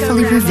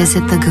joyfully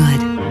revisit the good.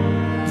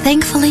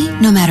 Thankfully,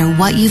 no matter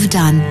what you've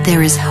done,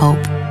 there is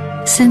hope,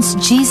 since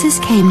Jesus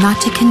came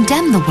not to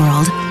condemn the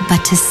world,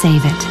 but to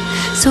save it.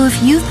 So if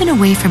you've been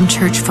away from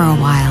church for a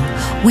while,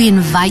 we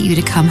invite you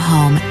to come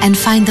home and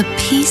find the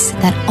peace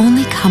that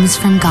only comes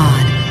from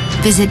God.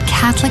 Visit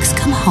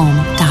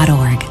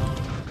CatholicsComeHome.org.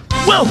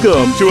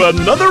 Welcome to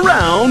another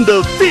round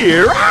of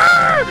Fear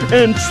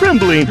and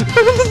Trembling,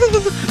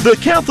 the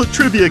Catholic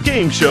trivia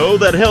game show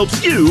that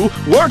helps you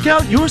work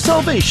out your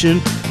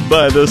salvation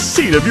by the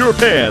seat of your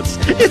pants.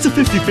 It's a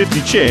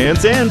 50-50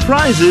 chance and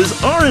prizes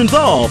are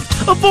involved.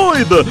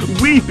 Avoid the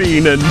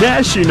weeping and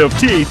gnashing of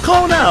teeth.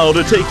 Call now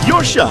to take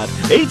your shot.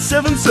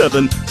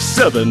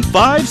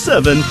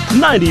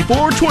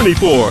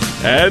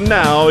 877-757-9424. And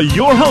now,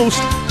 your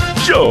host,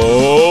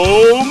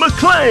 Joe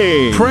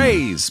McClain.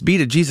 Praise be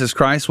to Jesus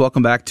Christ.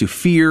 Welcome back to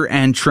Fear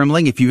and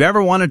Trembling. If you've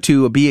ever wanted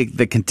to be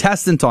the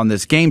contestant on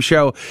this game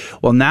show,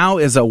 well, now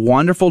is a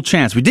wonderful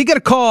chance. We did get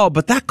a call,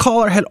 but that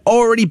caller had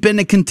already been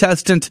a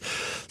contestant.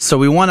 So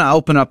we want to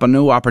open up a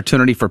new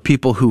opportunity for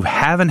people who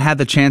haven't had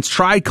the chance,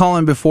 tried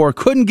calling before,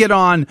 couldn't get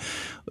on.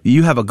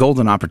 You have a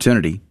golden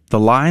opportunity. The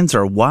lines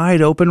are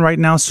wide open right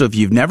now, so if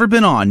you've never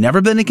been on,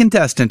 never been a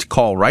contestant,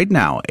 call right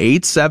now,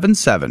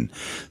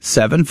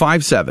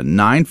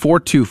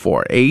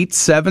 877-757-9424,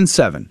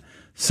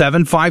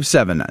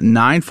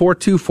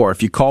 877-757-9424.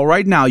 If you call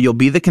right now, you'll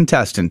be the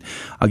contestant.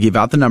 I'll give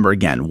out the number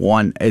again.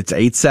 It's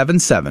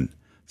 877-757-9424,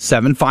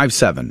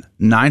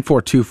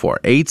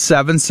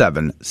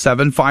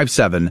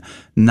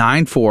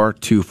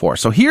 877-757-9424.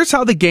 So here's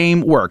how the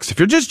game works. If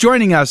you're just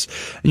joining us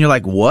and you're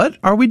like, what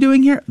are we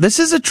doing here? This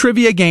is a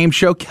trivia game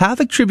show,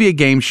 Catholic trivia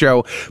game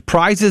show.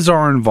 Prizes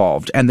are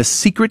involved. And the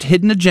secret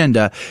hidden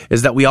agenda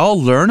is that we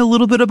all learn a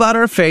little bit about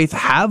our faith,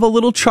 have a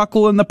little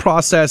chuckle in the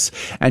process,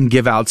 and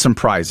give out some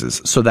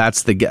prizes. So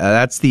that's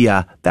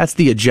the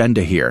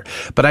agenda here.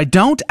 But I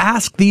don't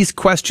ask these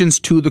questions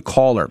to the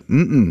caller.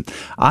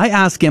 I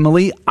ask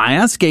Emily, I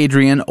ask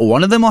Adrian.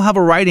 One of them will have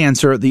a right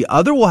answer. The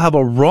other will have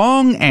a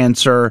wrong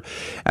answer.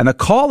 And the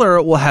caller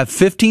will have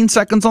 15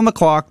 seconds on the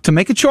clock to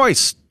make a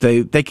choice.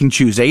 They can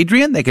choose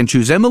Adrian. They can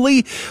choose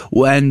Emily.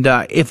 And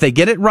if they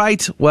get it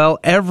right, well,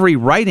 every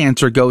right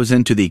answer goes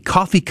into the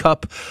coffee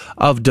cup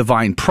of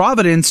divine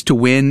providence to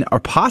win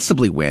or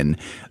possibly win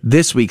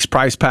this week's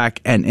prize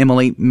pack. And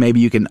Emily, maybe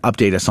you can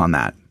update us on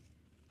that.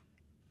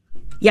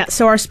 Yeah,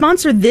 so our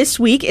sponsor this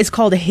week is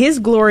called His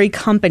Glory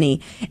Company,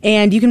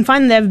 and you can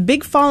find them. They have a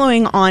big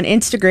following on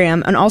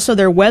Instagram, and also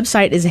their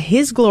website is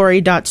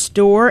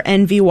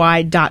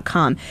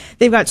hisglory.storenvy.com.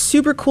 They've got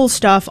super cool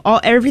stuff,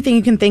 everything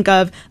you can think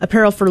of,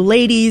 apparel for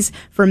ladies,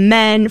 for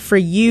men, for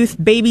youth,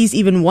 babies,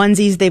 even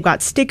onesies. They've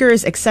got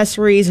stickers,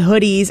 accessories,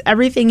 hoodies,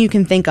 everything you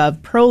can think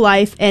of,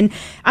 pro-life. And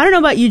I don't know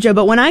about you, Joe,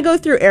 but when I go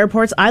through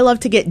airports, I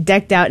love to get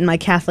decked out in my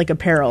Catholic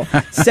apparel.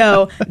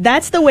 So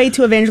that's the way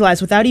to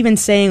evangelize without even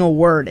saying a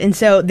word. And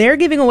so they're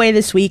giving away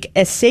this week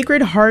a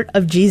Sacred Heart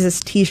of Jesus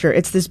t-shirt.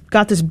 It's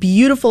got this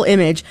beautiful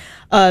image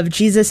of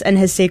Jesus and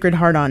his Sacred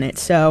Heart on it.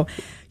 So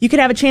you could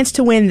have a chance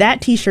to win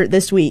that t-shirt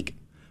this week.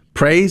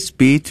 Praise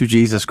be to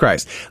Jesus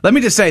Christ. Let me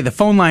just say, the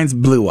phone lines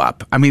blew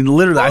up. I mean,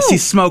 literally, I see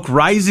smoke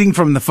rising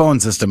from the phone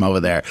system over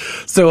there.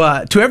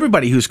 So, to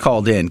everybody who's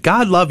called in,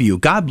 God love you.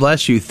 God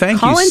bless you.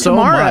 Thank you so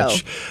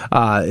much.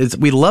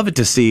 We love it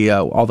to see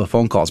all the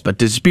phone calls, but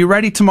just be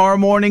ready tomorrow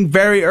morning,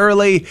 very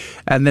early,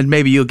 and then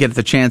maybe you'll get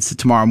the chance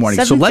tomorrow morning.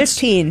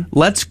 7:15. So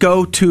let's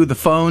go to the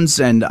phones,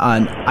 and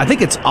I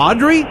think it's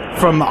Audrey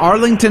from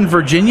Arlington,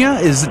 Virginia.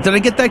 Did I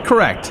get that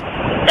correct?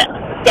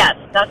 Yes,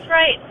 that's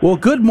right. Well,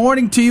 good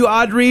morning to you,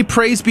 Audrey.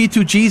 Praise be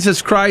to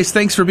Jesus Christ.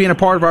 Thanks for being a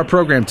part of our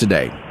program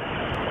today.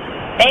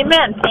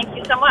 Amen. Thank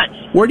you so much.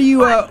 Where do you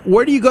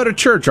go to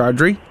church,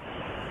 Audrey?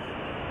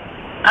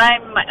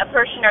 I'm a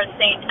parishioner of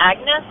St.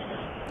 Agnes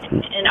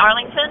in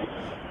Arlington.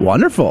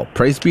 Wonderful.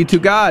 Praise be to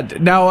God.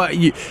 Now,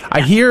 I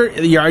hear,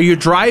 are you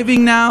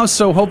driving now?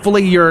 So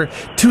hopefully you're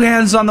two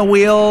hands on the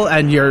wheel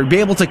and you'll be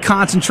able to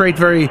concentrate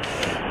very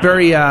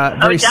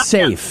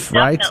safe,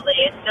 right? Definitely.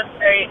 It's just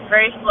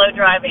very slow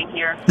driving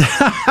here.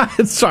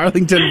 It's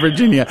Arlington,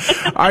 Virginia.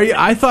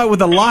 I thought with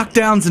the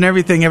lockdowns and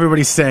everything,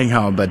 everybody's staying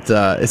home, but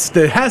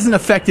it hasn't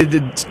affected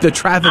the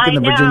traffic in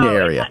the Virginia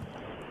area.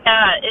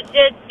 It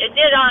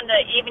did on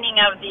the evening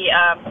of the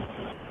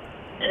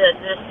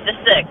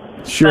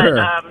 6th. Sure.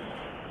 But,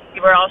 we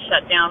were all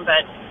shut down,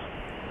 but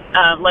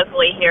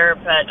locally here.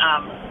 But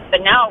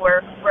now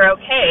we're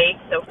okay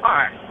so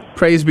far.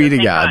 Praise be to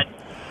God.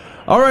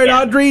 All right,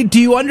 yeah. Audrey, do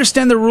you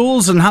understand the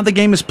rules and how the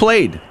game is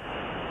played?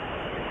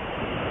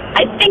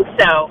 I think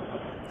so.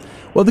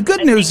 Well, the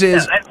good news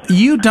is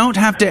you don't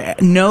have to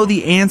know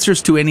the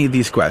answers to any of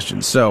these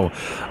questions. So,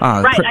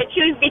 right, I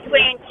choose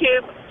between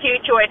two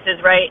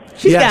choices, right?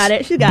 She's got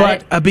it.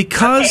 But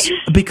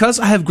because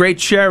I have great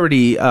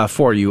charity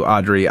for you,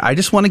 Audrey, I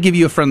just want to give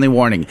you a friendly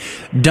warning.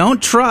 Don't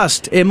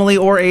trust Emily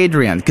or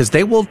Adrian because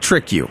they will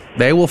trick you.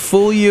 They will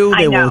fool you.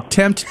 They will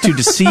attempt to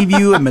deceive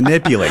you and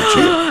manipulate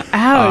you.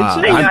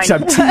 Ouch.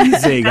 I'm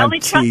teasing. Only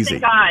trust in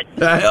God.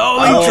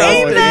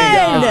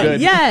 Amen.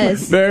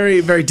 Yes.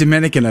 Very, very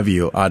Dominican of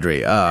you,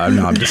 Audrey.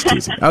 No, I'm just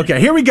teasing. Okay,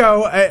 here we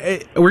go.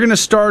 We're going to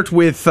start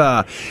with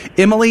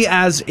Emily,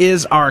 as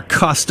is our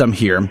custom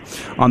here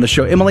on the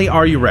show. Emily,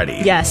 are you ready?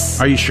 Yes.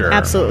 Are you sure?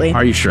 Absolutely.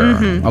 Are you sure?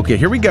 Mm-hmm. Okay,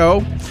 here we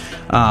go.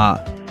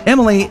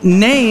 Emily,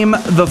 name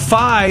the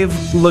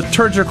 5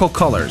 liturgical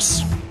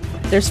colors.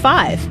 There's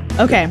 5.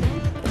 Okay.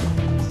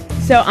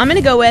 So I'm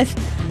going to go with,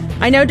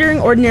 I know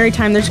during ordinary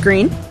time there's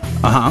green.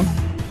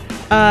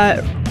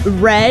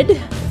 Red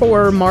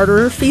for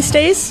martyr feast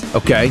days.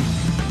 Okay.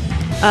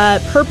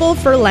 Purple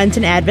for Lent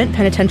and Advent,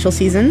 penitential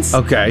seasons.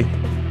 Okay.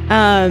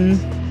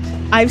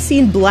 I've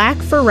seen black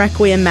for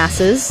Requiem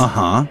masses.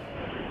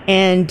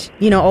 And,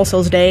 All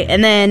Souls Day.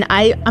 And then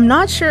I'm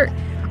not sure.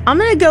 I'm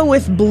going to go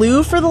with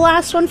blue for the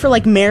last one for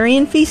like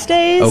Marian feast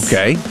days.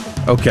 Okay.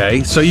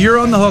 So you're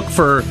on the hook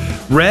for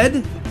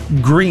red,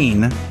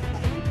 green.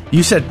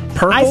 You said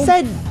purple? I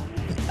said,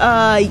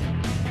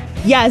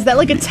 yeah, is that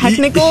like a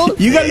technical?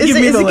 You got to give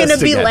me the list. Is it going to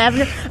be again.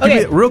 lavender? Give Okay.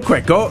 me- real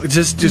quick,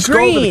 just go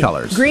over the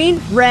colors.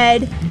 Green,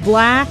 red,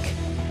 black.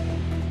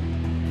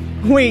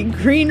 Wait,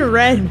 green,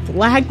 red,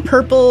 black,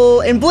 purple,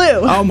 and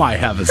blue. Oh my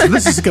heavens.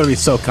 This is going to be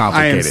so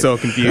complicated. I am so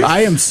confused. I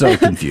am so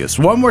confused.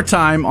 One more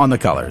time on the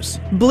colors.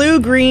 Blue,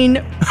 green.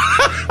 But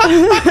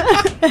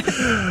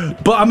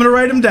I'm going to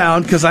write them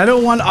down because I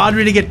don't want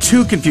Audrey to get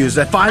too confused.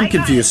 If I'm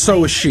confused,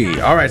 so is she.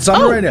 All right, so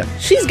I'm going to write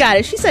it. She's got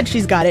it. She said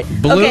she's got it.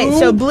 Blue, okay,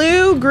 so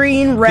blue,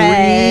 green,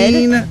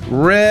 red,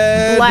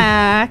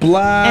 red, black,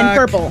 and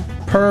purple.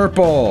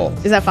 Purple.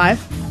 Is that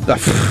 5?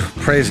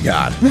 Praise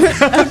God.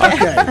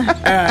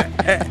 Okay.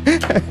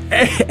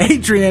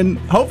 Adrian,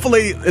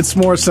 hopefully it's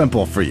more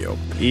simple for you.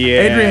 Yeah.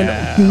 Adrian,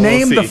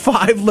 name we'll the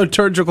 5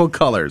 liturgical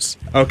colors.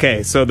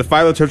 Okay, so the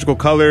 5 liturgical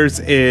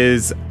colors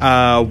is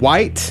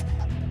white,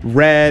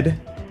 red,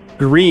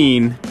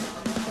 green,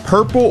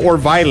 purple or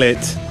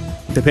violet,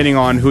 depending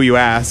on who you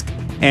ask,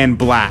 and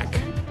black.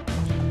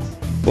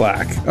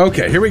 Black.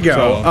 Okay, here we go.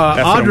 So, that's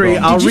what I'm Audrey,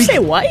 going. I'll Did you say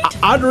white?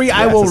 Audrey,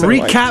 I Yes, will I said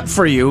white. recap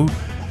for you.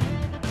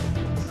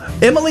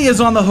 Emily is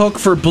on the hook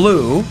for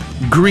blue,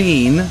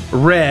 green,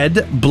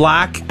 red,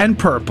 black, and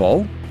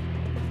purple.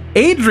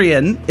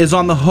 Adrian is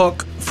on the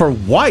hook for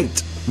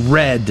white,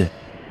 red,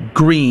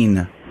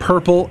 green,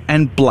 purple,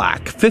 and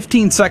black.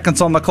 15 seconds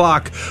on the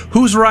clock.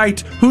 Who's right?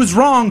 Who's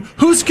wrong?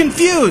 Who's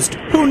confused?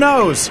 Who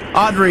knows?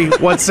 Audrey,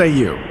 what say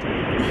you?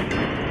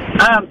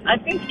 I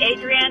think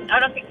Adrian.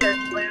 I don't think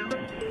there's blue.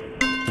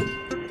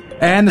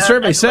 And the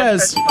survey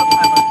says,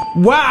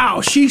 wow,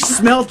 she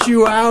smelt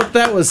you out.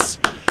 That was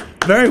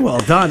very well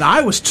done.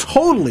 I was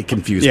totally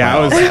confused. Yeah, by I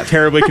all was that.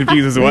 terribly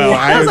confused as well.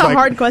 That was a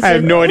hard question. I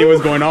have no idea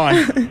what's going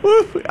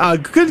on.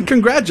 Good,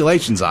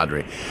 congratulations,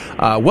 Audrey.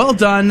 Well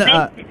done.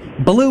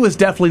 Blue is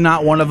definitely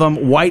not one of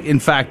them. White, in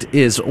fact,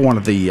 is one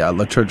of the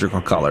liturgical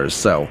colors.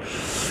 So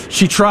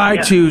she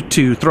tried to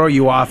throw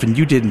you off, and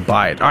you didn't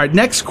buy it. All right,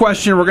 next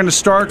question. We're going to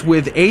start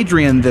with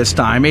Adrian this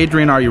time.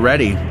 Adrian, are you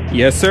ready?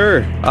 Yes,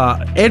 sir.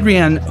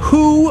 Adrian,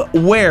 who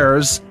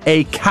wears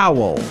a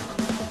cowl?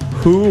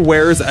 Who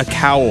wears a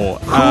cowl?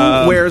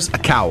 Who wears a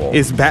cowl?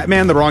 Is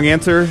Batman the wrong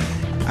answer?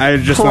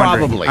 I'm just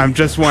Probably. wondering. I'm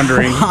just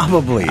wondering.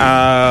 Probably.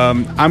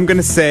 I'm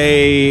gonna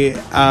say,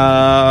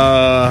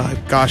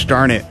 gosh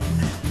darn it,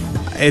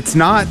 it's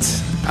not.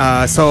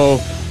 So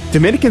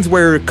Dominicans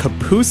wear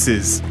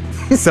capuces.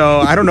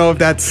 So I don't know if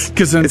that's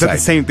is that the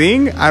same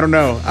thing? I don't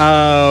know.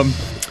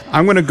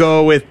 I'm gonna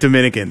go with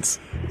Dominicans.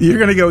 You're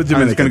going to go with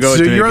Dominicans. I'm just gonna go with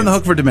so Dominicans. you're on the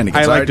hook for Dominicans.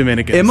 I all like right?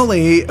 Dominicans.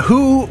 Emily,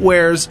 who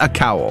wears a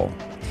cowl?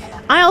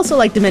 I also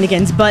like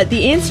Dominicans, but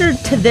the answer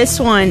to this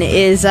one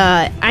is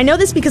I know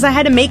this because I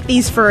had to make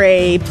these for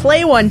a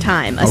play one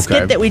time, a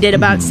skit that we did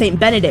about Saint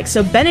Benedict.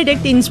 So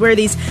Benedictines wear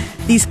these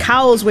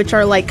cowls, which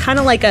are like kind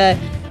of like a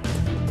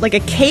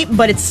cape,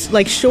 but it's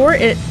like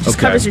short. It just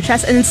covers your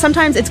chest, and then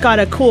sometimes it's got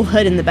a cool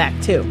hood in the back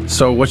too.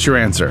 So what's your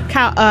answer?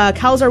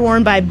 Cowls are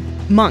worn by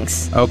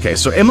monks. Okay,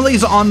 so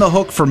Emily's on the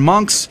hook for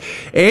monks.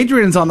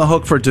 Adrian's on the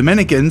hook for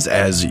Dominicans,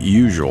 as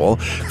usual.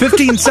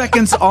 15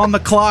 seconds on the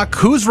clock.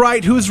 Who's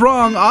right? Who's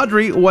wrong?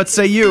 Audrey, what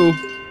say you?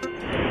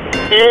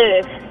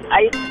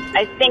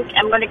 I think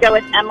I'm going to go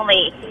with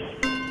Emily.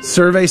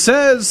 Survey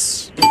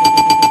says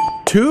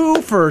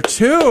 2 for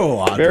 2,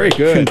 Audrey. Very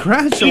good.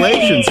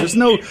 Congratulations. There's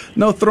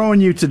no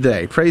throwing you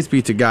today. Praise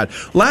be to God.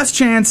 Last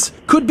chance.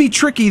 Could be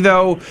tricky,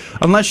 though.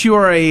 Unless you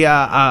are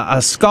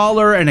a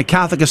scholar and a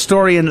Catholic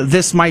historian,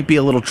 this might be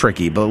a little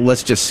tricky. But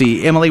let's just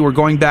see. Emily, we're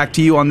going back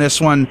to you on this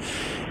one.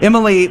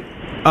 Emily,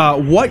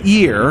 what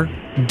year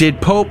did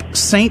Pope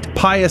St.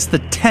 Pius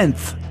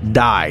X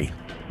die?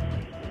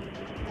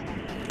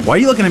 Why are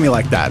you looking at me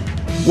like that?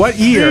 What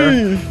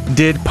year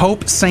did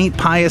Pope St.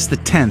 Pius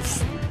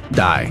X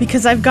die?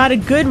 Because I've got a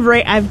good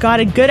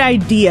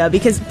idea.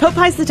 Because Pope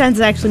Pius X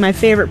is actually my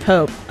favorite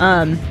pope.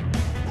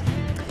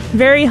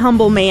 Very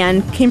humble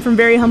man, came from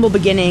very humble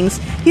beginnings.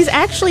 His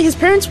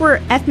parents were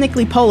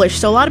ethnically Polish,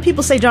 so a lot of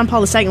people say John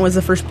Paul II was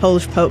the first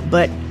Polish pope,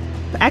 but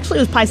actually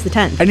it was Pius X.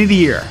 I need a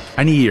year.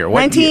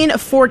 What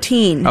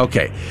 1914. year?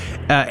 Okay.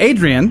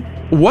 Adrian,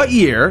 what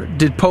year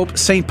did Pope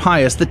St.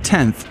 Pius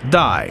X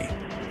die?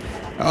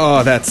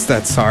 Oh,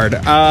 that's hard.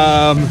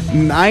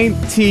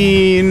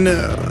 19.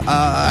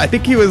 I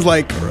think he was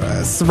like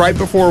right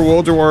before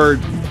World War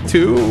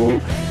II.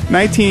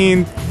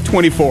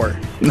 1924.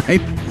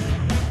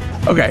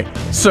 Okay,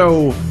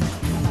 so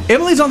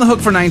Emily's on the hook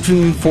for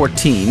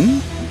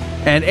 1914,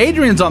 and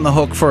Adrian's on the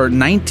hook for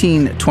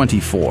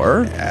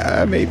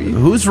 1924. Maybe.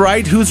 Who's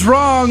right? Who's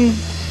wrong?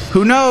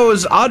 Who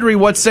knows? Audrey,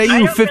 what say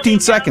you? 15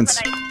 seconds.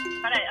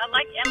 But I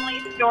like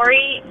Emily's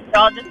story, so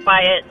I'll just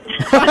buy it.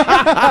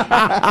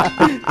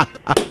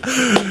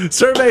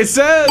 Survey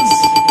says,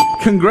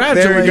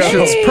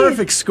 congratulations,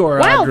 perfect score,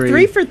 Wow, Audrey.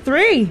 3 for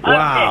 3.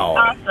 Wow,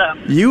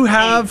 awesome. You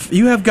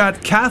have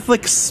got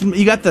Catholic.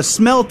 You got the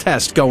smell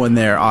test going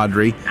there,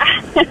 Audrey.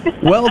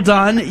 Well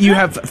done. You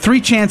have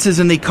 3 chances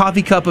in the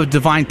coffee cup of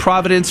divine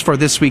providence for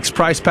this week's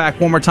prize pack.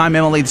 One more time,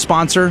 Emily, the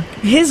sponsor.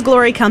 His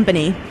Glory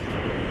Company.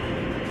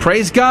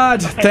 Praise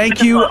God.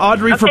 Thank you,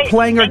 Audrey, for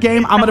playing our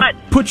game. I'm going to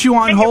put you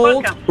on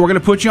hold. We're going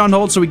to put you on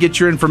hold so we get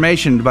your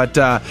information. But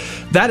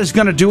that is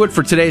going to do it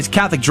for today's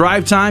Catholic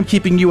Drive Time,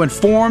 keeping you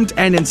informed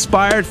and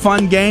inspired.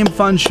 Fun game,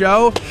 fun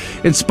show.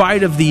 In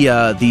spite of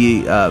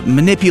the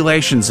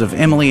manipulations of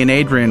Emily and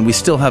Adrian, we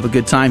still have a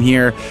good time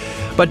here.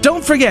 But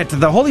don't forget,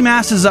 the Holy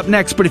Mass is up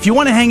next. But if you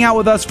want to hang out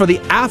with us for the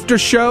after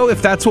show,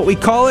 if that's what we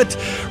call it,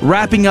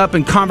 wrapping up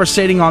and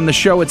conversating on the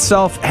show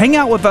itself, hang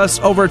out with us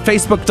over at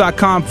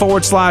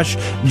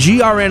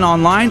facebook.com/GRN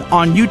Online,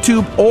 on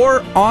YouTube,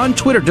 or on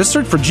Twitter. Just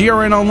search for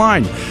GRN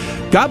Online.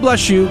 God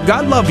bless you.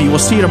 God love you. We'll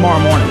see you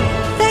tomorrow morning.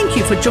 Thank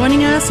you for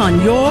joining us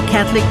on Your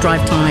Catholic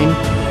Drive Time,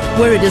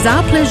 where it is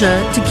our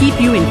pleasure to keep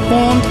you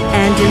informed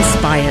and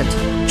inspired.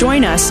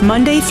 Join us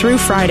Monday through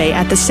Friday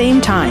at the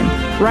same time,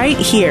 right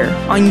here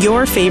on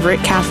your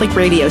favorite Catholic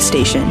radio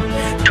station.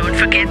 Don't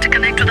forget to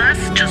connect with us.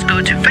 Just go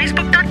to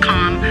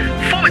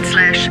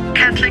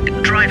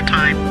facebook.com/Catholic Drive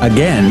Time.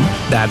 Again,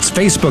 that's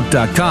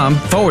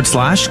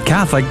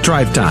facebook.com/Catholic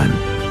Drive Time.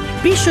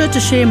 Be sure to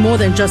share more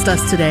than just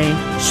us today.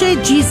 Share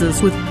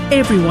Jesus with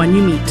everyone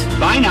you meet.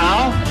 Bye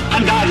now,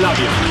 and God love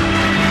you.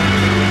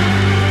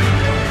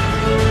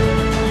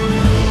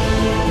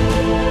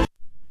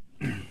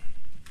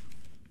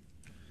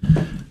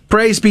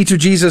 Praise be to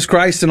Jesus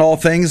Christ in all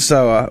things.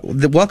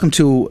 Welcome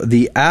to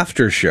the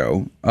after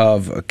show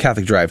of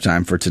Catholic Drive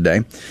Time for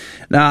today.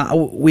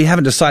 Now, we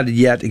haven't decided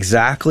yet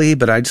exactly,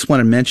 but I just want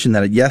to mention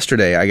that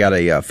yesterday I got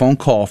a phone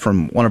call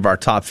from one of our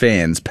top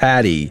fans,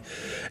 Patty,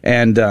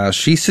 and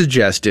she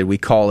suggested we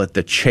call it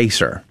the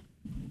Chaser.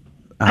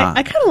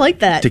 I kind of like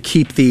that. To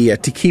keep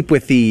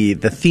with the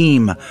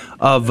theme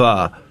of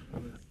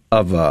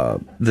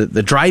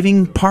the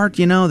driving part,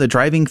 the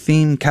driving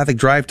theme, Catholic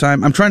Drive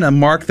Time. I'm trying to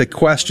mark the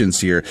questions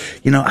here.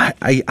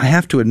 I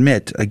have to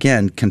admit,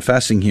 again,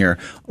 confessing here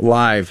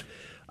live,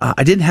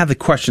 I didn't have the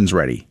questions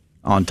ready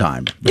on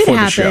time before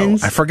the show.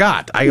 I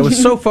forgot. I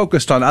was so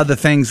focused on other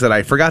things that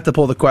I forgot to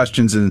pull the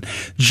questions. And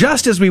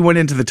just as we went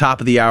into the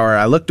top of the hour,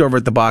 I looked over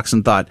at the box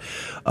and thought,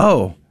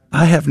 oh,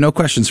 I have no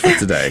questions for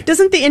today.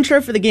 Doesn't the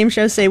intro for the game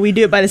show say we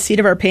do it by the seat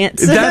of our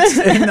pants?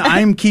 And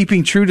I'm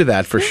keeping true to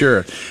that for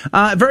sure.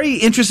 Very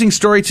interesting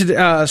stories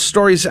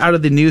out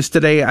of the news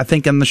today, I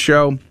think, on the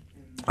show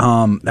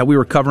that we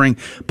were covering.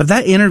 But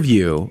that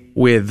interview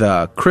with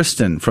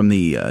Kristen from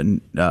the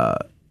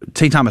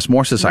St. Thomas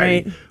More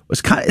Society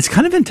was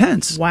kind of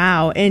intense.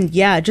 Wow. And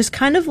yeah, just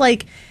kind of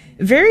like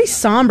very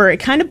somber. It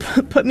kind of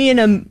put me in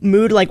a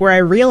mood like where I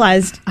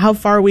realized how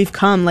far we've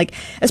come, like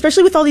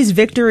especially with all these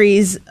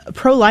victories,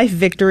 pro-life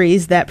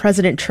victories that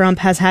President Trump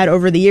has had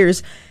over the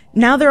years.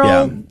 Now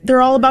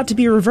they're all about to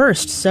be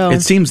reversed. So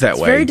it seems that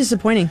way. It's very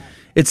disappointing.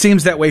 It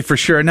seems that way for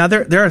sure. Now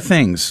there are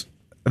things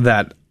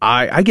that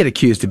I get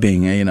accused of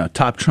being a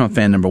top Trump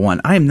fan number one.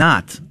 I am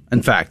not.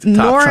 In fact,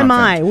 nor am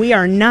I. We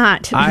are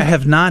not. I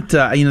have not.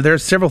 There are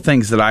several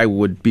things that I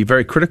would be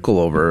very critical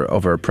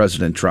over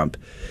President Trump.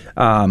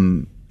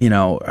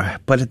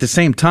 But at the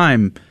same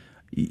time,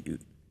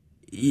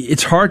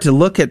 it's hard to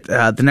look at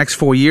the next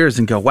 4 years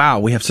and go, wow,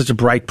 we have such a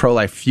bright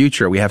pro-life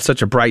future. We have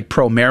such a bright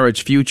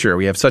pro-marriage future.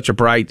 We have such a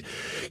bright,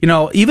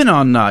 even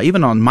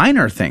on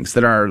minor things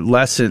that are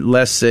less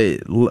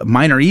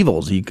minor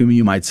evils,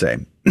 you might say.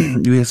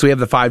 So we have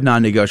the 5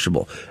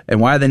 non-negotiable.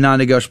 And why are they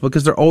non-negotiable?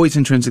 Because they're always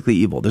intrinsically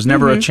evil. There's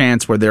never a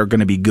chance where they're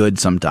going to be good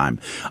sometime.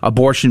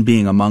 Abortion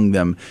being among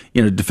them,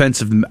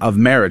 defense of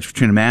marriage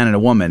between a man and a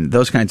woman,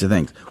 those kinds of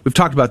things. We've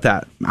talked about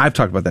that. I've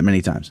talked about that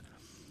many times.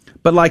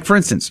 But like, for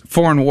instance,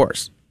 foreign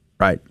wars,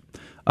 right?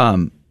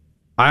 I've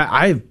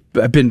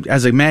been,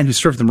 as a man who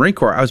served in the Marine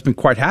Corps, I've been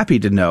quite happy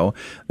to know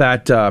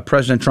that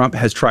President Trump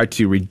has tried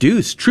to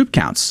reduce troop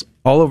counts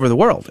all over the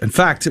world. In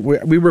fact,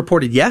 we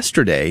reported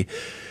yesterday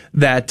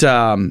that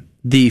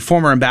the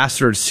former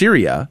ambassador to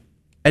Syria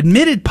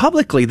admitted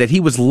publicly that he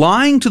was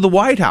lying to the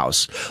White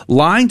House,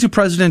 lying to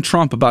President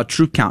Trump about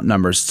troop count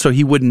numbers so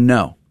he wouldn't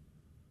know,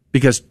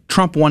 because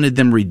Trump wanted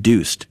them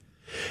reduced.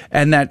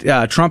 And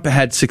that Trump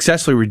had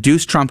successfully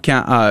reduced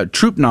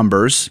troop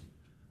numbers,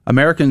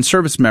 American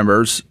service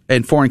members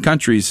in foreign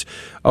countries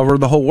over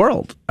the whole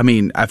world. I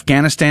mean,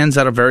 Afghanistan's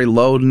at a very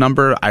low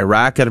number.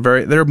 Iraq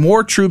there are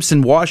more troops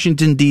in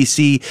Washington,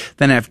 D.C.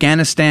 than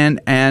Afghanistan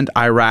and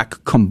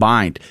Iraq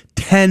combined.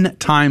 10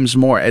 times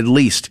more, at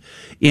least,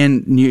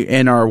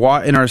 in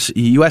our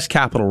U.S.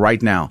 capital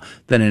right now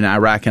than in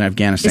Iraq and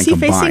Afghanistan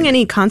combined. Is he facing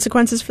any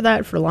consequences for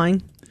that, for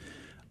lying?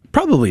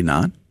 Probably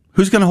not.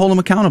 Who's going to hold him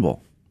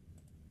accountable?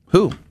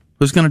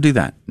 Who's going to do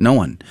that? No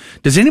one.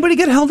 Does anybody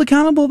get held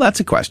accountable? That's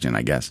a question,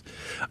 I guess.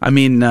 I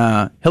mean,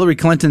 Hillary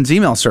Clinton's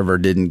email server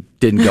didn't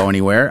go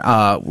anywhere.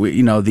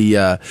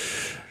 The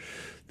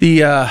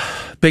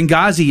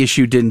Benghazi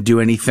issue didn't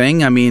do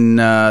anything. I mean,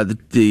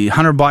 the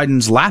Hunter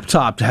Biden's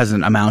laptop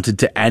hasn't amounted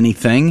to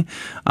anything.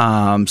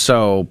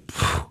 So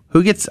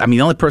who gets? I mean,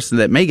 the only person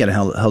that may get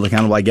held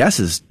accountable, I guess,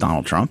 is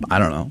Donald Trump. I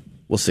don't know.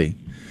 We'll see.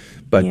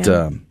 But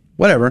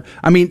whatever.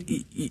 I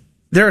mean,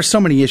 there are so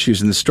many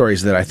issues in the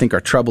stories that I think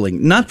are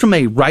troubling, not from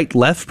a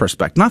right-left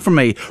perspective, not from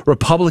a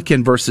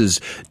Republican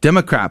versus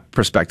Democrat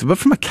perspective, but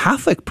from a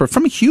Catholic,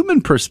 from a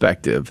human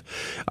perspective.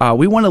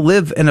 We want to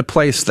live in a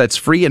place that's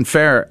free and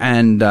fair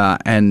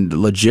and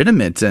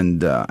legitimate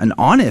and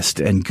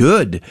honest and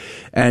good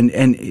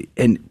and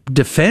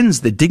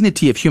defends the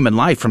dignity of human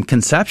life from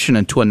conception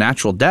into a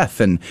natural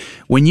death. And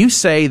when you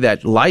say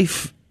that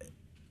life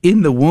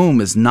in the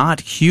womb is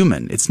not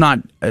human, it's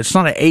not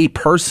a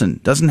person,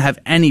 doesn't have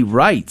any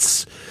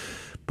rights,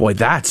 boy,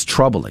 that's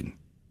troubling.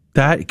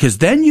 Because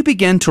then you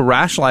begin to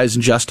rationalize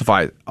and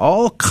justify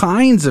all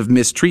kinds of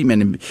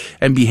mistreatment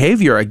and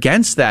behavior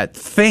against that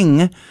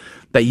thing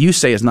that you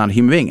say is not a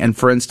human being. And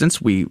for instance,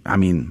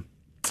 if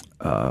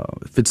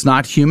it's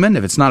not human,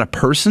 if it's not a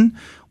person,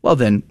 well,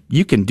 then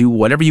you can do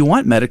whatever you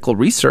want medical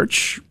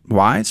research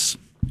wise,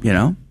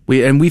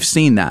 we've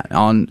seen that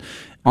on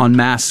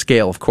mass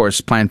scale. Of course,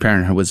 Planned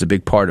Parenthood was a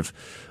big part of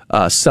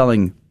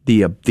selling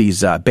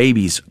these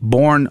babies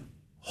born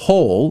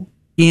whole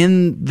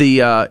in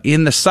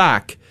the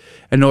sack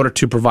in order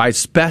to provide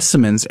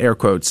specimens, air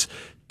quotes,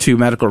 to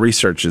medical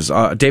researchers.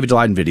 David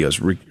Daleiden videos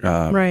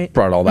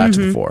brought all that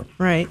to the fore.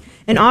 Right.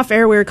 And off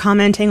air, we were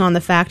commenting on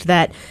the fact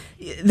that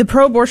the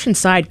pro-abortion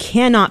side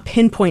cannot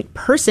pinpoint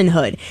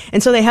personhood.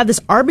 And so they have this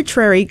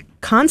arbitrary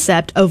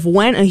concept of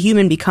when a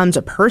human becomes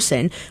a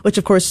person, which,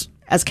 of course,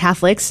 as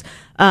Catholics,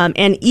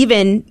 and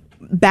even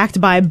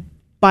backed by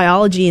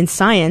biology and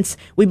science,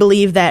 we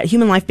believe that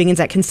human life begins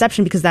at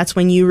conception because that's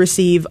when you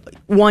receive,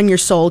 1, your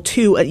soul,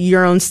 2,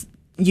 your own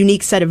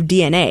unique set of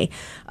DNA.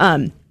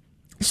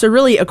 So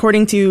really,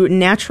 according to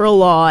natural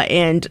law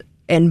and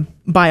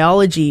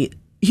biology,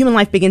 human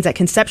life begins at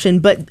conception,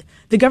 but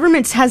the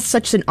government has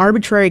such an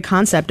arbitrary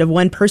concept of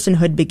when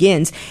personhood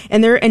begins,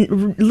 and they're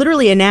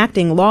literally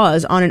enacting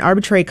laws on an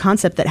arbitrary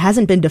concept that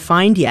hasn't been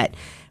defined yet.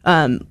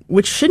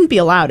 Which shouldn't be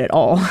allowed at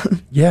all.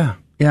 Yeah,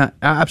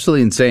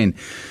 absolutely insane.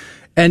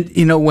 And,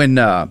 when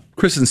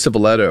Kristen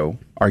Civiletto,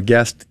 our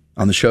guest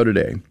on the show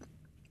today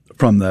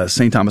from the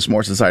St. Thomas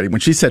More Society,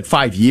 when she said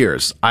 5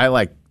 years,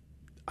 I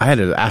had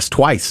to ask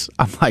twice.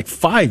 I'm like,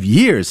 5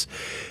 years?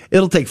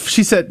 It'll take,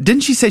 she said,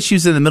 didn't she say she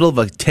was in the middle of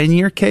a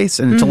 10-year case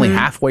and it's only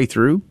halfway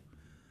through?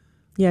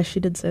 Yeah, she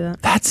did say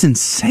that. That's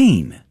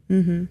insane.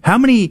 Mm-hmm.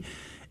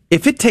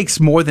 If it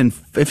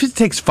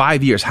takes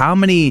 5 years, how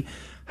many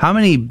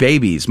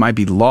babies might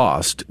be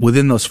lost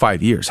within those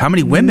 5 years? How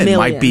many women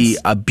might be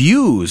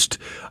abused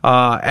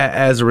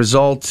as a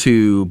result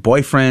to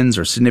boyfriends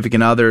or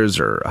significant others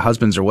or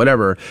husbands or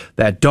whatever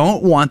that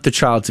don't want the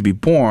child to be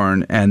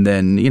born and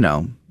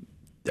then,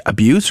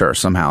 abuse her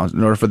somehow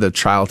in order for the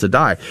child to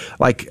die?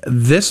 Like,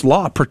 this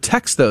law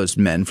protects those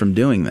men from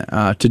doing that,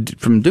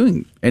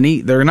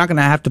 they're not going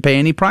to have to pay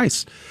any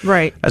price.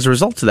 Right. As a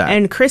result of that.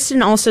 And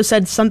Kristen also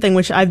said something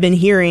which I've been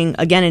hearing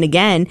again and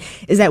again,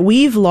 is that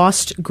we've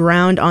lost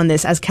ground on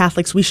this as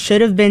Catholics. We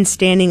should have been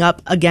standing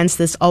up against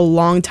this a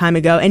long time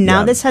ago. And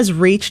now this has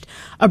reached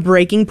a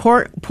breaking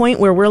point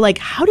where we're like,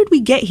 how did we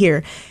get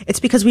here?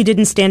 It's because we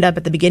didn't stand up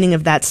at the beginning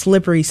of that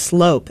slippery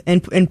slope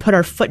and put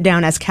our foot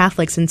down as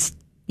Catholics and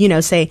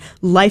say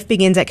life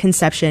begins at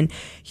conception.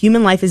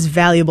 Human life is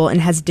valuable and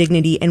has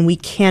dignity, and we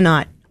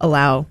cannot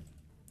allow,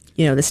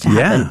 this to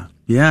happen.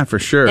 Yeah, for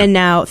sure. And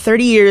now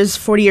 30 years,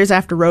 40 years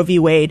after Roe v.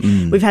 Wade,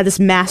 we've had this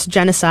mass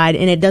genocide,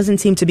 and it doesn't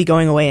seem to be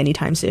going away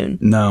anytime soon.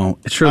 No,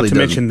 it surely doesn't.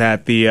 Not to mention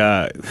that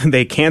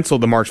they canceled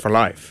the March for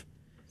Life,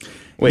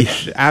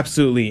 which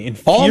absolutely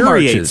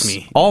infuriates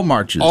me. All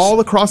marches.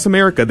 All across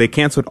America, they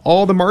canceled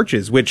all the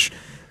marches, which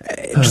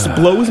just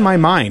blows my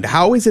mind.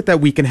 How is it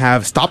that we can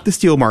have Stop the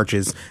Steal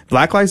marches,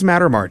 Black Lives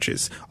Matter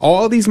marches?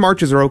 All these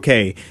marches are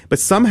okay, but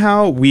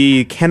somehow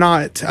we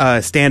cannot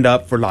stand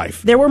up for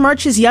life. There were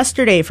marches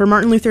yesterday for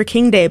Martin Luther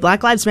King Day.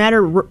 Black Lives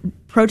Matter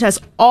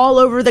protests all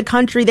over the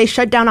country. They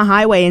shut down a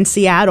highway in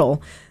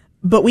Seattle.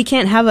 But we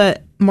can't have a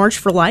March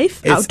for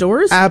Life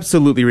outdoors? It's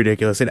absolutely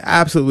ridiculous. It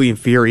absolutely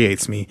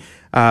infuriates me.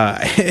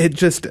 It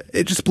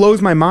just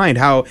blows my mind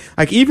how,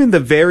 like, even the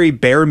very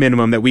bare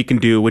minimum that we can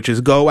do, which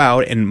is go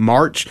out and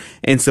march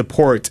in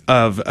support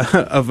of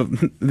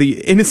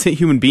the innocent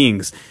human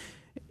beings,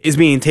 is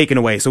being taken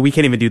away. So we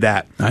can't even do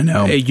that. I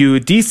know.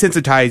 You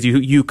desensitize,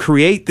 you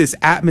create this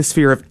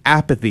atmosphere of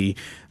apathy.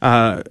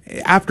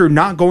 After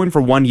not going for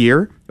 1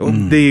 year,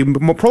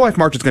 the pro-life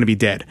march is going to be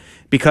dead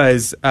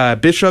because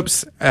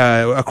bishops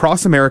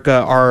across America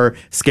are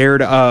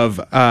scared of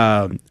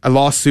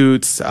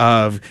lawsuits,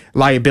 of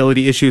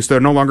liability issues. So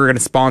they're no longer going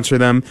to sponsor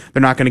them.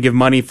 They're not going to give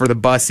money for the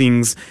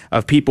busings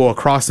of people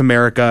across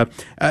America.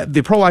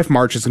 The pro-life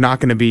march is not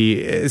going to be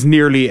it's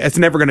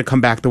never going to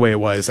come back the way it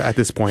was at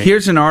this point.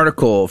 Here's an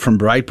article from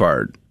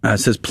Breitbart. It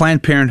says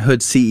Planned Parenthood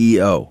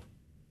CEO.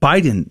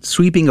 Biden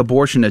sweeping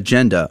abortion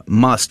agenda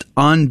must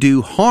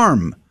undo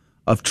harm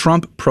of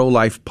Trump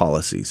pro-life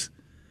policies.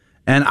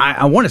 And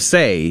I want to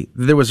say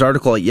there was an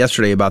article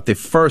yesterday about the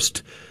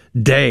first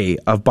day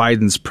of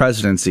Biden's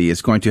presidency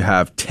is going to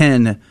have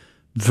 10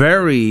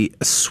 very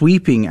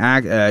sweeping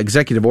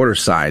executive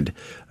orders signed.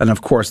 And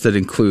of course, that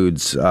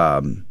includes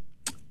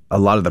a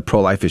lot of the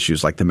pro-life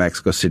issues like the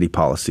Mexico City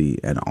policy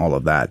and all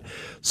of that.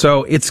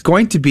 So it's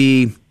going to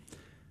be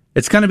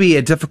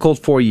a difficult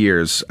 4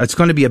 years. It's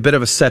going to be a bit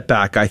of a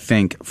setback, I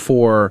think,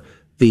 for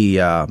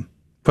the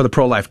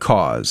pro-life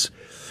cause.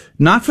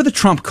 Not for the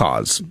Trump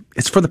cause.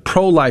 It's for the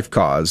pro-life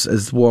cause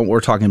is what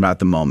we're talking about at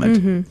the moment.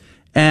 Mm-hmm.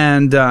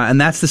 And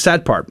that's the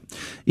sad part.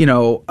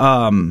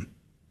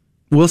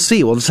 We'll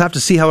see. We'll just have to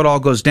see how it all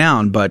goes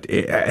down. But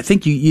I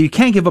think you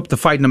can't give up the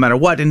fight no matter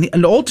what.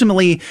 And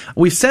ultimately,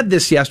 we've said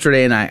this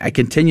yesterday, and I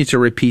continue to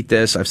repeat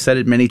this. I've said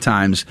it many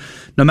times.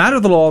 No matter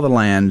the law of the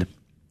land,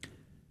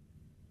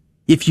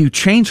 if you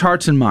change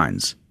hearts and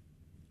minds,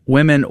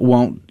 women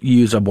won't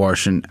use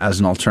abortion as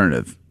an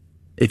alternative.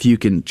 If you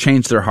can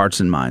change their hearts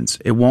and minds,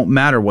 it won't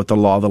matter what the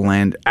law of the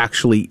land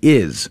actually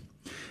is.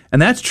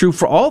 And that's true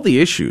for all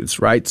the issues,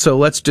 right? So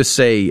let's just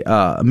say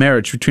a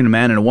marriage between a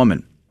man and a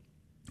woman.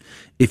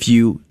 If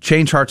you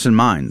change hearts and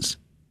minds,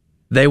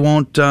 they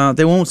won't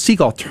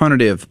seek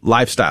alternative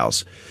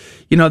lifestyles.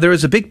 There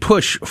was a big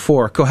push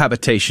for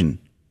cohabitation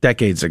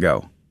decades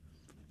ago,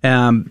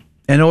 in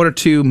order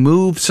to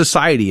move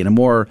society in a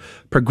more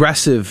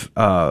progressive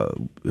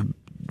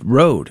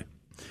road.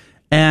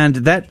 And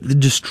that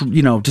just,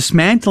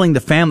 dismantling the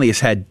family has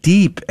had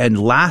deep and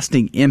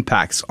lasting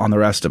impacts on the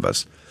rest of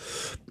us.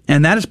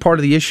 And that is part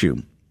of the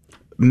issue.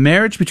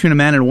 Marriage between a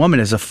man and a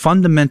woman is a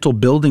fundamental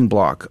building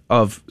block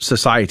of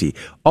society.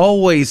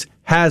 Always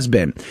has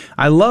been.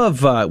 I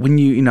love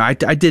when I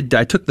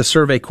took the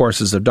survey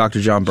courses of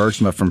Dr. John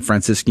Bergsma from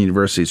Franciscan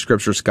University,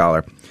 scripture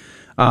scholar,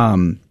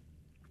 or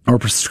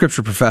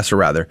scripture professor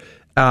rather,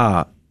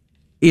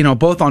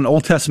 both on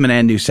Old Testament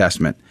and New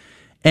Testament.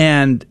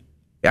 And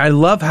I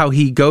love how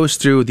he goes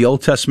through the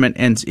Old Testament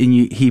and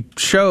he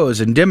shows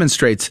and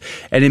demonstrates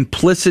an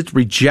implicit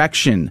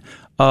rejection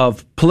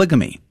of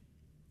polygamy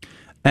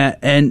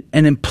and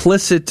an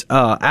implicit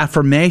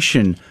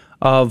affirmation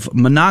of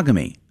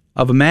monogamy,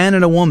 of a man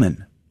and a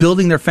woman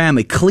building their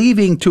family,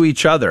 cleaving to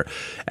each other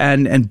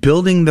and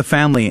building the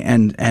family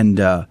and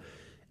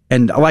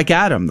like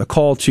Adam, the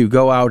call to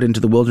go out into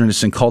the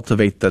wilderness and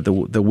cultivate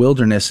the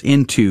wilderness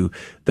into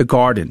the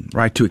garden,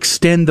 right? To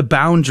extend the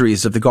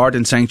boundaries of the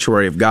garden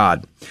sanctuary of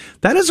God.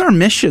 That is our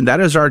mission.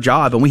 That is our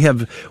job. And we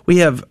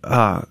have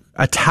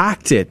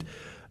attacked it.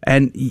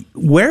 And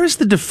where is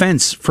the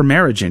defense for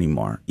marriage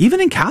anymore?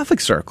 Even in Catholic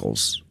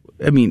circles.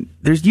 I mean,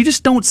 you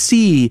just don't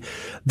see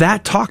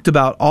that talked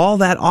about all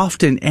that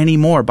often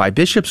anymore by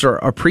bishops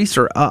or priests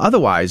or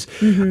otherwise.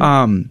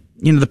 Mm-hmm.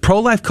 The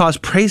pro-life cause,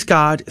 praise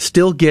God,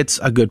 still gets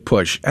a good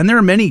push. And there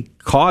are many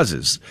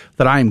causes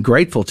that I am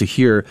grateful to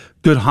hear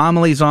good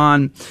homilies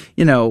on,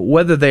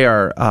 whether they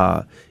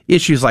are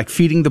issues like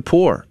feeding the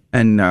poor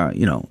and,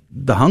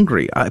 the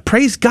hungry.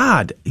 Praise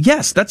God.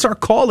 Yes, that's our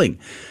calling.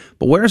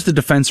 But where's the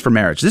defense for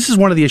marriage? This is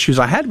one of the issues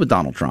I had with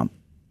Donald Trump.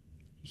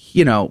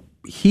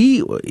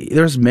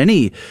 There's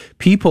many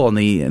people in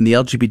the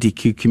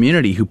LGBTQ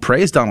community who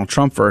praise Donald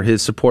Trump for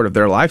his support of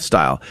their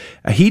lifestyle.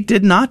 He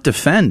did not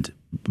defend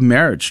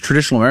marriage,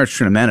 traditional marriage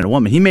between a man and a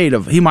woman. He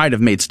might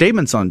have made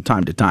statements on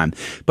time to time,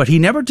 but he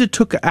never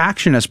took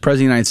action as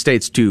president of the United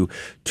States to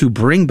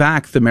bring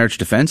back the Marriage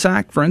Defense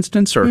Act, for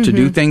instance, or to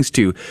do things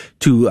to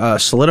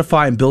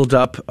solidify and build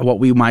up what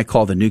we might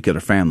call the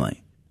nuclear family.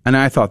 And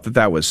I thought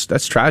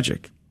that's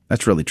tragic.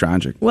 That's really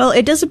tragic. Well,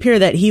 it does appear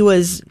that he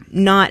was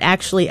not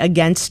actually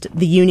against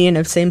the union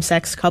of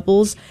same-sex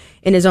couples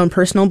in his own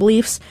personal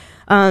beliefs.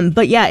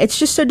 But yeah, it's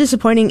just so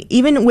disappointing,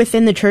 even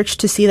within the church,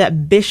 to see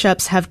that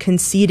bishops have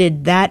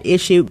conceded that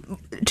issue.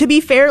 To be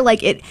fair,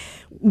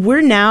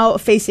 we're now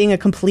facing a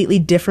completely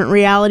different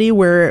reality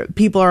where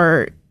people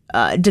are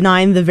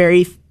denying the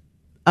very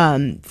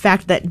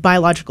fact that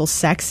biological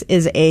sex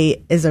is a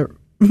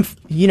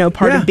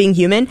part of being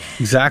human.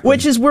 Exactly.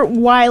 Which is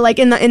why,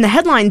 in the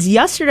headlines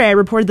yesterday, I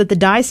reported that the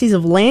Diocese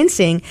of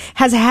Lansing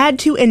has had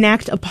to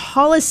enact a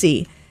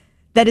policy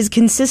that is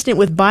consistent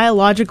with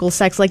biological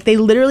sex. They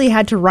literally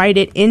had to write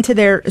it into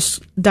their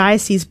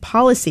diocese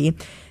policy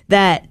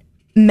that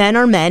men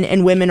are men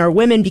and women are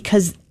women,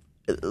 because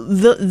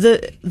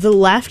the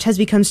left has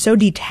become so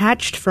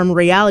detached from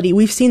reality.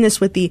 We've seen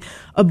this with the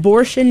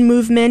abortion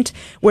movement,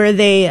 where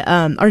they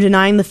are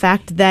denying the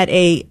fact that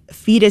a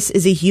fetus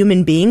is a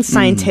human being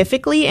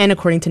scientifically and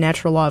according to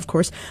natural law, of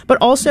course. But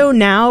also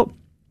now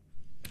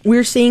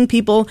we're seeing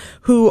people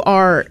who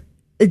are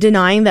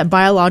denying that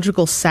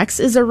biological sex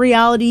is a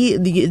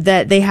reality,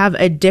 that they have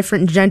a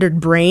different gendered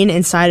brain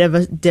inside of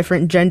a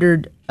different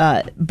gendered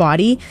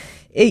body.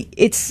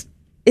 It's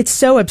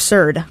so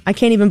absurd. I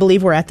can't even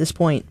believe we're at this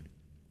point.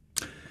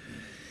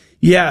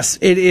 Yes,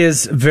 it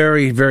is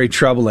very, very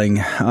troubling.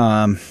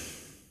 Man.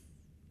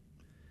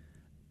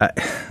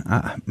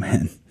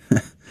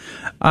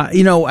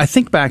 I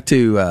think back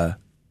to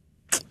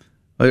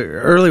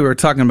earlier we were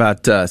talking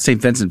about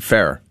St. Vincent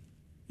Ferrer.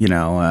 You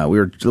know,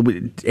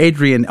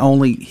 Adrian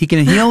only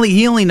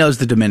knows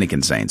the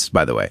Dominican saints.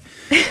 By the way,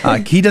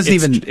 he doesn't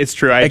even. It's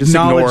true. I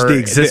acknowledge the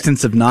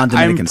existence of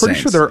non-Dominican saints. I'm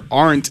pretty sure there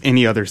aren't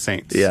any other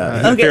saints.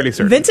 Yeah, okay. Fairly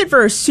certain. Vincent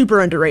Ferrer is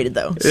super underrated,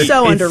 though.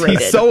 So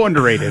underrated. He's so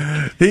underrated.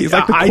 He's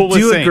like the coolest I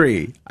do saint.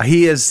 agree.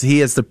 He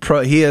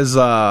is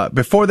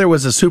before there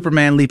was a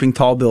Superman leaping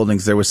tall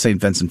buildings. There was Saint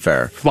Vincent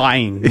Ferrer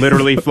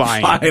literally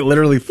flying.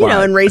 Literally flying. You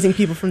know, and raising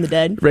people from the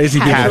dead.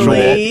 Raising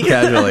casually.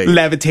 casually.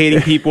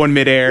 Levitating people in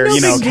midair,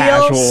 No big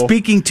casual. deal.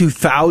 Speaking to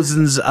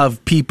thousands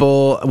of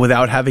people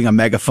without having a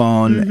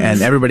megaphone,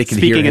 and everybody can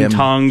hear him. Speaking in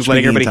tongues,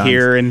 letting everybody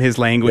hear in his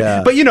language.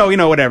 Yeah. But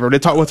whatever.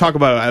 We'll talk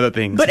about other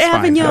things. But it's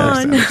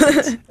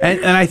Avignon.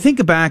 and I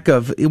think back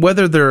of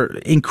whether they're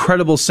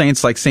incredible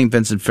saints like Saint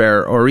Vincent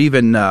Ferrer, or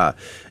even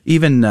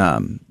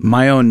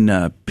my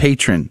own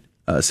patron,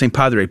 Saint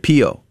Padre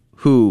Pio,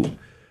 who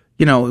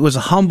was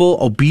a humble,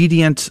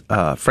 obedient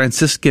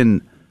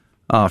Franciscan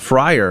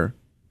friar.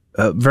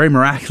 Very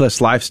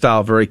miraculous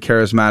lifestyle, very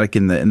charismatic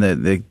in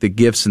the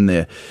gifts and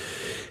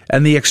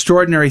the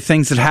extraordinary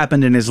things that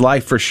happened in his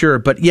life for sure,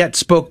 but yet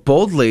spoke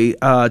boldly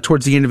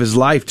towards the end of his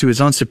life to his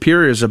own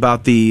superiors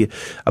about the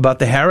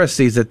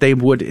heresies that they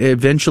would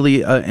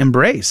eventually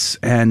embrace,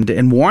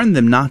 and warned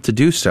them not to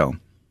do so.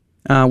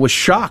 Was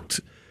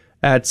shocked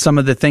at some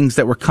of the things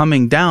that were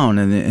coming down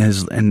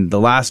in the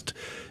last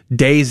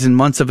days and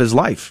months of his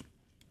life.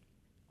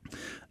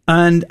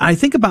 And I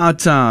think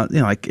about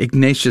like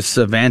Ignatius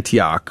of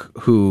Antioch,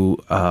 who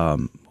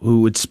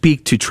would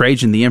speak to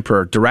Trajan the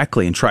emperor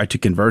directly and try to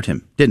convert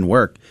him. Didn't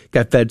work.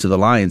 Got fed to the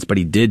lions, but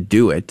he did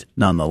do it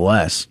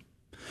nonetheless.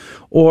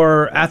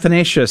 Or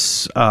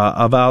Athanasius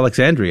of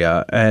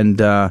Alexandria, and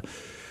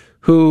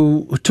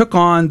who took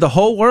on the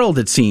whole world,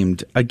 it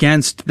seemed,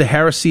 against the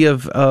heresy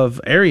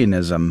of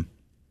Arianism.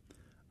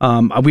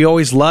 We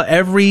always love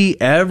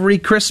every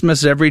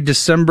Christmas, every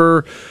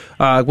December.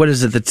 What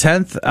is it? The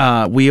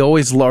 10th. We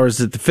always, or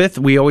is it the 5th?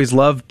 We always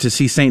love to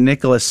see Saint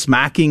Nicholas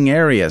smacking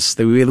Arius.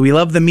 We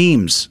love the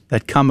memes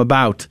that come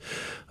about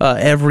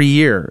every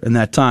year in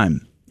that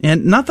time.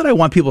 And not that I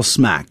want people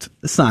smacked.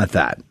 It's not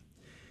that.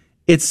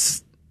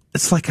 It's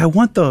like I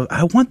want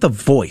the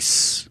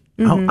voice.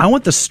 Mm-hmm. I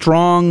want the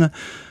strong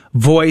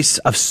voice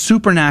of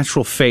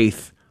supernatural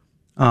faith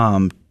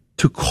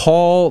to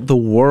call the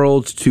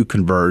world to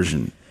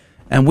conversion.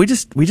 And we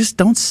just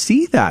don't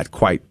see that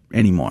quite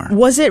anymore.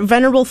 Was it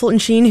Venerable Fulton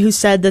Sheen who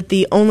said that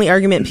the only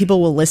argument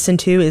people will listen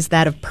to is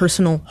that of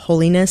personal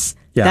holiness?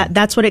 Yeah.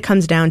 That's what it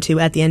comes down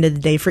to at the end of the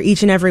day for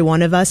each and every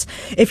one of us.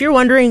 If you're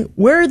wondering,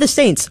 where are the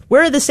saints?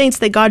 Where are the saints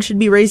that God should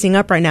be raising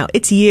up right now?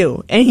 It's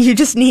you. And you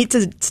just need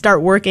to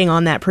start working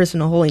on that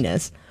personal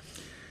holiness.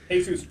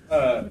 Jesus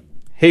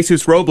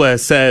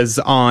Robles says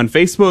on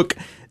Facebook,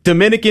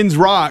 Dominicans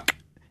rock.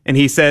 And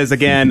he says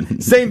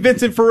again, St.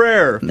 Vincent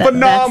Ferrer,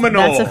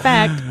 phenomenal. That's a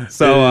fact.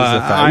 So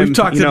we've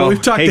talked to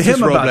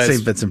him about Robles.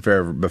 St. Vincent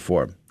Ferrer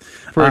before.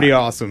 Pretty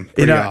awesome.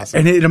 Awesome.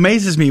 And it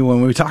amazes me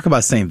when we talk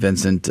about St.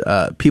 Vincent,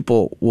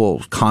 people will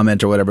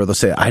comment or whatever. They'll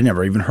say, I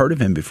never even heard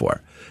of him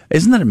before.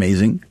 Isn't that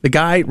amazing? The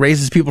guy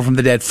raises people from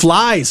the dead,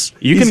 flies.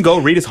 You can go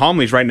read his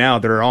homilies right now.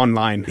 They're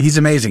online. He's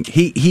amazing.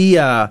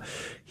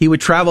 He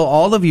would travel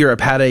all of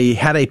Europe, had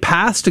a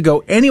pass to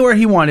go anywhere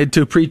he wanted,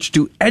 to preach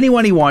to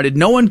anyone he wanted.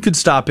 No one could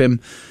stop him.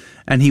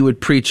 And he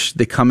would preach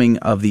the coming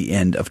of the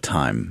end of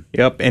time.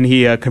 Yep, and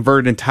he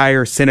converted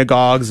entire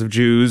synagogues of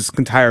Jews,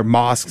 entire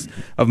mosques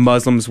of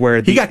Muslims.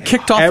 Where he got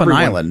kicked off an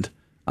island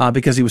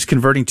because he was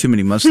converting too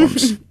many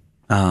Muslims.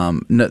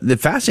 The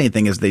fascinating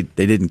thing is they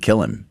didn't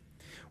kill him.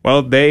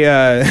 Well, they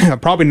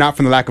probably not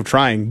from the lack of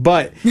trying,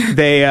 but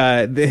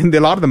a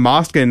lot of the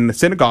mosques and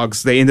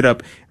synagogues, they ended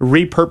up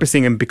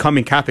repurposing and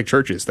becoming Catholic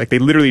churches. Like they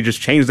literally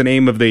just changed the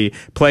name of the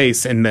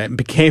place and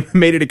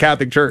made it a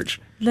Catholic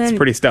church. Then it's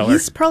pretty stellar.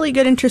 He's probably a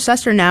good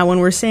intercessor now when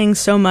we're seeing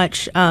so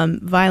much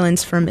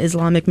violence from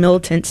Islamic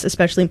militants,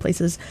 especially in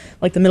places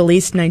like the Middle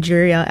East,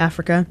 Nigeria,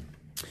 Africa.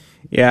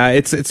 Yeah,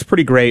 it's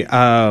pretty great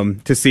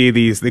to see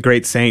the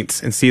great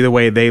saints and see the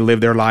way they live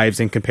their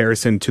lives in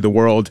comparison to the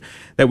world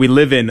that we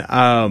live in.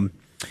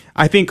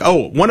 I think,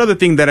 one other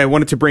thing that I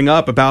wanted to bring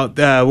up about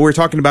what we were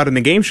talking about in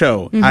the game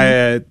show,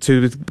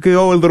 to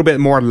go a little bit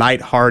more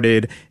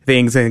lighthearted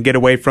things and get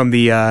away from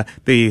the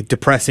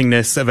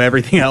depressingness of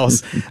everything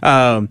else.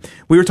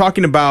 We were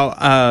talking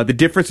about the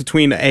difference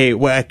between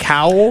a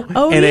cowl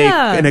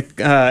and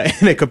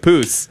a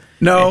caboose.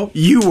 No,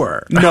 you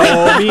were.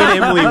 No, me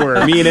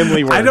and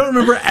Emily were. I don't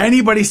remember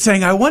anybody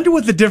saying, I wonder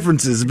what the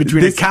difference is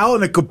between a cowl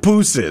and a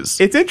caboose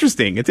is. It's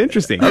interesting.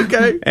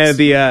 Okay. And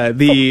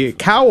the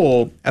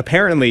cowl,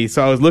 apparently,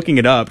 so I was looking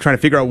it up, trying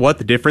to figure out what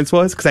the difference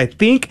was, because I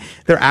think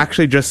they're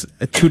actually just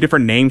two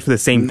different names for the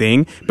same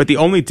thing, but the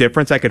only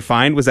difference I could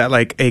find was that,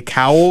 like, a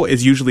cowl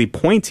is usually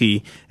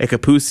pointy, a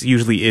caboose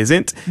usually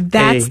isn't.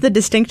 That's the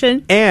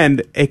distinction?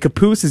 And a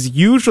caboose is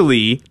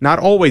usually, not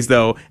always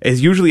though,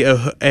 is usually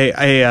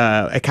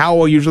a cowl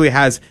usually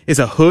is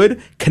a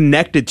hood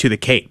connected to the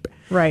cape.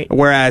 Right.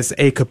 Whereas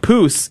a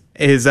caboose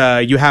is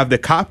you have the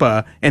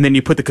kappa and then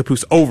you put the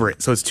caboose over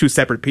it, so it's two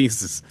separate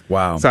pieces.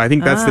 Wow. So I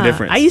think that's the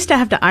difference. I used to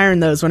have to iron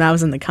those when I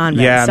was in the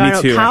convent. Yeah, so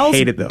me too. Cowls I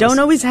hated those. Don't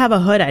always have a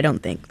hood, I don't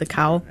think. The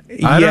cowl.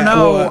 I don't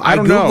know. Well, I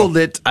Googled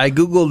it. I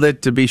Googled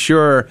it to be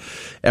sure.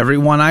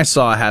 Everyone I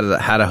saw had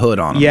a hood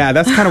on them. Yeah,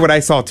 that's kind of what I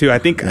saw too. I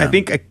think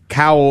a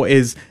cowl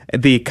is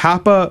the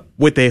kappa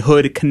with a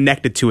hood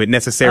connected to it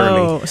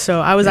necessarily. Oh,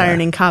 so I was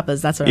ironing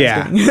kappas. That's what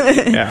I was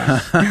doing. Yeah,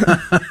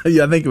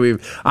 I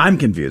think I'm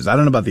confused. I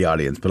don't know about the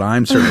audience, but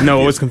I'm certainly No,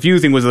 what was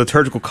confusing was the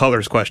liturgical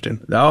colors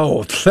question.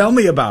 Oh, tell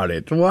me about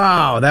it.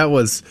 Wow, that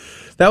was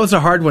a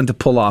hard one to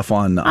pull off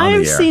on the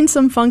air. I've seen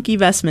some funky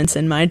vestments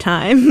in my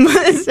time.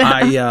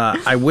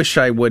 I wish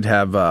I would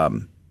have.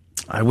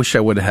 I wish I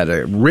would have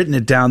written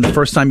it down the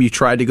first time you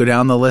tried to go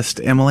down the list,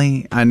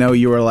 Emily. I know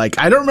you were like,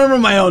 I don't remember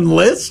my own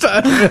list.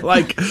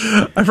 Like,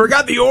 I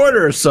forgot the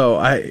order.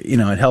 So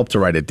it helped to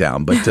write it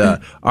down.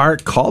 But our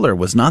caller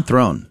was not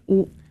thrown.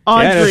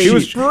 Audrey, she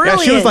was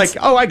brilliant. She was like,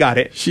 "Oh, I got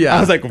it." Yeah.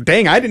 I was like,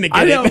 "Dang, I didn't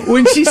get it."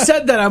 When she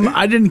said that,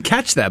 I didn't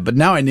catch that, but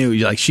now I knew.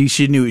 Like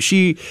she knew.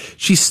 She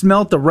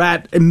smelt the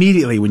rat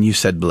immediately when you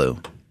said blue.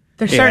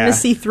 They're starting to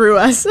see through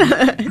us.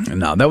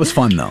 No, that was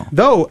fun though.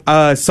 Though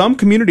some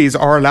communities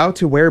are allowed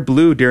to wear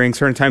blue during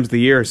certain times of the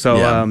year.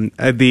 So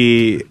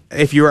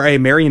if you're a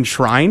Marian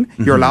shrine,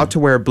 you're allowed to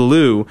wear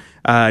blue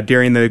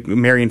during the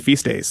Marian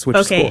feast days. Which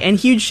is cool. And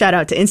huge shout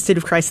out to Institute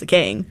of Christ the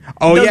King.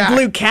 Oh, those yeah.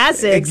 blue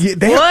cassocks.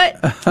 They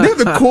What? They have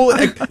the cool.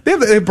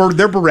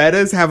 Their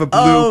Berettas have a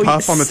blue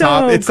puff on the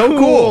top. It's so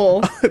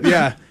cool.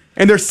 Yeah.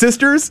 And their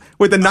sisters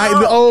with the knife.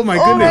 Oh my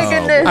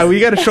goodness!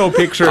 We got to show a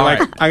picture. All I'm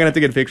right. gonna have to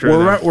get a picture.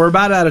 We're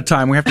about out of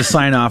time. We have to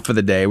sign off for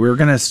the day. We're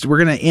gonna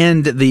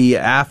end the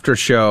after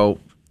show.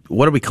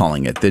 What are we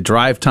calling it? The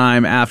drive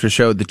time after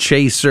show, the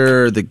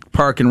chaser, the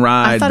park and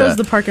ride. I thought it was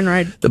the park and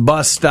ride. The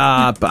bus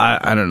stop.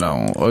 I don't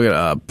know. We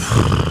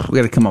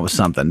gotta come up with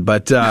something.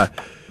 But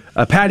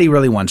Patty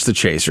really wants the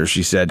chaser,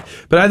 she said.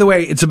 But either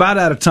way, it's about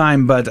out of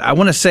time. But I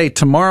want to say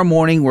tomorrow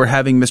morning we're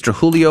having Mr.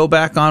 Julio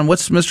back on.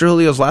 What's Mr.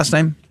 Julio's last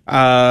name?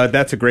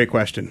 That's a great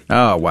question.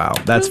 Oh, wow.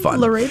 That's fun.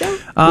 Laredo?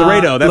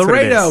 Laredo, that's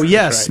what it is.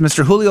 Yes. That's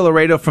right. Mr. Julio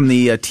Laredo from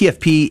the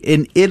TFP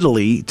in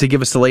Italy to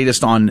give us the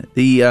latest on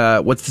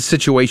the what the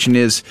situation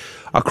is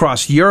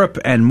across Europe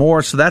and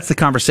more. So that's the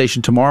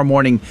conversation tomorrow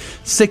morning,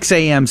 6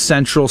 a.m.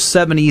 Central,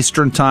 7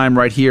 Eastern time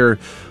right here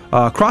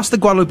across the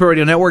Guadalupe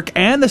Radio Network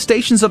and the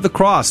Stations of the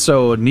Cross.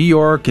 So New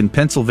York and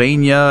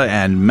Pennsylvania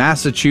and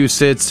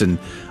Massachusetts and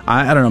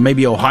I don't know,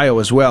 maybe Ohio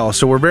as well.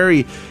 So we're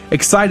very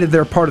excited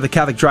they're part of the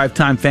Catholic Drive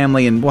Time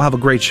family, and we'll have a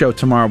great show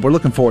tomorrow. We're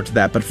looking forward to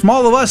that. But from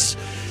all of us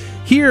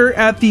here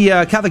at the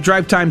Catholic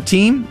Drive Time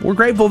team, we're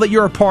grateful that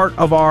you're a part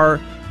of our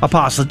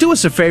apostles. Do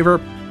us a favor.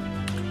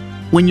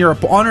 When you're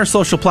on our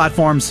social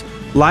platforms,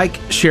 like,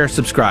 share,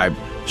 subscribe.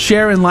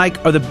 Share and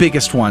like are the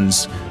biggest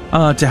ones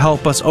to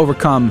help us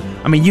overcome.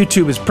 I mean,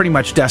 YouTube is pretty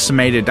much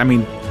decimated. I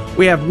mean,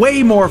 we have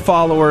way more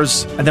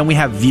followers than we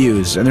have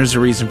views, and there's a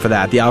reason for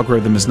that. The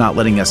algorithm is not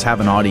letting us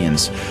have an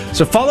audience.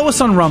 So follow us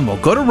on Rumble.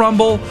 Go to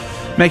Rumble.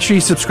 Make sure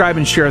you subscribe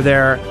and share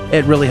there.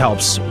 It really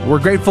helps. We're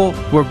grateful.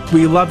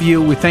 We love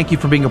you. We thank you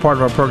for being a part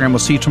of our program. We'll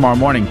see you tomorrow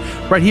morning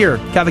right here,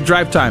 Catholic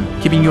Drive Time,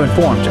 keeping you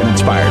informed and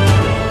inspired.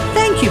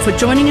 Thank you for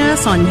joining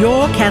us on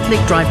Your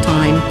Catholic Drive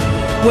Time,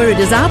 where it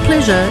is our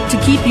pleasure to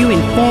keep you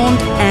informed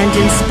and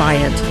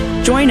inspired.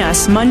 Join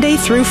us Monday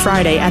through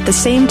Friday at the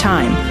same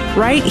time,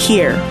 right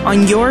here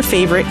on your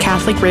favorite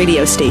Catholic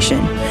radio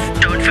station.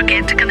 Don't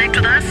forget to connect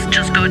with us.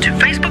 Just go to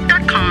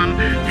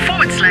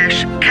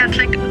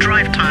facebook.com/Catholic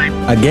Drive Time.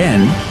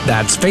 Again,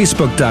 that's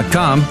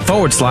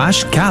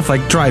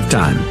facebook.com/Catholic Drive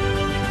Time.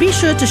 Be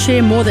sure to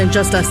share more than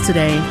just us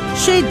today.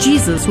 Share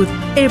Jesus with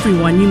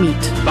everyone you meet.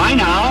 Bye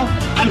now,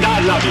 and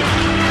God love you.